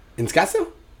 In Scottsdale?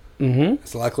 Mm-hmm.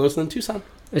 It's a lot closer than Tucson.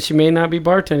 And she may not be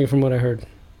bartending, from what I heard.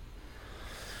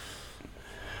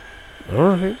 All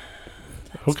right.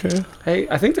 Okay. Hey,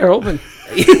 I think they're open.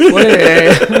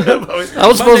 I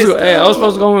was supposed to. Hey, I was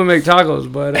supposed to go home and make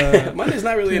tacos, but Monday's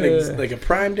not really like a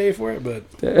prime day for it, but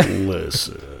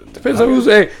Listen. depends on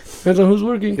who's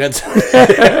working. that's.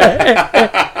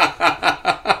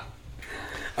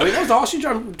 I mean, that was all she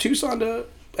drove from Tucson to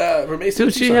from Mason.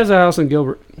 Dude, to she Tucson. has a house in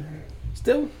Gilbert.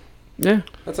 Still, Yeah,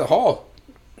 that's a haul.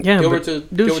 yeah. Gilbert But, to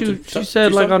dude, Gilbert she to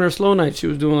said like Tucson? on her slow night she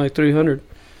was doing like 300.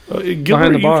 Gilbert,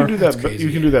 Behind the bar. You can do that. That's crazy.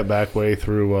 You can do that back way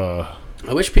through.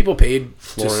 I wish people paid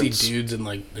Florence. to see dudes and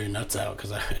like their nuts out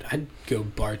because I'd go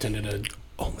bartend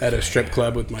at a strip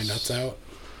club with my nuts out.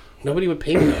 Nobody would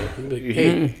pay me though. I'd be like,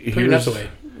 hey, put your nuts away.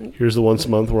 Here's the once a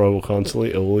month where I will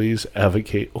constantly always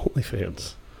advocate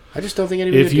OnlyFans. I just don't think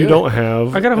anybody If would you do don't it.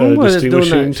 have I got a homeboy that's doing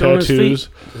distinguishing that, showing his feet. tattoos,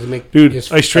 Does it make dude, his-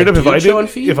 I straight a up if dude I showing didn't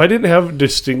feet? if I didn't have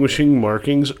distinguishing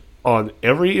markings on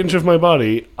every inch of my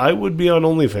body, I would be on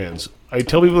OnlyFans. I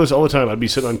tell people this all the time. I'd be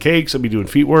sitting on cakes. I'd be doing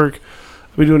feet work.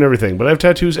 I'd be doing everything. But I have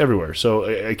tattoos everywhere, so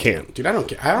I can't. Dude, I don't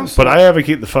care. I don't. But I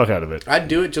advocate the fuck out of it. I'd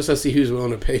do it just to see who's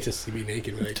willing to pay to see me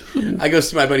naked. Like, I go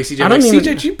see my buddy CJ. I I'm don't like, even- CJ,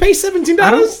 did you pay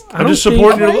 $17? I'm just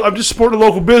supporting. I'm just supporting a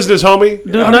local business, homie.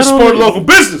 Dude, I'm not just supporting only- local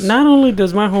business. Not only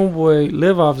does my homeboy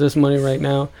live off this money right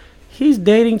now, he's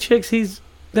dating chicks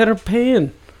that are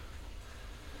paying.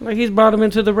 Like he's brought them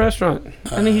into the restaurant,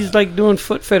 and he's like doing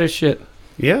foot fetish shit.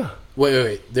 Yeah.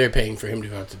 Wait. They're paying for him to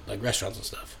go out to like restaurants and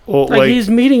stuff. Well, Like, he's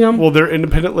meeting them, well, they're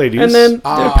independent ladies. and then they're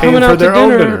Ah. Paying coming for out their to own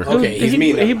dinner. dinner. Okay, he's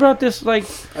meeting them. He brought this like I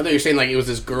thought you were saying like it was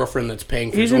his girlfriend that's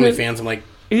paying for his He's in it- OnlyFans. I'm like,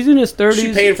 he's in his 30s.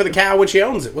 she's paying for the cow when she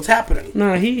owns it. What's happening?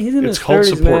 Nah, he's in It's his called 30s,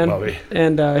 support, man. Bobby.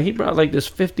 And he brought like this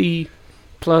 50+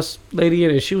 lady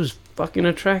in, and she was fucking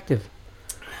attractive.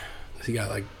 He got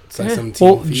like size Yeah. 17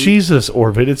 Well, feet. Jesus,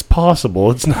 Orbit, it's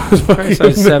possible. It's not Probably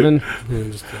size 7. Yeah,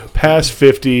 just, past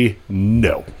 50.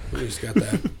 No. he just got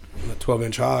that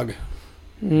 12-inch hog.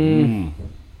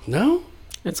 No?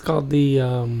 It's called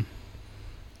the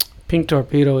Pink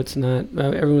Torpedo. It's not.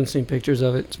 Everyone's seen pictures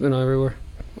of it. It's been everywhere.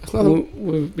 That's not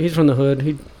He's from the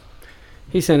hood.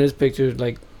 He sent his pictures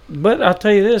like. But I'll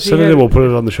tell you this. Send it in. We'll put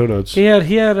it on the show notes. He had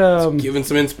giving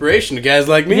some inspiration to guys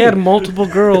like me. he had multiple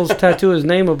girls tattoo his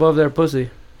name above their pussy.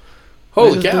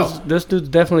 Holy This cow. dude's- This dude's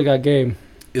definitely got game.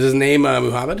 Is his name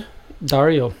Muhammad?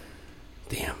 Dario.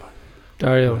 Damn.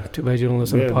 Dario. Too bad you don't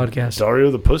listen to Man, podcasts. Dario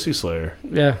the Pussy Slayer.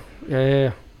 Yeah.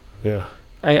 Yeah.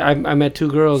 I met 2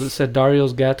 girls that said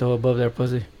Dario's gato above their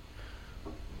pussy.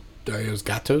 Dario's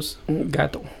Gatos?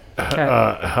 Gato.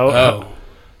 Cat.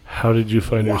 How did you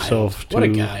find Wild. yourself to... What a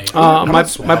guy.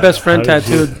 My best friend How did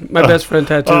you- tattooed. My best friend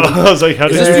tattooed. I was like, how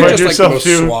Is did this you dude find just like the yourself most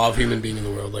to... suave human being in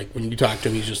the world? Like when you talk to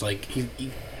him, he's just like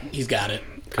he's got it.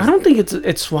 I don't think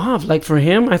it's suave. Like for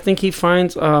him, I think he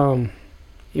finds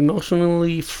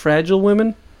emotionally fragile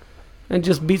women and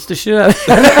just beats the shit out of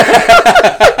them.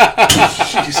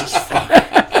 Jesus fuck.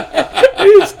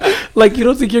 Like you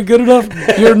don't think you're good enough?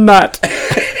 You're not.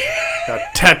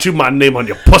 Tattoo my name on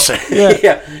your pussy.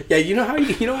 Yeah. yeah. You know how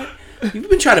you know what? You've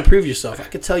been trying to prove yourself. I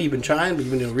could tell you've been trying, but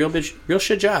you've been doing a real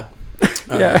shit job.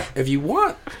 Yeah. If you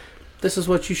want, this is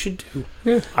what you should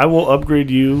do. I will upgrade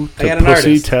you I to got an Pussy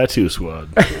artist. Tattoo Squad.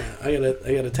 I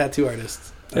got a tattoo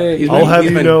artist. Hey, I'll have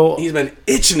you know- he's been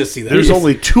itching to see that. There's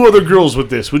only 2 other girls with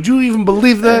this. Would you even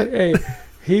believe that? Hey,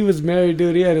 he was married,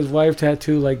 dude. He had his wife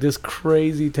tattoo like this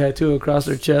crazy tattoo across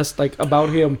her chest, like about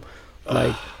him,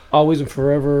 like always and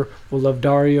forever. Will love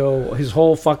Dario. His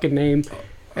whole fucking name,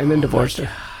 and then divorced her.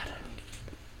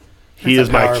 He That's is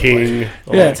a my power king. play.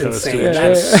 All Yeah, that That's kind of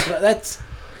insane. stuff. That's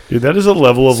Dude, that is a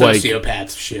level of like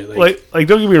sociopaths shit. don't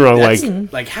get me wrong. That's,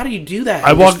 Like, how do you do that?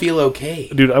 I And walk- just feel okay.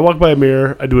 dude, I walk by a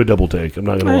mirror, I do a double take. I'm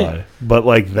not gonna Right. lie, but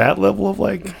like that level of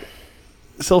like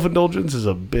self-indulgence is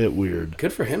a bit weird.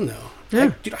 Good for him though.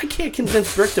 Yeah. Dude, I can't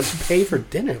convince Brooke to pay for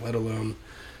dinner, let alone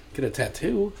get a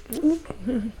tattoo.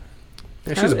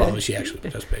 Yeah, she's a baller. She actually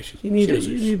does pay. You need she knows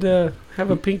you her- need to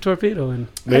have a pink torpedo and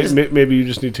Maybe you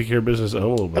just need to take care of business at home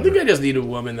a little bit. I think I just need a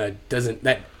woman that doesn't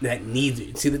that needs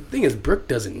me. See, the thing is, Brooke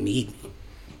doesn't need me.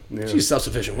 Yeah. She's a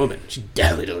self-sufficient woman. She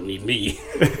definitely don't need me.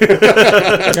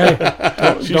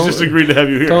 hey, She's just agreed to have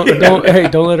you here.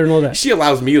 don't let her know that. She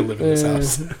allows me to live in this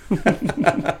house.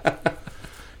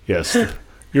 Yes,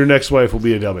 your next wife will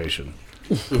be a Dalmatian.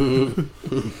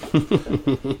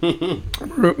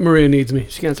 Maria needs me.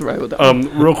 She can't survive without me.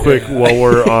 Real quick, while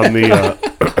we're on the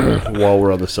while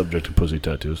we're on the subject of pussy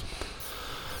tattoos,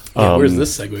 Yeah, where's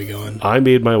this segue going? I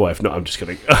made my wife. No, I'm just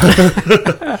kidding.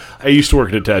 I used to work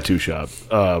at a tattoo shop.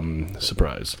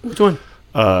 Surprise. Which one?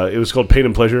 It was called Pain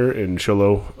and Pleasure in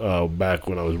Cholo back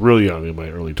when I was really young, in my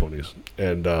early 20s.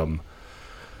 And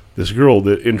this girl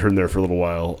that interned there for a little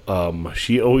while,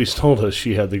 she always told us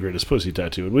she had the greatest pussy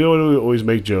tattoo. And we would always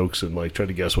make jokes and like try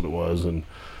to guess what it was. And,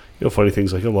 funny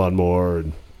things like a lawnmower.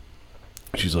 And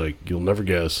she's like, you'll never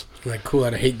guess. Like, cool.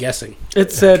 I hate guessing.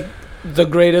 It said the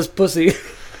greatest pussy.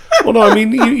 Well, no, I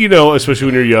mean, especially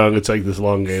when you're young, it's like this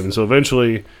long game. And so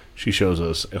eventually she shows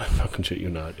us, and I fucking shit you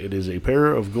not, it is a pair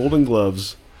of golden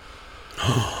gloves.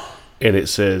 And it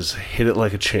says, hit it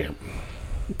like a champ.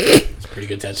 It's a pretty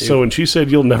good tattoo. So when she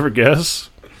said, you'll never guess,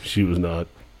 she was not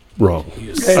wrong.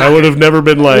 You just Hey. I would have never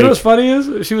been You know like, what's funny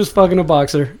is she was fucking a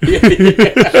boxer. She was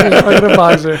fucking a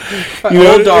boxer.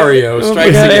 old Dario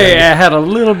strikes Hey, again. I had a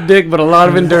little dick, but a lot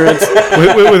of endurance.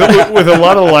 with a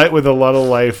lot of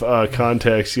life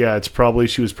context. Yeah,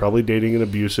 she was probably dating an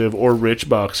abusive or rich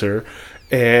boxer,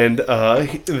 and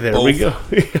there we go.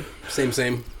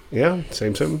 Same. Yeah,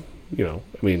 same. I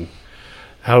mean,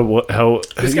 how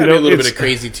It's got to be a little bit of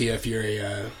crazy to you if you're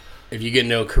if you get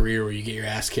into a career where you get your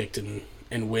ass kicked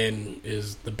and win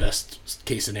is the best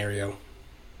case scenario.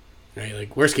 Right?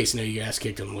 Like worst case scenario, you get ass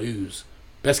kicked and lose.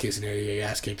 Best case scenario, you get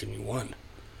ass kicked and you won.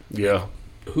 Yeah,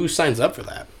 Who signs up for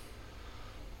that?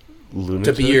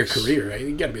 lunatics. To be your career, right?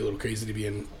 You got to be a little crazy to be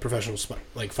in professional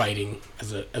like fighting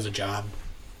as a job.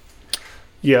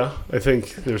 Yeah, I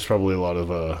think there's probably a lot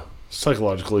of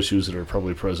psychological issues that are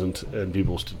probably present in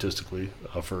people statistically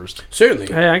first. Certainly,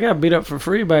 Hey, I got beat up for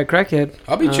free by a crackhead.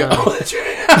 I'll be chill. Oh, that's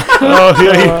right.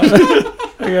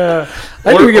 Oh yeah,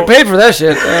 I didn't even get paid for that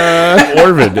shit.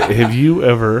 Orvid, have you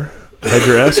ever had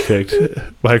your ass kicked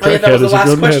by a Oh, yeah, that was crackhead the as a last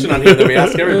grown question man? on here that we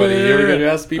asked everybody. You ever got your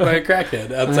ass beat by a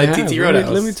crackhead outside I have. TT Roadhouse?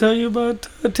 Let me tell you about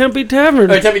Tempe Tavern.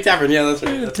 Oh, Tempe Tavern. Yeah, that's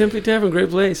right. Tempe Tavern, great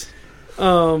place.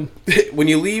 When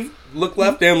you leave, look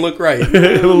left and look right.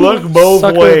 Look both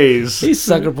Sucker. ways. He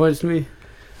sucker punched me,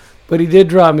 but he did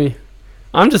drop me.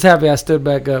 I'm just happy I stood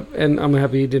back up, and I'm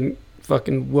happy he didn't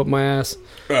fucking whoop my ass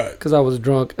Right. because I was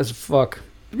drunk as fuck.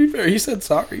 To be fair, he said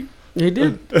sorry. He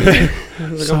did. He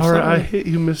was like, "I'm Sorry, I hit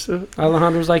you, mister.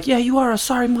 Alejandro was like, "Yeah, you are a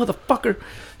sorry motherfucker."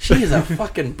 She is a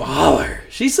fucking baller.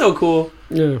 She's so cool.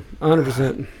 Yeah,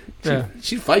 100%. Yeah,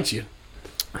 She'd fight you.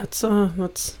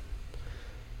 that's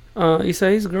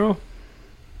Isai's girl.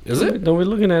 Is it? Don't be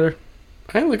looking at her.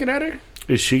 I ain't looking at her.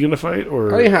 Is she gonna fight,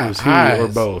 or Oh, yeah, is he, eyes. or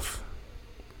both?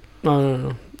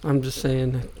 No. I'm just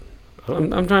saying.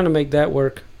 I'm trying to make that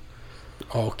work.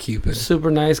 Oh, Cupid. Super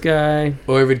nice guy.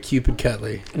 Orvid Cupid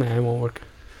Cutley. Nah, it won't work.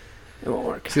 It won't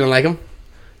work. So you don't like him?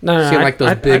 No, She don't like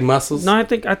those big muscles? No, I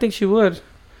think she would.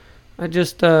 I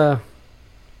just Well,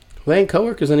 they ain't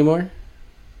coworkers anymore.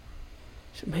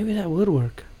 maybe that would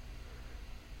work.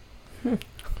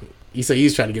 He's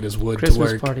trying to get his wood Christmas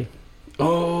to work. party.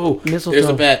 Oh, Mistletoe. there's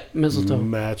a bet. Mistletoe.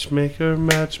 Matchmaker.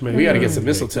 We gotta get some make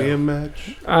mistletoe. me a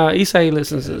match. Isai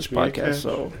listens to this Catch me a podcast, catch.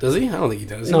 so Does he? I don't think he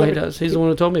does. no, he does. He's the one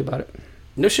who told me about it.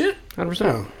 No shit. 100%.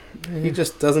 No. He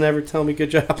just doesn't ever tell me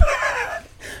good job.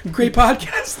 Great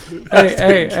podcast.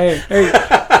 Hey.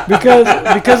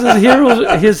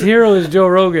 Because his hero is Joe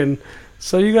Rogan,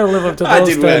 so you gotta live up to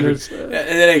those standards. It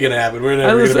ain't gonna happen. We're I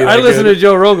never listen, gonna be I that listen good. to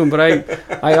Joe Rogan, but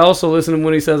I also listen to him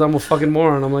when he says I'm a fucking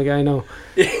moron. I'm like, I know.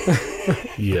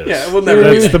 Yes. Yeah, we'll never.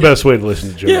 That's the best way to listen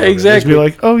to Joe. Yeah, Rogan, is exactly. be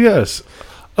like, oh yes,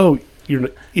 oh you're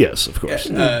not, yes, of course.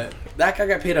 That guy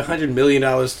got paid $100 million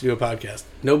to do a podcast.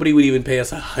 Nobody would even pay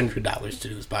us $100 to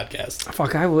do this podcast.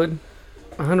 Fuck, I would.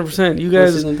 100%. You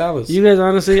guys,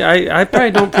 honestly, I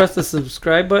probably don't press the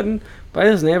subscribe button, but I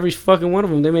listen to every fucking one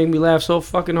of them. They make me laugh so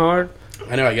fucking hard.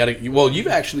 I know. I gotta. Well, you've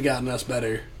actually gotten us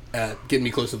better at getting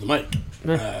me close to the mic.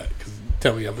 Because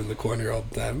tell me I'm in the corner all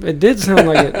the time. It did sound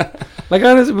like it. Like,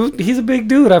 honestly, he's a big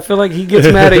dude. I feel like he gets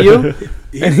mad at you,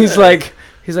 and he's like,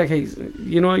 hey,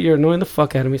 you know what? You're annoying the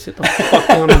fuck out of me. Sit the fuck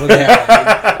down over there.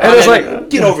 And it's like,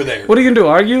 get over there. what are you gonna do?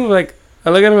 Argue? Like, I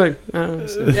look at him like,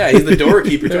 so. Yeah, he's the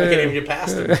doorkeeper. So I can't even get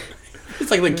past him. It's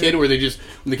like the kid where when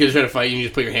the kids try to fight you, you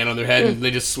just put your hand on their head and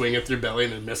they just swing it through their belly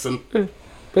and then miss them.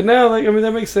 But now, like, I mean,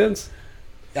 that makes sense.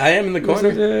 I am in the corner.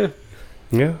 Yeah.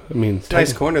 Yeah, I mean, It's a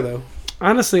nice corner though.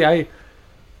 Honestly,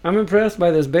 I'm impressed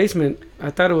by this basement. I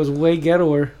thought it was way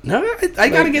ghettoer. No, I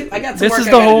gotta get. I got some This work is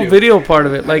I the gotta whole do. video part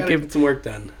of it. I Like, gotta if get some work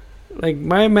done. like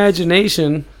my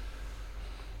imagination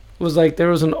was like there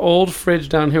was an old fridge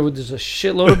down here with just a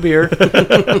shitload of beer,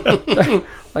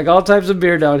 like all types of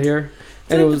beer down here,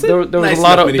 and it was there was nice a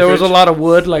lot enough of mini there was a fridge. lot of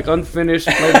wood, like unfinished,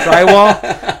 like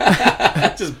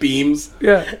drywall. Just beams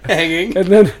Yeah, hanging. and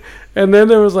then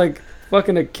there was like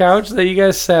fucking a couch that you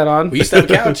guys sat on. We used to have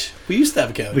a couch. the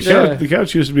Yeah. couch, the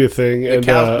couch used to be a thing, and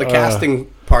The casting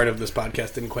part of this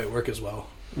podcast didn't quite work as well.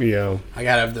 yeah, I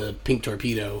gotta have the pink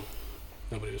torpedo.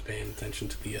 Nobody was paying attention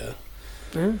to the.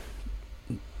 Yeah.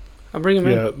 I'll bring him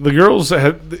in. yeah. The girls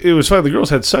had it was fine. The girls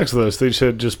had sex with us. They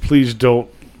said, just please don't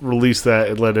release that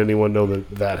and let anyone know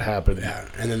that happened. Yeah,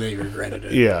 and then they regretted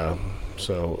it. Yeah.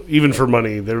 So even for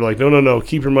money, they were like, no,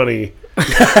 keep your money.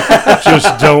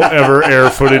 Just don't ever air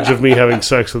footage of me having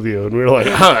sex with you. And we were like,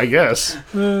 I guess.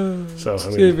 So It's I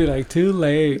gonna mean, be like too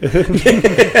late.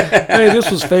 Hey, this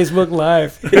was Facebook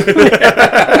Live.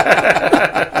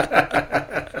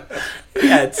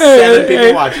 Yeah, it's 7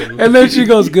 people watching. And then she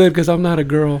goes, "Good, because I'm not a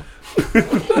girl."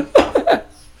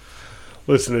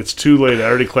 listen, it's too late. I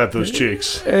already clapped those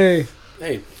cheeks. Hey,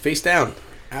 Hey, face down,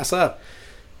 ass up.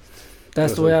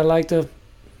 that's the way I like to.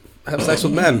 Have sex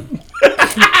with men.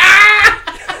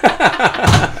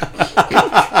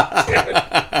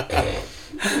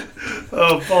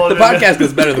 The podcast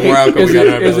is better the more alcohol we got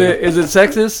in our belly. Is it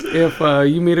sexist if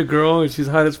you meet a girl and she's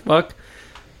hot as fuck,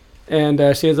 and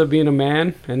she ends up being a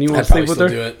man, and you want I'd to sleep probably with still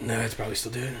her? do it. No, I'd probably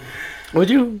still do it. Would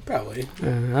you? Probably. I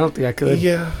don't think I could.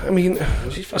 Yeah, I mean,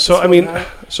 She's fucking so I so mean, hot.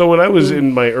 so when I was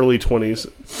in my early 20s,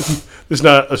 this is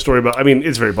not a story about. I mean,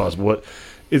 it's very possible. But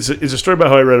it's a story about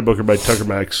how I read a book by Tucker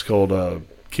Max called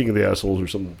 "King of the Assholes" or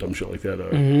some dumb shit like that.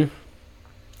 Mm-hmm.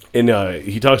 And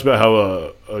he talks about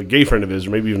how a gay friend of his,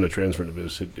 or maybe even a trans friend of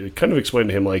his, it kind of explained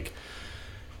to him, like,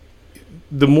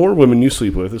 the more women you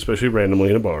sleep with, especially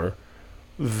randomly in a bar,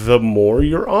 the more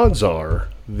your odds are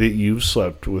that you've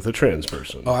slept with a trans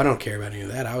person. Oh, I don't care about any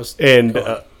of that. I was. And Go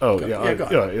on. oh Go- yeah, yeah, go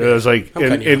on. I was like, I'm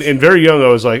and, cutting you and, off. and very young, I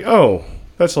was like, oh,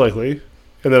 that's likely.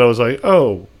 And then I was like,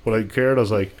 oh, would I care? And I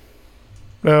was like,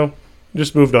 no,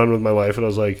 just moved on with my life. And I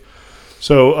was like,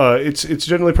 so it's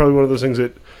generally probably one of those things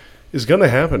that is going to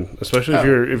happen, especially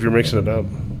if you're mixing it up.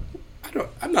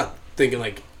 I'm not thinking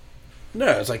like. No,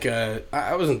 it's like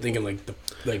I wasn't thinking like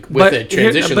with a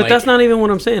transition. But like, that's not even what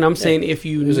I'm saying. I'm saying if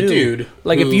you there's knew, a dude.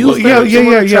 like if who you looked- found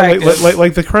someone attractive-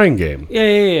 like the crying game.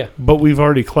 yeah. But we've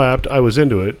already clapped. I was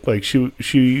into it. Like she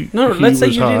No, he let's say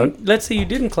was you hot. didn't. Let's say you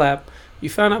didn't clap. You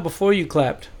found out before you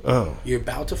clapped, Oh, You're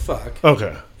about to fuck.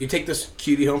 okay, You take this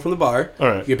cutie home from the bar. all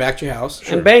right. You get back to your house.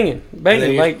 and banging, And then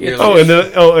you're- like. you're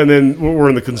It's, And then we're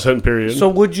in the consent period. so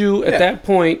would you at Yeah. that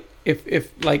point,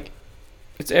 if like,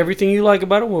 it's everything you like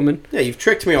about a woman? Yeah, you've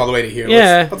tricked me all the way to here.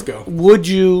 Yeah. Let's go. Would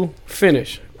you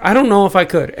finish? I don't know if I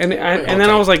could. And then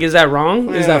I was like, is that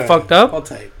wrong? Is that fucked up? I'll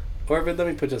tight. Or let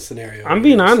me put a scenario. I'm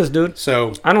being honest, dude.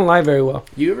 So I don't lie very well.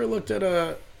 you ever looked at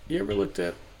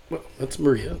well, that's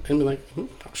Maria. And be like,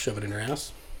 I'll shove it in her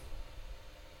ass.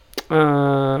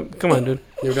 Come on, dude.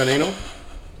 You ever done anal?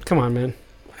 Come on, man.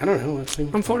 I don't know.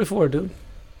 I'm 44, dude.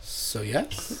 So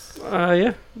yes.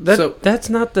 Yeah. That's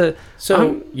not the.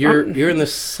 So you're in the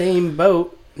same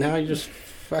boat now. You're just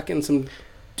fucking some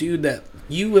dude that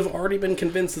you have already been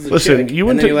convinced is a Listen, chick. you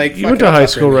went to high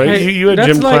school, right? Hey, you had that's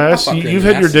gym like- class. I'll fuck You've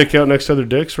your had your ass. dick out next to other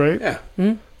dicks, right?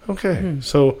 Yeah. Okay.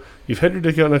 So you've had your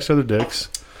dick out next to other dicks.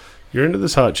 You're into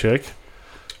this hot chick.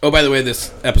 Oh, by the way,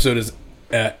 this episode is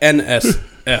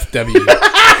NSFW.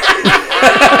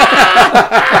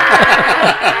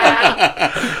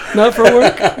 Not for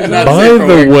work. By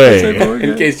the way,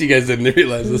 In case you guys didn't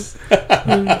realize this.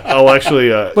 I'll actually.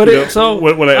 But you know, so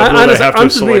when I upload, honestly, I have I'm to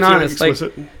just select being it honest. Like,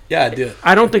 explicit. Yeah, do it.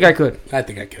 I don't think I could. I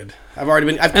think I could. I've already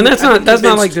been. And that's not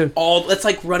like the- That's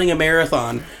like running a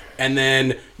marathon, and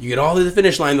then you get all to the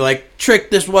finish line. They're like,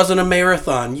 "Trick, this wasn't a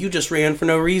marathon. You just ran for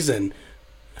no reason."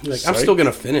 I'm like, I'm Psych. still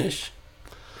gonna finish.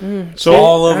 So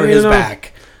All over I his don't know.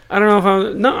 back. I don't know if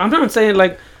I'm. No, I'm not saying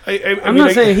like. I I'm mean,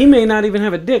 not saying he may not even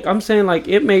have a dick. I'm saying like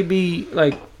it may be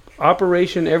like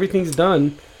operation. Everything's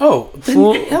done. Oh, then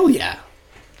Full- hell yeah.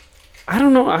 I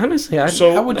don't know. Honestly,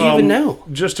 So How would you even know?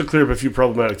 Just to clear up a few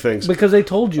problematic things. because they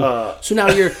told you. So now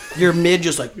you're mid,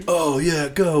 just like, oh yeah,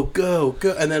 go,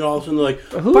 and then all of a sudden they're like,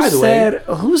 Who by the way,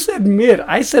 Who said mid?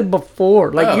 I said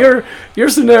before. Like Oh. your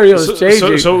scenario is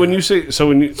changing. So when you say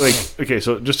like okay,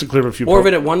 so just to clear up a few.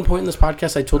 Orvid, at one point in this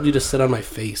podcast, I told you to sit on my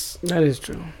face. That is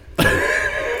true.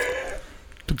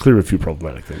 To clear a few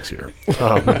problematic things here.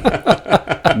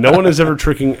 No one is ever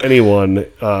tricking anyone.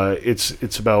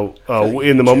 It's about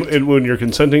in the moment when you're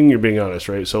consenting, you're being honest,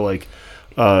 right? So like,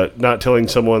 not telling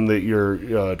someone that you're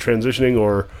transitioning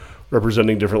or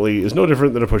representing differently is no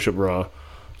different than a push-up bra.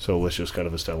 So let's just kind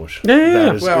of establish.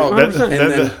 Yeah. Well,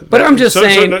 100%. But I'm just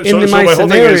saying, my whole thing is-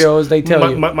 scenarios, they tell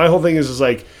you. My whole thing is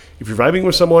like, if you're vibing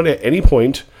with someone at any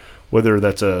point, whether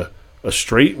that's a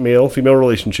straight male-female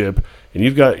relationship, and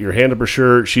you've got your hand up her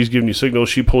shirt, she's giving you signals,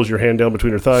 she pulls your hand down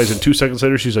between her thighs, and 2 seconds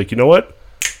later, she's like, you know what?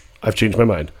 I've changed my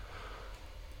mind.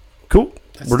 Cool.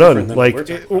 That's We're different done. than Like, what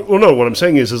we're talking about. well, no, what I'm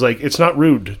saying is like, it's not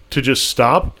rude to just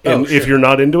stop, and if sure. you're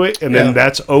not into it, and Yeah. then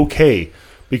that's okay.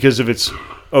 Because if it's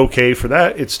okay for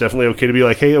that, it's definitely okay to be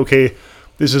like, hey, okay,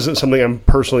 this isn't something I'm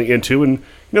personally into, and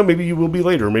maybe you will be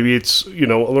later. Maybe it's a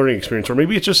learning experience, or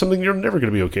maybe it's just something you're never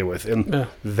going to be okay with, and Yeah.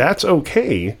 that's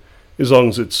okay as long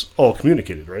as it's all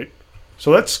communicated, right?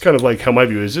 So that's kind of like how my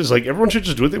view is like everyone should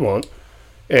just do what they want,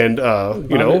 and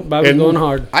Bobby's and going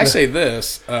hard. I say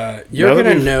this: you're Now that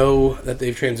gonna we've- know that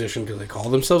they've transitioned because they call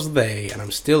themselves they, and I'm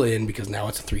still in because now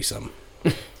it's a threesome.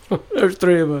 There's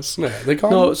 3 of us. Yeah, they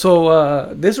call No, them.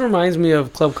 so this reminds me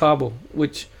of Club Cabo,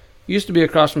 which used to be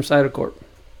across from Cider-Corp.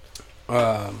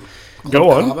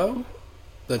 Go on. Cabo?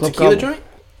 The Club tequila Cabo. joint.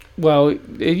 Well,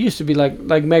 it used to be like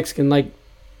Mexican. Like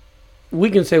we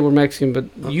can say we're Mexican, but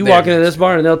you They're walk into this Mexican.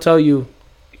 bar and they'll tell you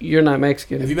you're not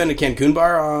Mexican. Have you been to Cancun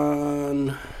Bar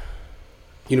on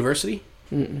University?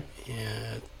 Mm-mm.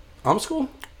 Yeah, Alma School.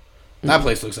 That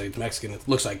place looks like it's Mexican. It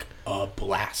looks like a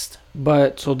blast.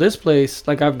 But so this place,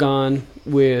 like I've gone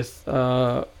with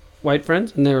white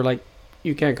friends, and they were like,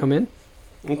 "You can't come in."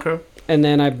 Okay. And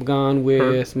then I've gone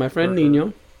with my friend Her.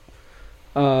 Nino,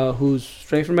 who's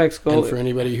straight from Mexico. And for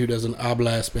anybody who doesn't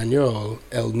habla español,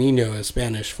 El Niño is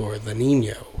Spanish for the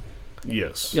Niño.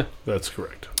 Yes. Yeah. That's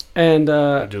correct. And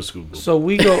I just googled. so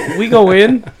we go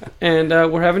in, and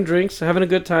we're having drinks, having a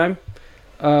good time.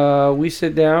 We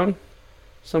sit down.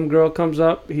 Some girl comes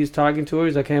up. He's talking to her.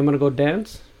 He's like, "Hey, I'm gonna go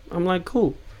dance." I'm like,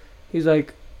 "Cool." He's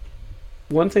like,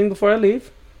 "One thing before I leave.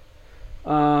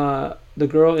 The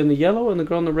girl in the yellow and the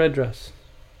girl in the red dress.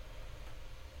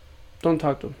 Don't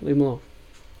talk to him. Leave him alone."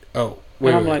 Oh, And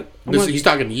I'm like, he's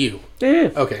talking to you. "Yeah."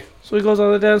 Okay. So he goes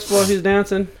on the dance floor. He's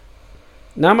dancing.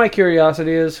 Now my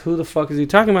curiosity is, who the fuck is he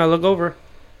talking about? I look over.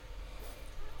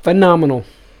 Phenomenal.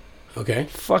 Okay.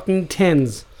 Fucking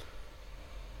tens.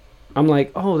 I'm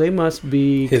like, oh, they must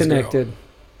be His connected.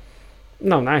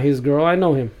 No, not his girl. I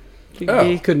know him. He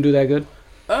Oh. couldn't do that good.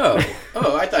 Oh,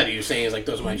 I thought you were saying it's like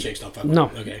those are my chicks. Don't fuck with No.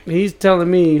 them. Okay, He's telling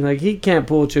me like he can't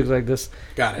pull chicks like this.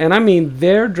 got it. And I mean,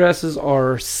 their dresses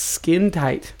are skin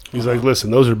tight. He's like, listen,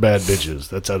 those are bad bitches.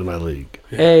 That's out of my league.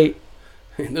 Yeah. Hey,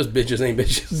 Those bitches ain't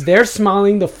bitches. they're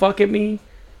smiling the fuck at me.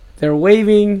 They're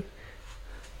waving.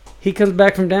 He comes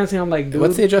back from dancing. I'm like, dude,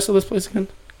 What's the address of this place again?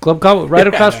 Club Cabo, right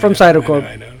across from Cider-Corp.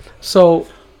 I know. So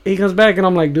he comes back and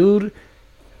I'm like, dude,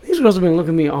 these girls have been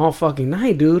looking at me all fucking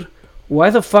night, dude. Why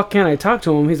the fuck can't I talk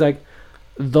to him? He's like,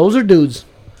 those are dudes.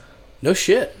 No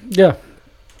shit. Yeah.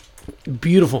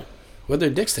 Beautiful. What their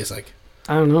dicks taste like?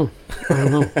 I don't know.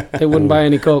 They wouldn't buy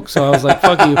any Coke, so I was like,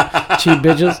 fuck you, cheap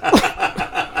bitches.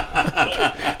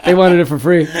 They wanted it for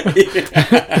free.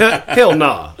 Hell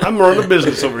nah. I'm running a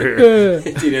business over here.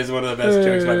 Dude, it's one of the best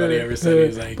jokes my buddy ever said. He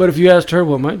was like, But if you asked her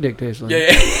what my dick tastes like,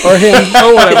 yeah, yeah. or him,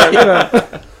 or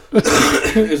whatever,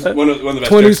 It's one of the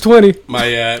best 20's jokes 20.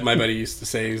 my buddy used to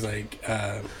say. He was like,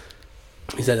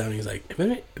 he sat down and he's like, if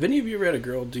any of you ever had a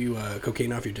girl do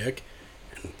cocaine off your dick?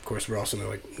 And of course, we're also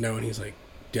like, no. And he's like,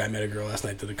 dude, I met a girl last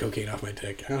night that did the cocaine off my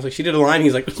dick. And I was like, she did a line.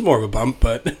 He's like, it's more of a bump,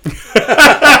 but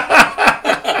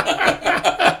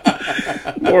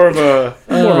More of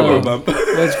a bump.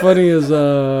 What's funny is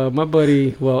my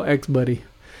buddy, well, ex-buddy,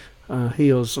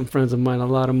 he owes some friends of mine a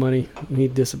lot of money. And he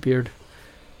disappeared.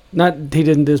 Not he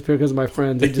didn't disappear because of my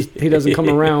friends. He doesn't come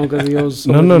around because he owes.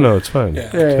 So much No, it's fine. Yeah.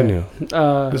 Continue.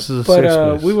 This is a safe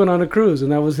space. We went on a cruise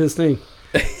and that was his thing.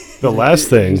 The last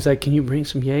thing. He's like, "Can you bring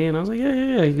some yay?" And I was like,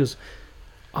 "Yeah." He goes,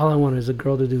 "All I want is a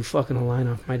girl to do fucking a line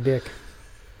off my dick."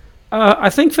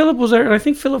 I think Philip was there, and I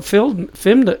think Philip filmed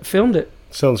it.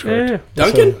 Sounds correct.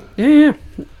 Duncan? Yeah.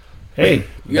 Hey,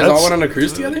 You guys all went on a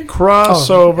cruise together?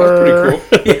 crossover.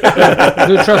 That's pretty cool.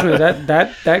 Dude, trust me,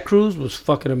 that cruise was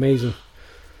fucking amazing.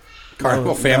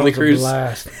 Carnival That family was a cruise.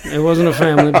 blast. It wasn't a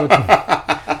family,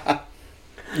 but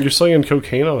You're slinging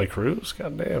cocaine on a cruise?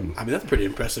 God damn. I mean, that's pretty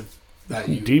impressive. That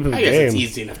you, Deep in the I guess it's game.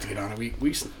 easy enough to get on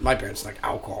it. My parents like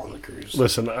alcohol on the cruise.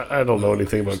 Listen, I don't know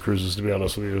anything about cruises, to be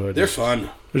honest with you. They're fun.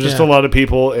 There's just a lot of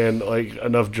people and like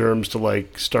enough germs to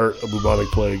like start a bubonic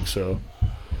plague. So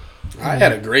I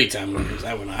had a great time on the cruise.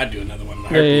 I'd do another one.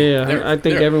 In a yeah. heartbeat. I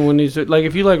think everyone needs to, like,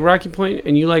 if you like Rocky Point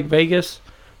and you like Vegas,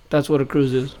 that's what a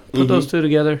cruise is. Put those two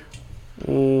together.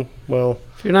 well,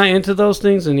 If you're not into those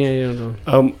things, then you don't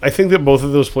know. I think that both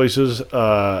of those places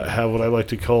have what I like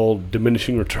to call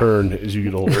diminishing return as you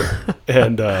get older.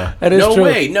 And That is No true.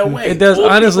 way. It does.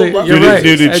 Old Honestly, people love you're it. right.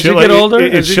 Dude, it's As shit you like get older,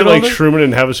 it's as you shit get like older- Truman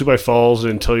and Havasu Falls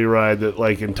until you ride that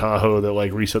like in Tahoe that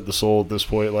like reset the soul at this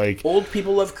point. Like, Old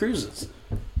people love cruises.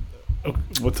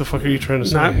 what the fuck are you trying to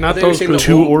say? Not They were those saying the cruises.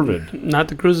 To old- Orvid. Not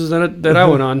the cruises that I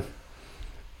went on.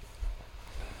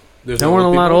 There's There no weren't a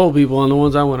old lot of people? old people on the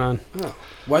ones I went on. Oh.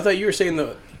 Well, I thought you were saying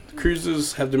the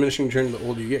cruises have diminishing return the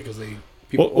older you get because they.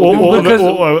 People, because-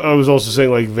 I was also saying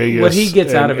like Vegas. What he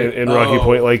gets and, out of it. and Rocky Oh.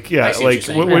 Point, like I see what like you're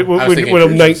saying. when, Yeah. when- I was thinking when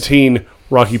I'm cruises. 19,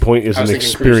 Rocky Point is I was an thinking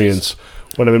experience.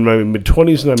 When I'm in my mid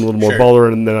 20s and I'm a little more Sure.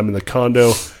 baller, and then I'm in the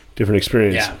condo, different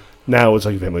experience. Yeah. Now it's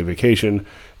like a family vacation,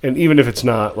 and even if it's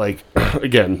not, like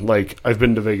again, like I've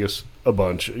been to Vegas a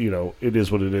bunch. You know, it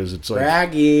is what it is. It's like,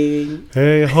 bragging.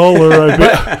 hey, holler!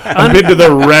 I've been to the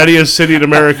rattiest city in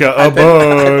America a bunch.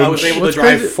 I was able What's to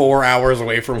drive crazy- 4 hours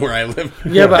away from where I live.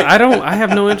 Yeah, but I have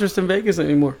no interest in Vegas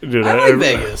anymore. Dude, I like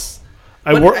Vegas.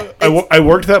 I, But I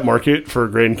worked that market for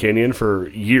Grand Canyon for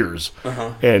years,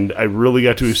 Uh-huh. and I really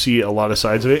got to see a lot of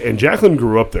sides of it. And Jacqueline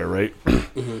grew up there, right?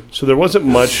 So there wasn't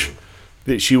much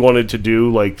that she wanted to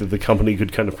do, like that the company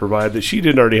could kind of provide that she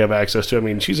didn't already have access to. I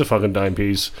mean, she's a fucking dime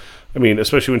piece. I mean,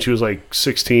 especially when she was like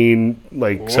 16,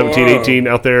 like 17, 18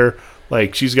 out there.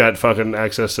 Like, she's got fucking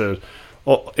access to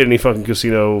any fucking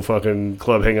casino, fucking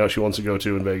club hangout she wants to go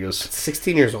to in Vegas.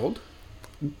 16 years old?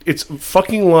 It's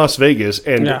fucking Las Vegas,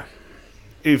 and Yeah.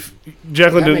 if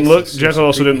Jacqueline That didn't makes look, sense. Jacqueline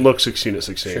also didn't look 16 at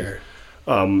 16. Sure.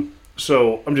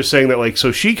 So I'm just saying that, like,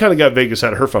 so she kind of got Vegas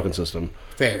out of her fucking system.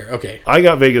 Fair. Okay. I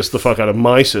got Vegas the fuck out of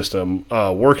my system,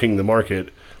 working the market.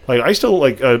 Like, I still,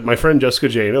 like, my friend Jessica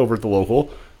Jane over at the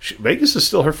local, Vegas is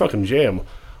still her fucking jam.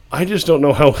 I just don't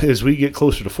know how, as we get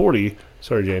closer to 40,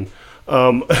 sorry, Jane,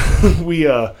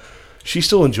 she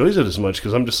still enjoys it as much,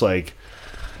 because I'm just like,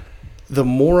 the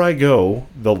more I go,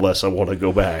 the less I want to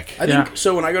go back. I think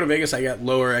so. When I go to Vegas, I got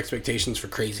lower expectations for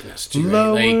craziness too.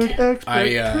 Right?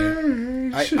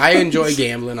 Like I enjoy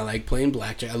gambling. I like playing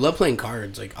blackjack. I love playing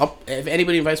cards. Like if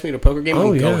anybody invites me to a poker game,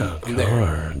 I'm going. I'm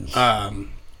there.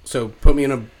 So put me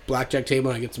in a blackjack table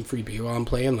and I get some free beer while I'm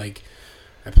playing. Like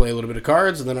I play a little bit of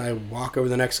cards and then I walk over to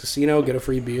the next casino, get a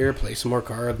free beer, play some more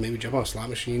cards, maybe jump on a slot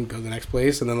machine, go to the next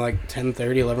place, and then like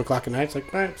 10:30, 11 o'clock at night, it's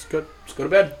like, all right, let's go to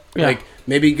bed. Yeah. Like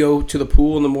maybe go to the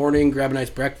pool in the morning, grab a nice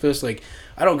breakfast. Like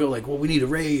I don't go like, well, we need to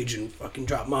rage and fucking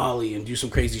drop Molly and do some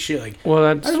crazy shit. Like Well,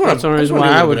 I that's just wanna- the I just reason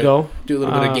wanna why do a I little would bit go. of- do a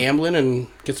little bit of gambling and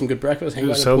get some good breakfast. Hang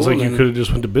It out at sounds the pool, like you and could have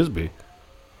just went to Bisbee.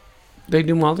 They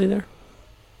do Molly there?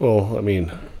 Well, I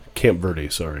mean, Camp Verde,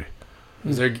 sorry.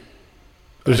 Is there?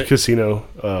 There's a casino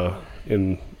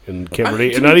in Camp I- Verde,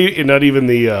 to and not even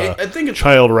the I think it's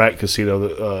Child Rat Casino,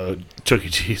 the Chuck E.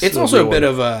 Cheese. It's the also real a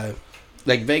bit one. of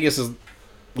like Vegas is,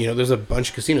 there's a bunch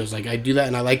of casinos. Like I do that,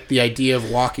 and I like the idea of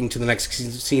walking to the next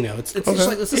casino. It's just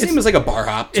like it's the same as like a bar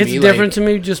hop. To It's me. different to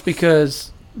me just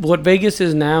because what Vegas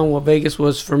is now and what Vegas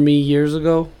was for me years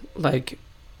ago, like,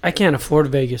 I can't afford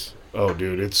Vegas. Oh,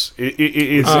 dude, it's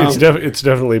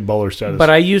definitely baller status. But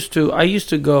I used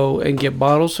to go and get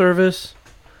bottle service,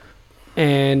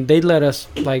 and they'd let us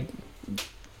like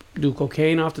do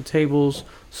cocaine off the tables,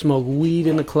 smoke weed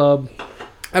in the club.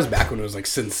 That was back when it was like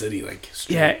Sin City, like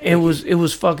straight. Yeah, it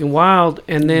was fucking wild.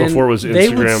 And then before it was they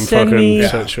would Instagram send fucking me.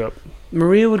 set shop.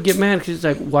 Maria would get mad because she's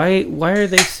like, why are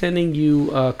they sending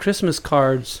you Christmas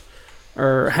cards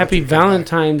or Happy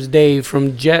Valentine's Day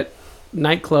from Jet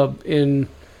nightclub in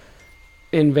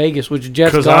Vegas, which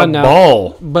Jet's 'Cause gone I now.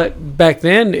 ball. But back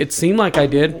then it seemed like I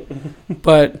did,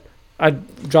 but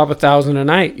I'd drop $1,000 a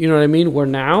night. You know what I mean? Where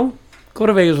now, go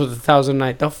to Vegas with $1,000 a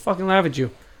night, they'll fucking laugh at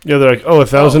you. Yeah, they're like,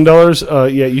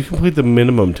 $1,000. Yeah, you complete the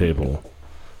minimum table.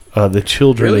 The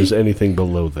children Really? is anything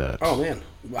below that. Oh man,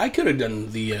 I could have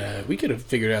done the. We could have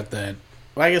figured out that.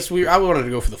 Well, I guess I wanted to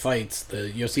go for the fights, the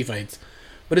UFC fights,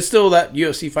 but it's still that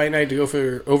UFC fight night to go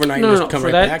for overnight and just come for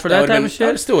right that back. for that would've type been, of shit.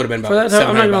 That still would have been For about. that type,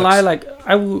 I'm not gonna lie.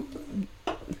 $700.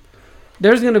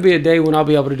 There's gonna be a day when I'll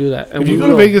be able to do that. And If you go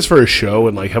to Vegas for a show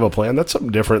and like have a plan, that's something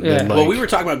different Yeah. than like. Well, we were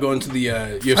talking about going to the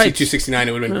UFC Fights. 269.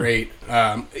 It would have been great.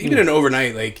 Even an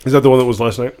overnight, like Is that the one that was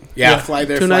last night? yeah, Yeah. fly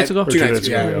there. 2 fly, nights ago? 2 2 nights nights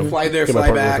ago. ago, Yeah, yeah. fly there, Get my fly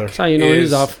partner with back. her. That's how you know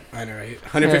he's off. I know, right?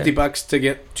 $150 to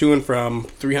get to and from.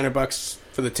 $300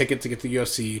 for the ticket to get to the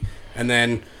UFC, and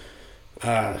then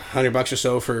 $100 or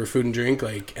so for food and drink.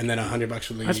 Like, and then $100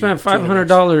 for the. I spent $200.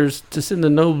 $500 to sit in the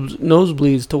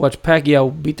nosebleeds to watch Pacquiao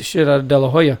beat the shit out of De La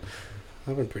Hoya.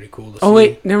 That'd been pretty cool to see. Oh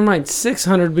wait, never mind.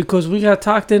 600 because we got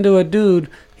talked into a dude.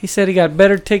 He said he got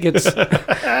better tickets.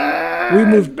 We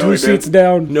moved No, he two seats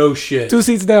down. No shit. 2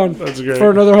 seats down That's great. for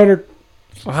another 100.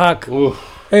 Fuck. Ooh.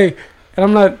 Hey, and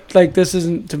I'm not like this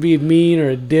isn't to be mean or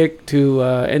a dick to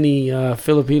any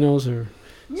Filipinos or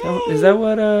is that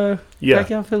what Yeah.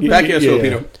 Pacquiao Filipino? Pacquiao's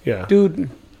Filipino. Yeah. Dude,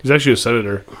 He's actually a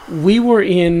senator. we were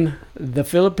in the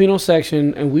Filipino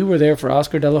section and we were there for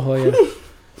Oscar De La Hoya.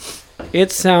 It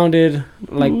sounded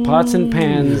like pots and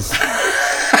pans.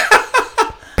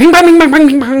 Ping pong, ping pong,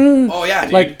 ping pong. Oh yeah,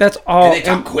 dude. Like that's all. and they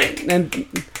talk quick. And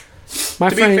my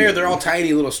To friend, be fair, they're all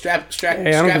tiny little hey, I don't give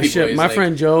a scrappy shit. boys. My like,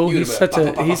 friend Joe, you he's would've such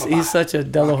been a he's such a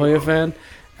De La Hoya fan,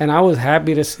 and I was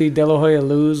happy to see De La Hoya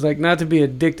lose. Like not to be a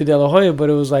dick to De La Hoya, but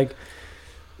it was like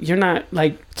you're not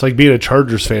like It's like being a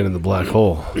Chargers fan in the black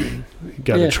hole. You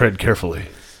got to Yeah. tread carefully.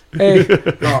 hey. Oh,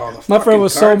 the My fucking friend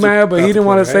was so Cards are mad, but he about didn't to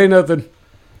want to play, say right? nothing.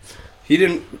 He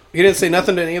didn't say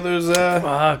nothing to any of those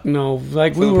Fuck no!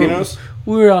 Like Filipinos.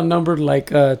 we were outnumbered like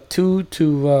 2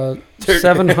 to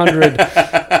 700.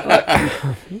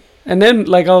 And then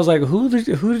like I was like, who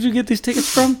did you get these tickets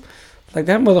from? Like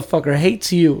that motherfucker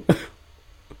hates you.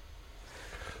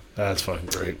 That's fucking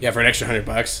great. Yeah, for an extra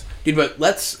 $100, dude. But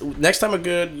next time a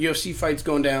good UFC fight's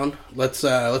going down, let's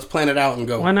plan it out and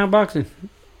go. Why not boxing?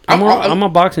 I'm- I'm a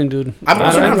boxing dude. I'm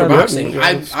also I'd down for rather- boxing. Yeah,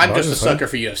 I'm it's- just a boxing's fine. sucker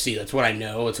for UFC. That's what I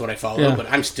know. It's what I follow. Yeah.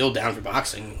 But I'm still down for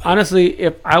boxing. Honestly,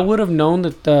 if I would have known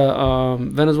that the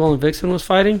Venezuelan Vixen was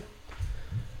fighting,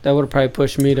 that would have probably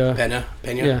pushed me to. Pena.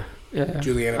 Yeah.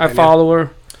 Juliana I Pena. follow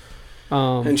her.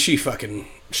 And she fucking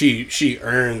she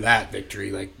earned that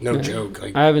victory. Like no Yeah. joke.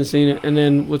 Like I haven't seen it. And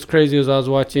then what's crazy is I was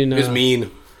watching. it was mean.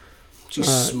 She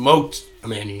smoked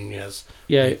Amanda Nunes.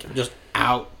 Yeah, Like, just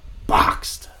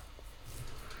outboxed.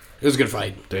 It was a good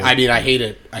fight. Damn. I mean, I hate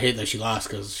it. I hate that she lost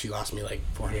because she lost me like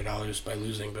 $400 by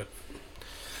losing. But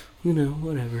you know,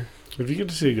 whatever. If you get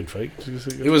to see a good fight,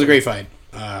 It was a great fight.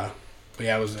 But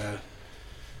yeah, it was.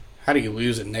 How do you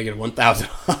lose at negative 1,000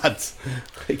 odds?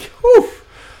 Like, whew.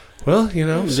 Well, you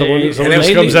know, They- someone and just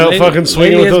lately- comes out lately- fucking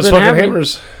swinging lately with it's those been fucking happening.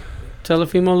 hammers.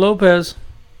 Telefimo Lopez.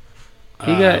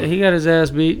 He got his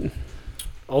ass beat.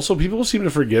 Also, people seem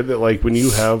to forget that, like, when you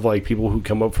have, like, people who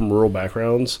come up from rural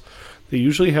backgrounds, they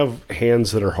usually have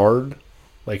hands that are hard,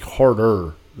 like,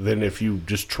 harder than if you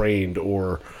just trained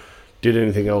or did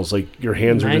anything else. Like, your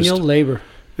hands are Manual just... labor.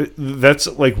 That's,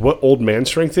 like, what old man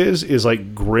strength is,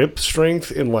 like, grip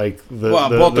strength and, like,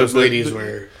 both those ladies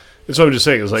were That's what I'm just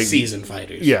saying. Is like... seasoned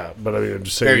fighters. Yeah, but I mean, I'm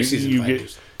just saying... Very seasoned you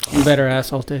fighters. Better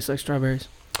asshole tastes like strawberries.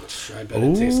 I bet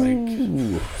it tastes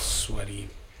like sweaty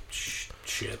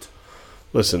shit.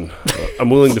 Listen, I'm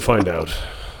willing to find out.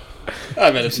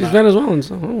 I bet it's She's not. Venezuelan,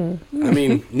 so oh. I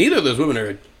mean, neither of those women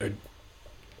are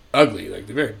ugly. Like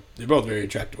they're both very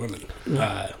attractive women.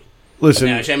 Listen,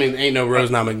 I mean, ain't no Rose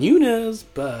Namajunas,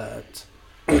 but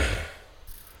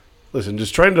Listen,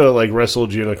 just trying to, like, wrestle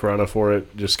Gina Carano for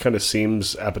it just kind of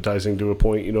seems appetizing to a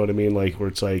point, you know what I mean? Like, where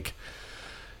it's like,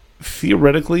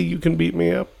 theoretically, you can beat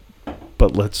me up,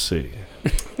 but let's see.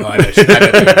 oh, I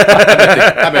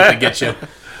bet they get you.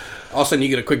 All of a sudden, you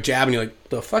get a quick jab, and you're like,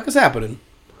 "The fuck is happening?"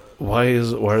 Why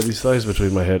are these thighs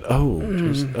between my head? Oh,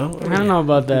 I don't know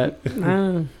about that.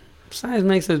 Size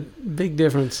makes a big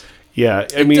difference. Yeah,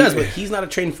 I It mean, does, but he's not a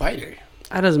trained fighter.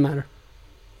 That doesn't matter.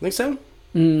 Think so?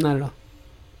 Not at all.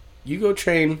 You go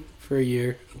train for a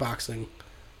year in boxing,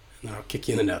 and then I'll kick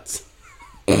you in the nuts.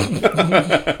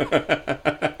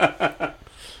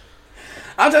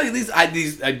 I'll tell you these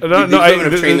women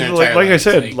have trained their entire like I lives.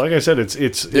 said,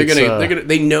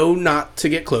 They know not to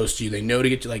get close to you. They know to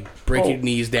get you, like, break your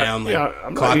knees down, like,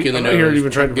 I'm clock not, you in the I'm nose. not here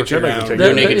even trying to get you pretend I can around, take no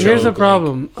it. naked Here's the choke,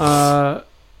 problem.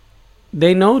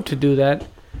 They know to do that,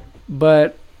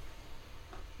 but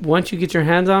once you get your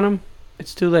hands on them,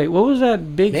 it's too late. What was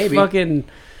that big fucking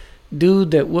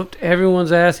dude that whooped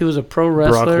everyone's ass? He was a pro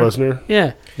wrestler. Brock Lesnar.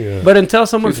 Yeah. Yeah. But until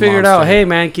someone He's a figured out, monster. hey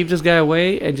man, keep this guy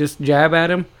away and just jab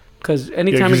at him, because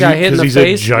anytime 'cause he got hit in the he's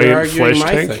face, a You're giant arguing flesh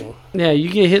my tank. thing. yeah, you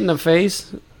get hit in the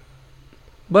face.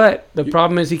 But the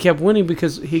problem is he kept winning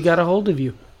because he got a hold of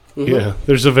you. Mm-hmm. Yeah,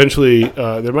 there's eventually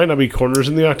there might not be corners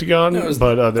in the octagon, No, it was,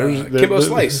 but there's Kimbo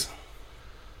Slice.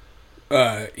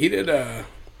 He did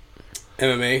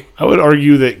MMA. I would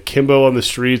argue that Kimbo on the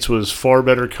streets was far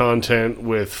better content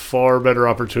with far better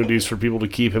opportunities for people to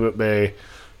keep him at bay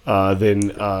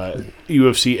than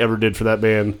UFC ever did for that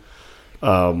man.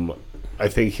 I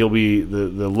think he'll be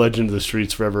the legend of the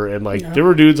streets forever. And like there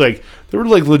were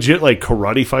legit like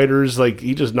karate fighters. Like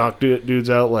he just knocked dudes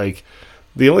out. Like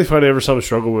the only fight I ever saw him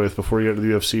struggle with before he got to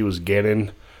the UFC was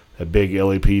Gannon, that big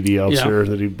LAPD officer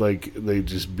that they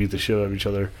just beat the shit out of each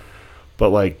other. But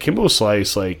like Kimbo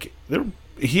Slice, like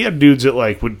he had dudes that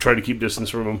like would try to keep distance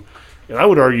from him, and I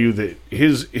would argue that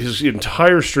his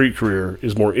entire street career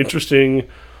is more interesting,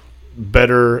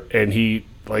 better, and he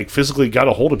like physically got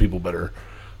a hold of people better.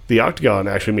 The octagon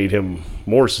actually made him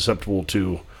more susceptible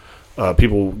to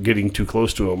people getting too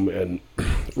close to him and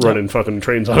running fucking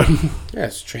trains on him. Yeah,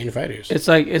 it's trained fighters. It's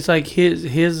like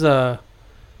his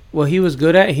what he was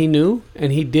good at, he knew,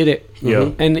 and he did it.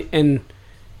 Yeah. And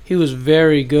he was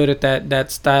very good at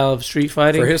that style of street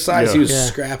fighting. For his size, Yeah. he was Yeah.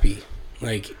 scrappy.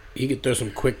 Like he could throw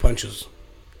some quick punches.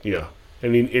 Yeah,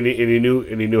 and he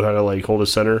knew how to like hold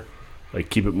his center, like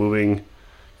keep it moving,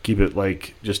 keep it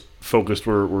like just focused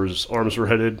where his arms were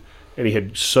headed, and he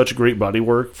had such great body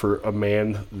work for a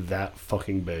man that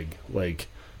fucking big. Like,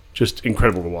 just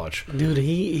incredible to watch. Dude,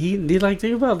 he like,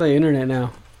 think about the internet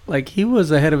now. Like he was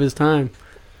ahead of his time.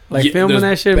 Like Yeah, filming those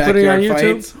that shit and putting it on backyard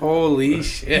YouTube. fights, holy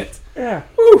shit! Yeah.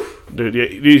 Dude, yeah,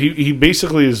 he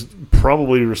basically is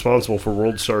probably responsible for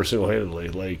World Star single-handedly.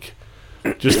 Like,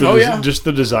 just the just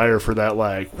the desire for that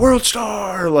like World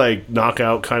Star like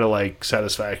knockout kind of like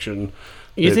satisfaction.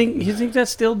 You think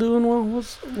that's still doing well?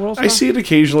 World Star? I see it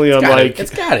occasionally on like,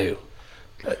 It's got to.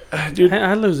 dude.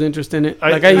 I lose interest in it.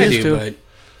 I Like I do, used to. But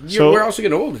So- we're also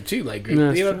getting older too. Like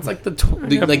No, you know, that's it's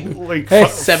like like Hey,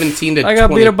 17 to I got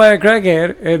 20. beat up by a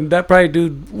crackhead, and that probably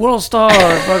dude World Star.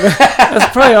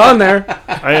 That's probably on there.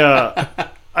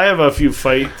 I have a few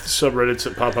fight subreddits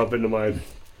that pop up into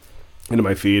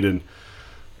my feed, and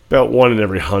about 1 in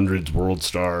every 100's World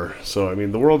Star. So I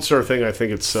mean, the World Star thing, I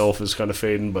think itself is kind of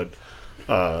fading, but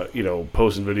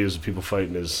posting videos of people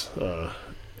fighting is.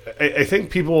 I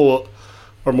think people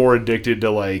are more addicted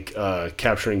to like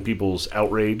capturing people's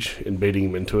outrage and baiting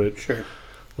them into it. Sure.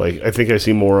 Like I think I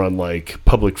see more on like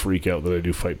public freak out than I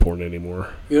do fight porn anymore.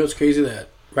 You know what's crazy? That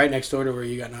right next door to where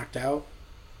you got knocked out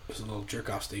was a little jerk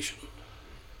off station.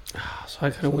 So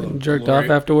I kind of went and jerked Glory.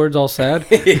 off afterwards, all sad,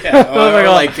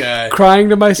 Yeah, crying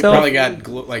to you myself. probably got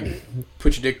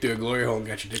put your dick through a glory hole and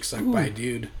got your dick sucked by a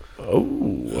dude. Oh,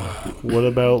 what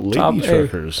about lady Top A.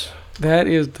 truckers? That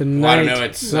is the Well, I night don't know.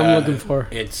 It's I'm looking for.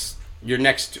 It's your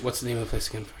next. What's the name of the place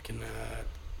again? Fucking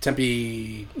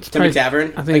Tempe probably-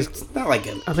 Tavern. I think it's not like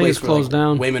a I think place it's where, closed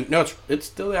down. Wayman. No, it's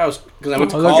still there. Because I went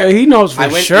to Oh, call. look, he knows for I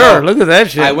went- sure. no, Look at that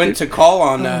shit. I went to call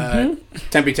on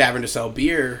Tempe Tavern to sell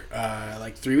beer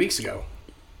like 3 weeks ago.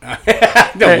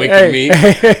 Don't wink at me.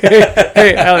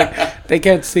 Hey, Alec, they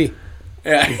can't see.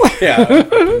 Yeah,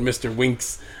 Mr.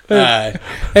 Winks. Hey,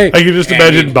 I can just And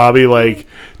imagine he- Bobby like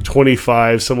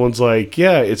 25. Someone's like,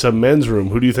 "Yeah, it's a men's room.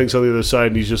 Who do you think's on the other side?"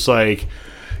 And he's just like,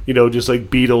 just like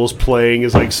Beatles playing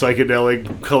as like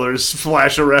psychedelic colors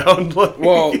flash around. Like,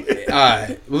 Well,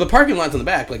 the parking lot's in the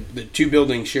back. Like the two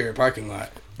buildings share a parking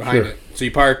lot behind Sure. it. So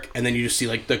you park, and then you just see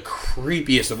like the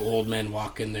creepiest of old men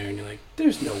walk in there, and you're like,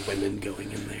 "There's no women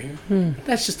going in there.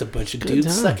 That's just a bunch of dudes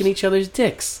times. sucking each other's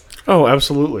dicks." oh,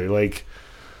 absolutely. Like,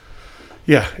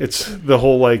 yeah, it's the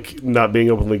whole like not being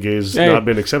openly gay has Hey. not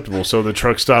been acceptable. So the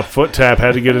truck stop foot tap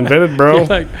had to get invented, bro. you're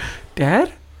like,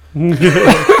 Dad?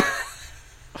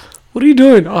 What are you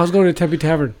doing? Oh, I was going to Tempe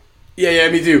Tavern. Yeah,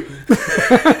 me too.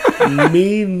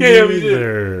 Me Yeah, we did.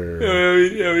 neither.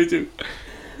 Yeah, me too.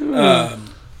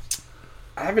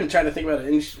 I've been trying to think about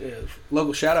a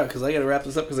local shout out because I got to wrap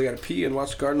this up because I got to pee and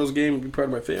watch the Cardinals game and be part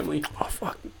of my family. Oh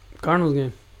fuck, Cardinals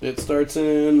game. It starts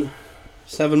in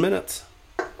 7 minutes.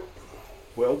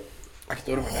 Well, I can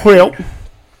throw it over my well,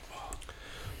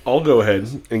 I'll go ahead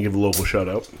and give a local shout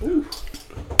out.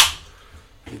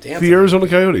 The Arizona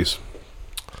Coyotes.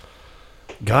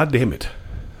 God damn it.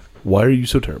 Why are you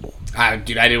so terrible?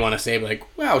 Dude, I didn't want to say, but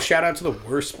like, wow, shout out to the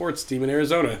worst sports team in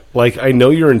Arizona. Like, I know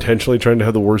you're intentionally trying to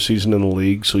have the worst season in the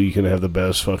league so you can have the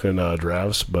best fucking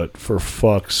drafts, but for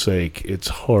fuck's sake, it's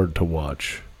hard to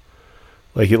watch.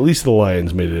 Like, at least the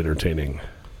Lions made it entertaining.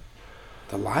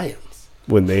 The Lions?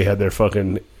 When they had their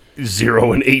fucking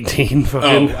 0-18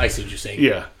 fucking... Oh, I see what you're saying.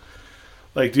 Yeah.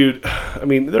 Like, dude, I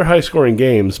mean, they're high-scoring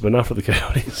games, but not for the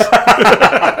Coyotes.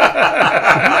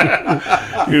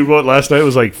 Dude, what, last night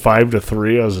was like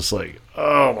 5-3? I was just like,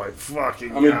 oh my fucking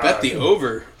God. I mean, bet the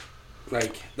over.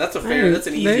 Like, that's a fair, that's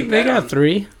an easy bet. They got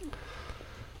 3.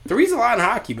 3's a lot in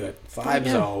hockey, but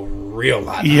 5's a real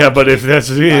lot. Yeah, but if that's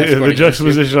if the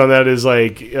juxtaposition on that is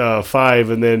like 5,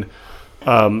 and then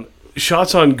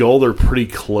shots on goal are pretty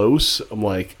close, I'm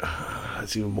like,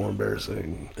 that's even more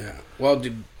embarrassing. Yeah. Well,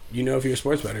 did you know if you're a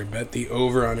sports bettor, bet the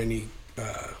over on any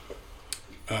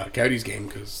Coyotes game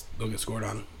because they'll get scored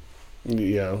on.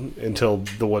 Yeah, until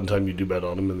the one time you do bet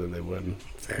on them and then they win.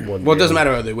 Fair. Well, it doesn't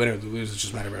matter whether they win or they lose. It's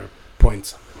just a matter of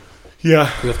points.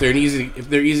 Yeah. If they're easy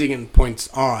getting points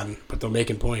on, but they're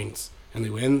making points and they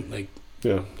win, like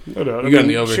yeah, no doubt. You got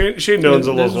the over. Shane Doan's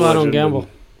a local legend. I don't gamble.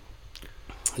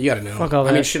 You got to know. Fuck all I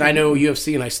mean, that. shit, I know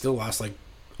UFC and I still lost like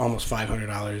almost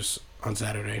 $500 on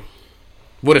Saturday.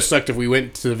 Would have sucked if we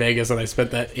went to Vegas and I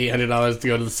spent that $800 to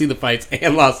go to see the fights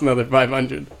and lost another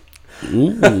 $500.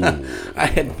 Ooh. I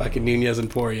had fucking Nunez and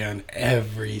Poirier on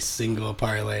every single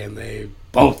parlay, and they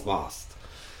both lost.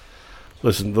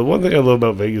 Listen, the one thing I love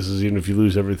about Vegas is even if you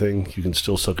lose everything, you can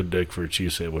still suck a dick for a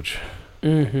cheese sandwich.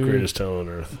 Mm-hmm. Greatest town on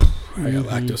earth. I got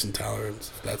lactose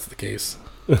intolerance, if that's the case.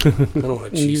 I don't want a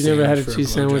cheese You've never had a for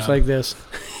cheese sandwich blowjob. like this.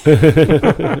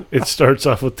 It starts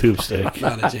off with tube steak.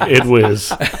 Not a cheese. It whiz.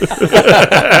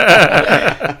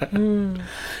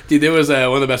 Dude, there was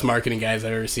one of the best marketing guys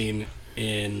I've ever seen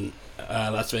in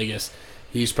Las Vegas.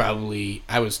 He's probably,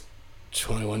 I was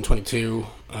 21, 22.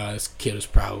 This kid was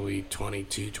probably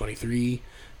 22, 23,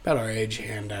 about our age.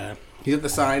 And he's at the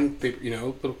sign,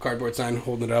 little cardboard sign,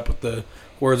 holding it up with the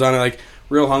words on it, like,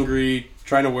 real hungry,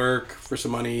 trying to work for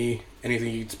some money,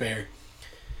 anything you could spare.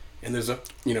 And there's a,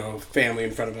 family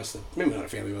in front of us, maybe not a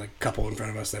family, but like a couple in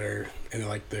front of us that are in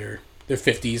like their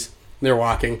 50s. They're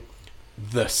walking.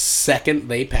 The second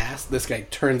they pass, this guy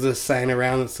turns this sign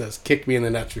around and says, "Kick me in the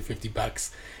nuts for $50,"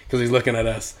 because he's looking at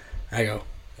us. I go,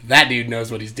 that dude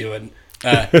knows what he's doing,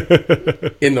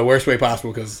 in the worst way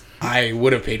possible, because I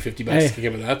would have paid $50 to kick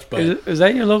him in the nuts. But is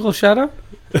that your local shout out?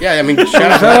 yeah, I mean, shout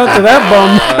Shout out to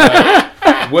that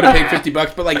bum. would have paid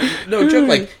 $50, but like, no joke,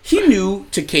 like, he knew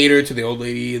to cater to the old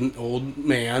lady and old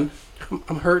man.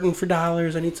 I'm hurting for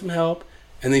dollars. I need some help.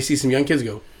 And they see some young kids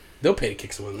go, they'll pay to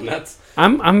kick someone in the nuts.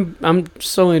 I'm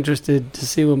so interested to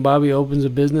see when Bobby opens a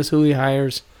business who he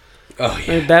hires. Oh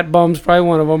yeah, That bum's probably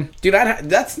one of them. dude,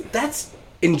 that's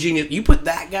ingenious. You put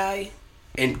that guy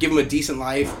and give him a decent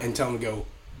life and tell him to go.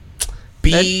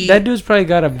 That dude's probably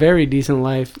got a very decent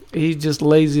life. He's just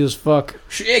lazy as fuck.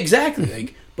 Exactly.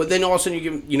 Like, but then all of a sudden you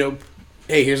give him,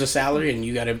 hey, here's a salary, and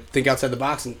you got to think outside the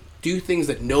box and do things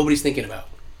that nobody's thinking about.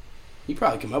 You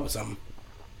probably come up with something.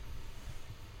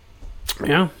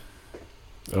 Yeah.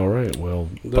 All right, well,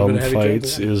 Little bum bit of heavy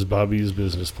fights drinking. is Bobby's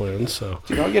business plan, so...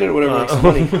 Dude, I'll get it whatever makes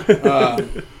money.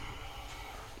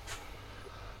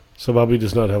 So Bobby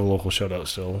does not have a local shout-out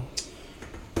still.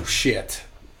 Shit.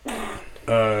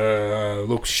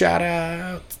 Look, shout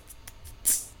out.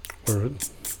 All right.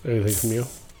 Anything from you?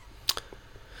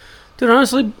 Dude,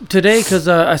 honestly, today, because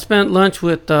I spent lunch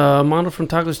with Mondo from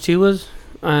Tacos Chivas,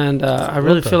 and I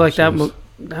really feel like that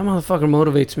motherfucker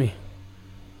motivates me.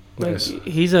 Like, Nice.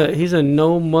 he's a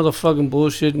no motherfucking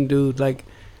bullshitting dude. Like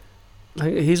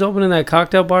he's opening that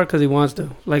cocktail bar because he wants to.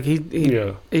 Like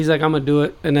Yeah, he's like, I'm gonna do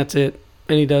it, and that's it,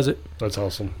 and he does it. that's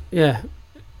awesome. Yeah,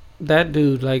 that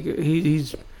dude. Like he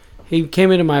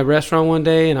came into my restaurant one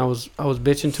day, and I was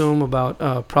bitching to him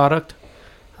about product.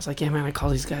 I was like, yeah, man, I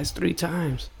call these guys 3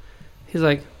 times. He's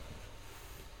like,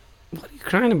 what are you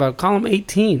crying about? Call him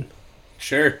 18.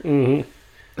 Sure. Mm-hmm.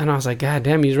 And I was like, God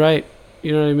damn, he's right.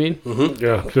 You know what I mean? Mm-hmm.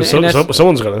 Yeah, because And that's-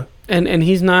 someone's gonna. And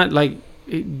he's not like,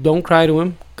 don't cry to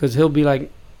him, because he'll be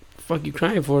like, fuck you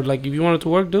crying for? Like, if you want it to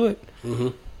work, do it. Mm-hmm.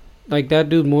 Like, that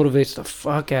dude motivates the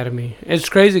fuck out of me. It's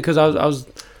crazy because I was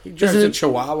He drives to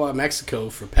Chihuahua, Mexico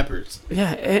for peppers.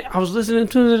 yeah, and I was listening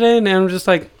to him today, and I'm just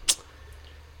like,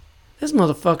 this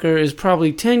motherfucker is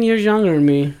probably 10 years younger than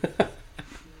me.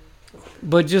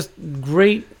 But just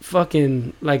great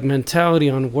fucking, like, mentality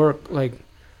on work. Like,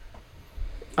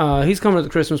 he's coming to the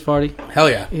Christmas party. Hell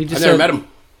yeah. He just I've never said- met him.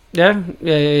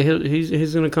 Yeah,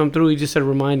 he's going to come through. He just said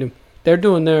remind him. They're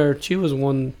doing their Chivas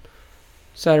one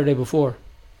Saturday before.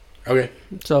 Okay.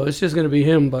 So it's just going to be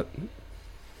him, but...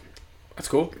 That's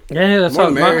cool. Yeah, that's More all.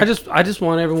 the merrier. I just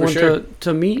want everyone For sure.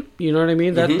 to meet. You know what I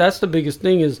mean? Mhm. That's the biggest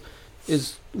thing is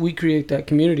we create that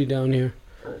community down here.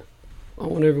 I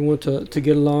want everyone to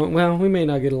get along. Well, we may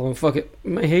not get along. Fuck it,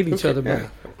 we may hate each Okay, other, yeah.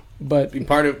 but Be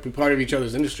part of each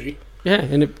other's industry. yeah.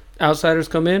 And if outsiders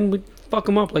come in, we fuck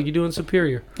them up like you do in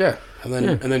Superior. Yeah. And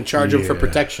then Yeah. charge them for Yeah.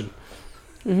 protection.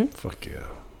 Fuck yeah.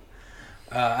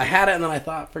 I had it and then I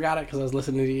forgot it because I was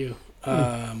listening to you.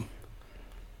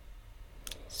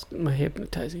 It's my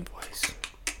hypnotizing voice.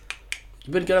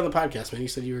 You've been good on the podcast, man. You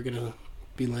said you were gonna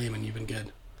be lame and you've been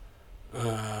good.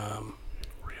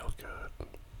 Real good.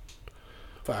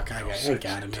 Fuck, I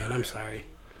got it, man. I'm sorry.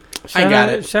 Shout got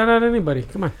out, it. Shout out anybody.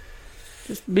 Come on,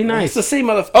 just be It's nice. the same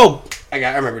mother. Oh, I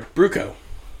remembered. Bruco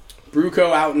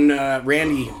out in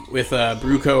Randy with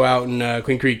Bruco out in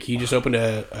Queen Creek. He just opened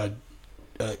a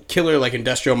killer like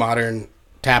industrial modern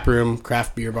tap room,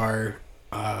 craft beer bar.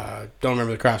 Don't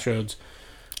remember the crossroads.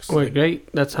 Wait,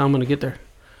 great. That's how I'm gonna get there.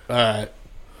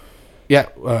 Yeah.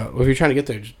 Well, if you're trying to get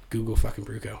there, just Google fucking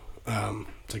Bruco.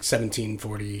 It's like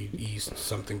 1740 East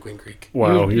something Queen Creek.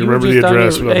 Wow, you were remember just the on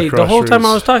address your- without Hey, the the whole time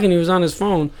I crossroads. was talking, he was on his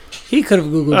phone. He could have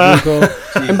Googled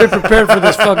Bruco and been prepared for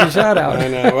this fucking shout out. I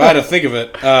know. Well, I had to think of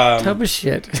it. Type of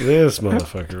shit. This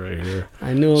motherfucker right here.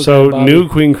 I knew. So new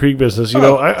Queen Creek business. You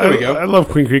Oh, know, there we go. I love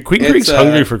Queen Creek. Queen It's, Creek's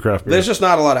hungry for craft beer. There's just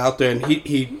not a lot out there, and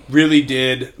he really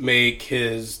did make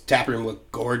his tap room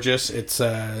look gorgeous. It's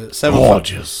 7.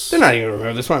 Gorgeous. They're not even gonna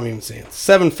remember this. What I'm even saying.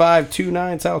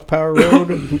 7529 South Power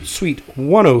Road, Suite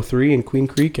 103 in Queen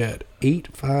Creek at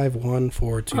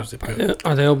 85142 zip code.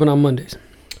 Are they open on Mondays?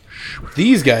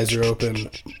 These guys are open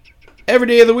every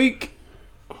day of the week.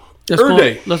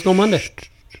 Day. Let's go Monday.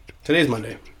 Today's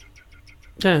Monday.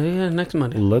 Yeah, next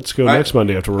Monday. Let's go All right. next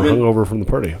Monday after we're I'm in. hungover from the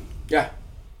party. Yeah.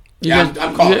 You Yeah, guys-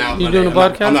 I'm calling you, out. You Monday. doing a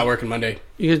podcast? I'm not working Monday.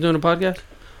 You guys doing a podcast?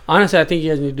 Honestly, I think you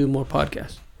guys need to do more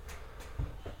podcasts.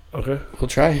 Okay. We'll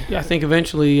try. Yeah, I think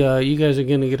eventually you guys are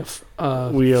going to get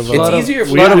We have. It's lot of- easier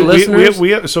if lot of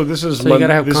listeners. So this is So you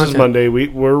gotta have this is content. Monday.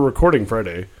 We're recording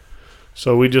Friday,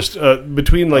 so we just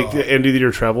between like the end of the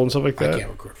year travel and stuff like I that.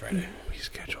 can't record Friday. We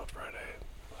scheduled Friday.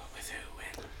 With who?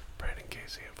 When? Brandon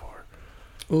Casey at 4.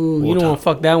 Ooh, you We'll don't want to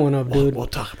fuck that one up, dude. We'll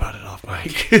talk about it off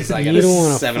mic. I got You don't a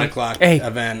wanna 7 fuck- o'clock Hey.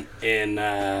 event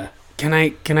in. Can I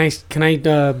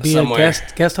be Somewhere.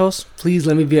 a guest host? Please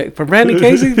let me be for Brandon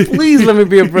Casey. Please let me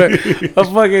be a fucking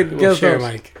We'll guest share host.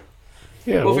 Mike.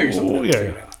 Yeah, We'll figure something out. yeah. Figure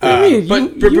it out. What do you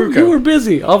mean? But you were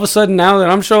busy. All of a sudden, now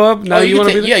that I'm show up, now you want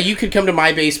to be there? yeah, you could come to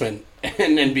my basement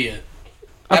and then be it.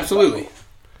 Absolutely.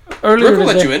 Earlier Brooke will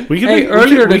let today- you in. We can Hey, make,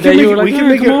 earlier we today can you make, were like, we can "Yeah,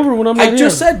 make come it. over when I'm not I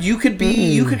just here." said you could be.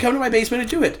 You could come to my basement and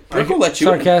do it. Brooke will let you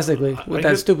in. sarcastically with I that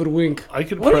could- stupid wink. I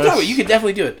could What are you talking press. about? You could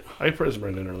definitely do it. I pressed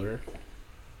Brandon earlier.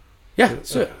 Yeah,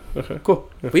 so Okay. cool.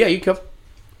 But yeah, you can come.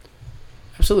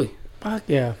 Absolutely. Fuck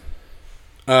yeah.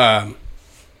 So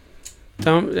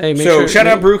Hey, make sure, shout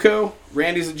out Bruco.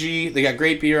 Randy's a G. They got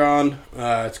great beer on.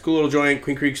 It's a cool little joint.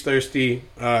 Queen Creek's thirsty.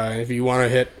 If you want to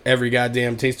hit every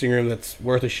goddamn tasting room that's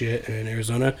worth a shit in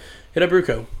Arizona, hit up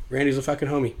Bruco. Randy's a fucking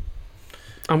homie.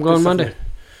 I'm Good going stuff, Monday. man.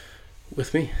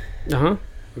 With me. Uh huh.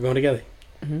 We're going together.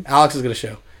 Mhm. Alex is gonna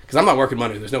show because I'm not working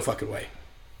Monday. There's no fucking way.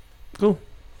 Cool.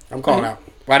 I'm calling Hey. out.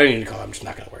 Well, I don't need to call. I'm just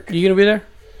not gonna work. You gonna be there?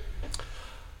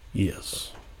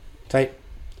 Yes. Tight.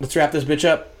 Let's wrap this bitch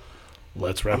up.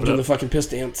 Let's wrap I'm it doing up. the fucking piss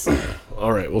dance.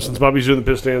 All right. Well, since Bobby's doing the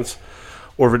piss dance,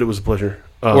 Orvid, it was a pleasure.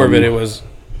 Orbit, it was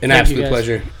an Thank you, absolute guys.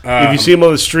 pleasure. If you see him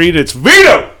on the street, it's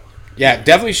Vito. Yeah,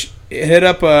 definitely hit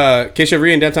up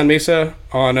Keshavri and Downtown Mesa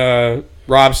on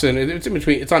Robson. It's in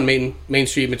between. It's on Main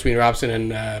Street between Robson and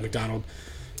McDonald.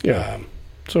 Yeah,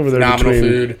 it's over there phenomenal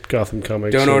between food. Gotham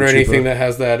Comics. Don't and order Chupa. anything that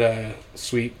has that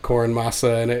sweet corn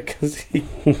masa in it because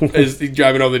he's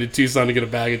driving over to Tucson to get a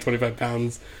bag of 25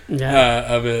 pounds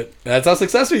Yeah. of it. That's how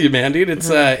successful you, man, dude.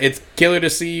 It's killer to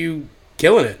see you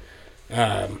killing it.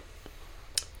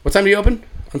 What time do you open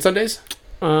on Sundays?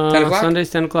 10 o'clock? Sundays,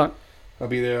 10 o'clock. I'll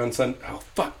be there on Sunday. Oh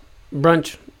fuck.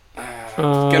 Brunch.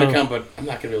 I'm gonna come, but I'm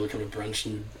not gonna be able to come to brunch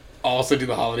and also do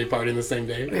the holiday party in the same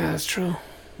day. Yeah, that's true.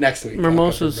 Next week.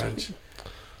 Mimosas. I'll come to brunch.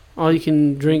 All you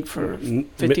can drink for Mi-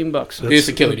 $15. It's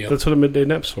a killer deal. That's what a midday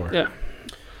nap's for. Yeah.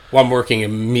 Well, I'm working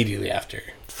immediately after.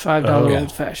 $5 Oh, yeah.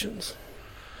 old fashions.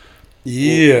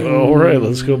 Yeah. All right,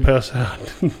 let's go pass out.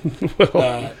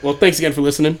 Well, thanks again for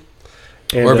listening.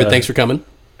 And, Orbit, thanks for coming.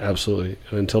 Absolutely.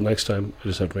 And until next time, I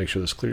just have to make sure this clear.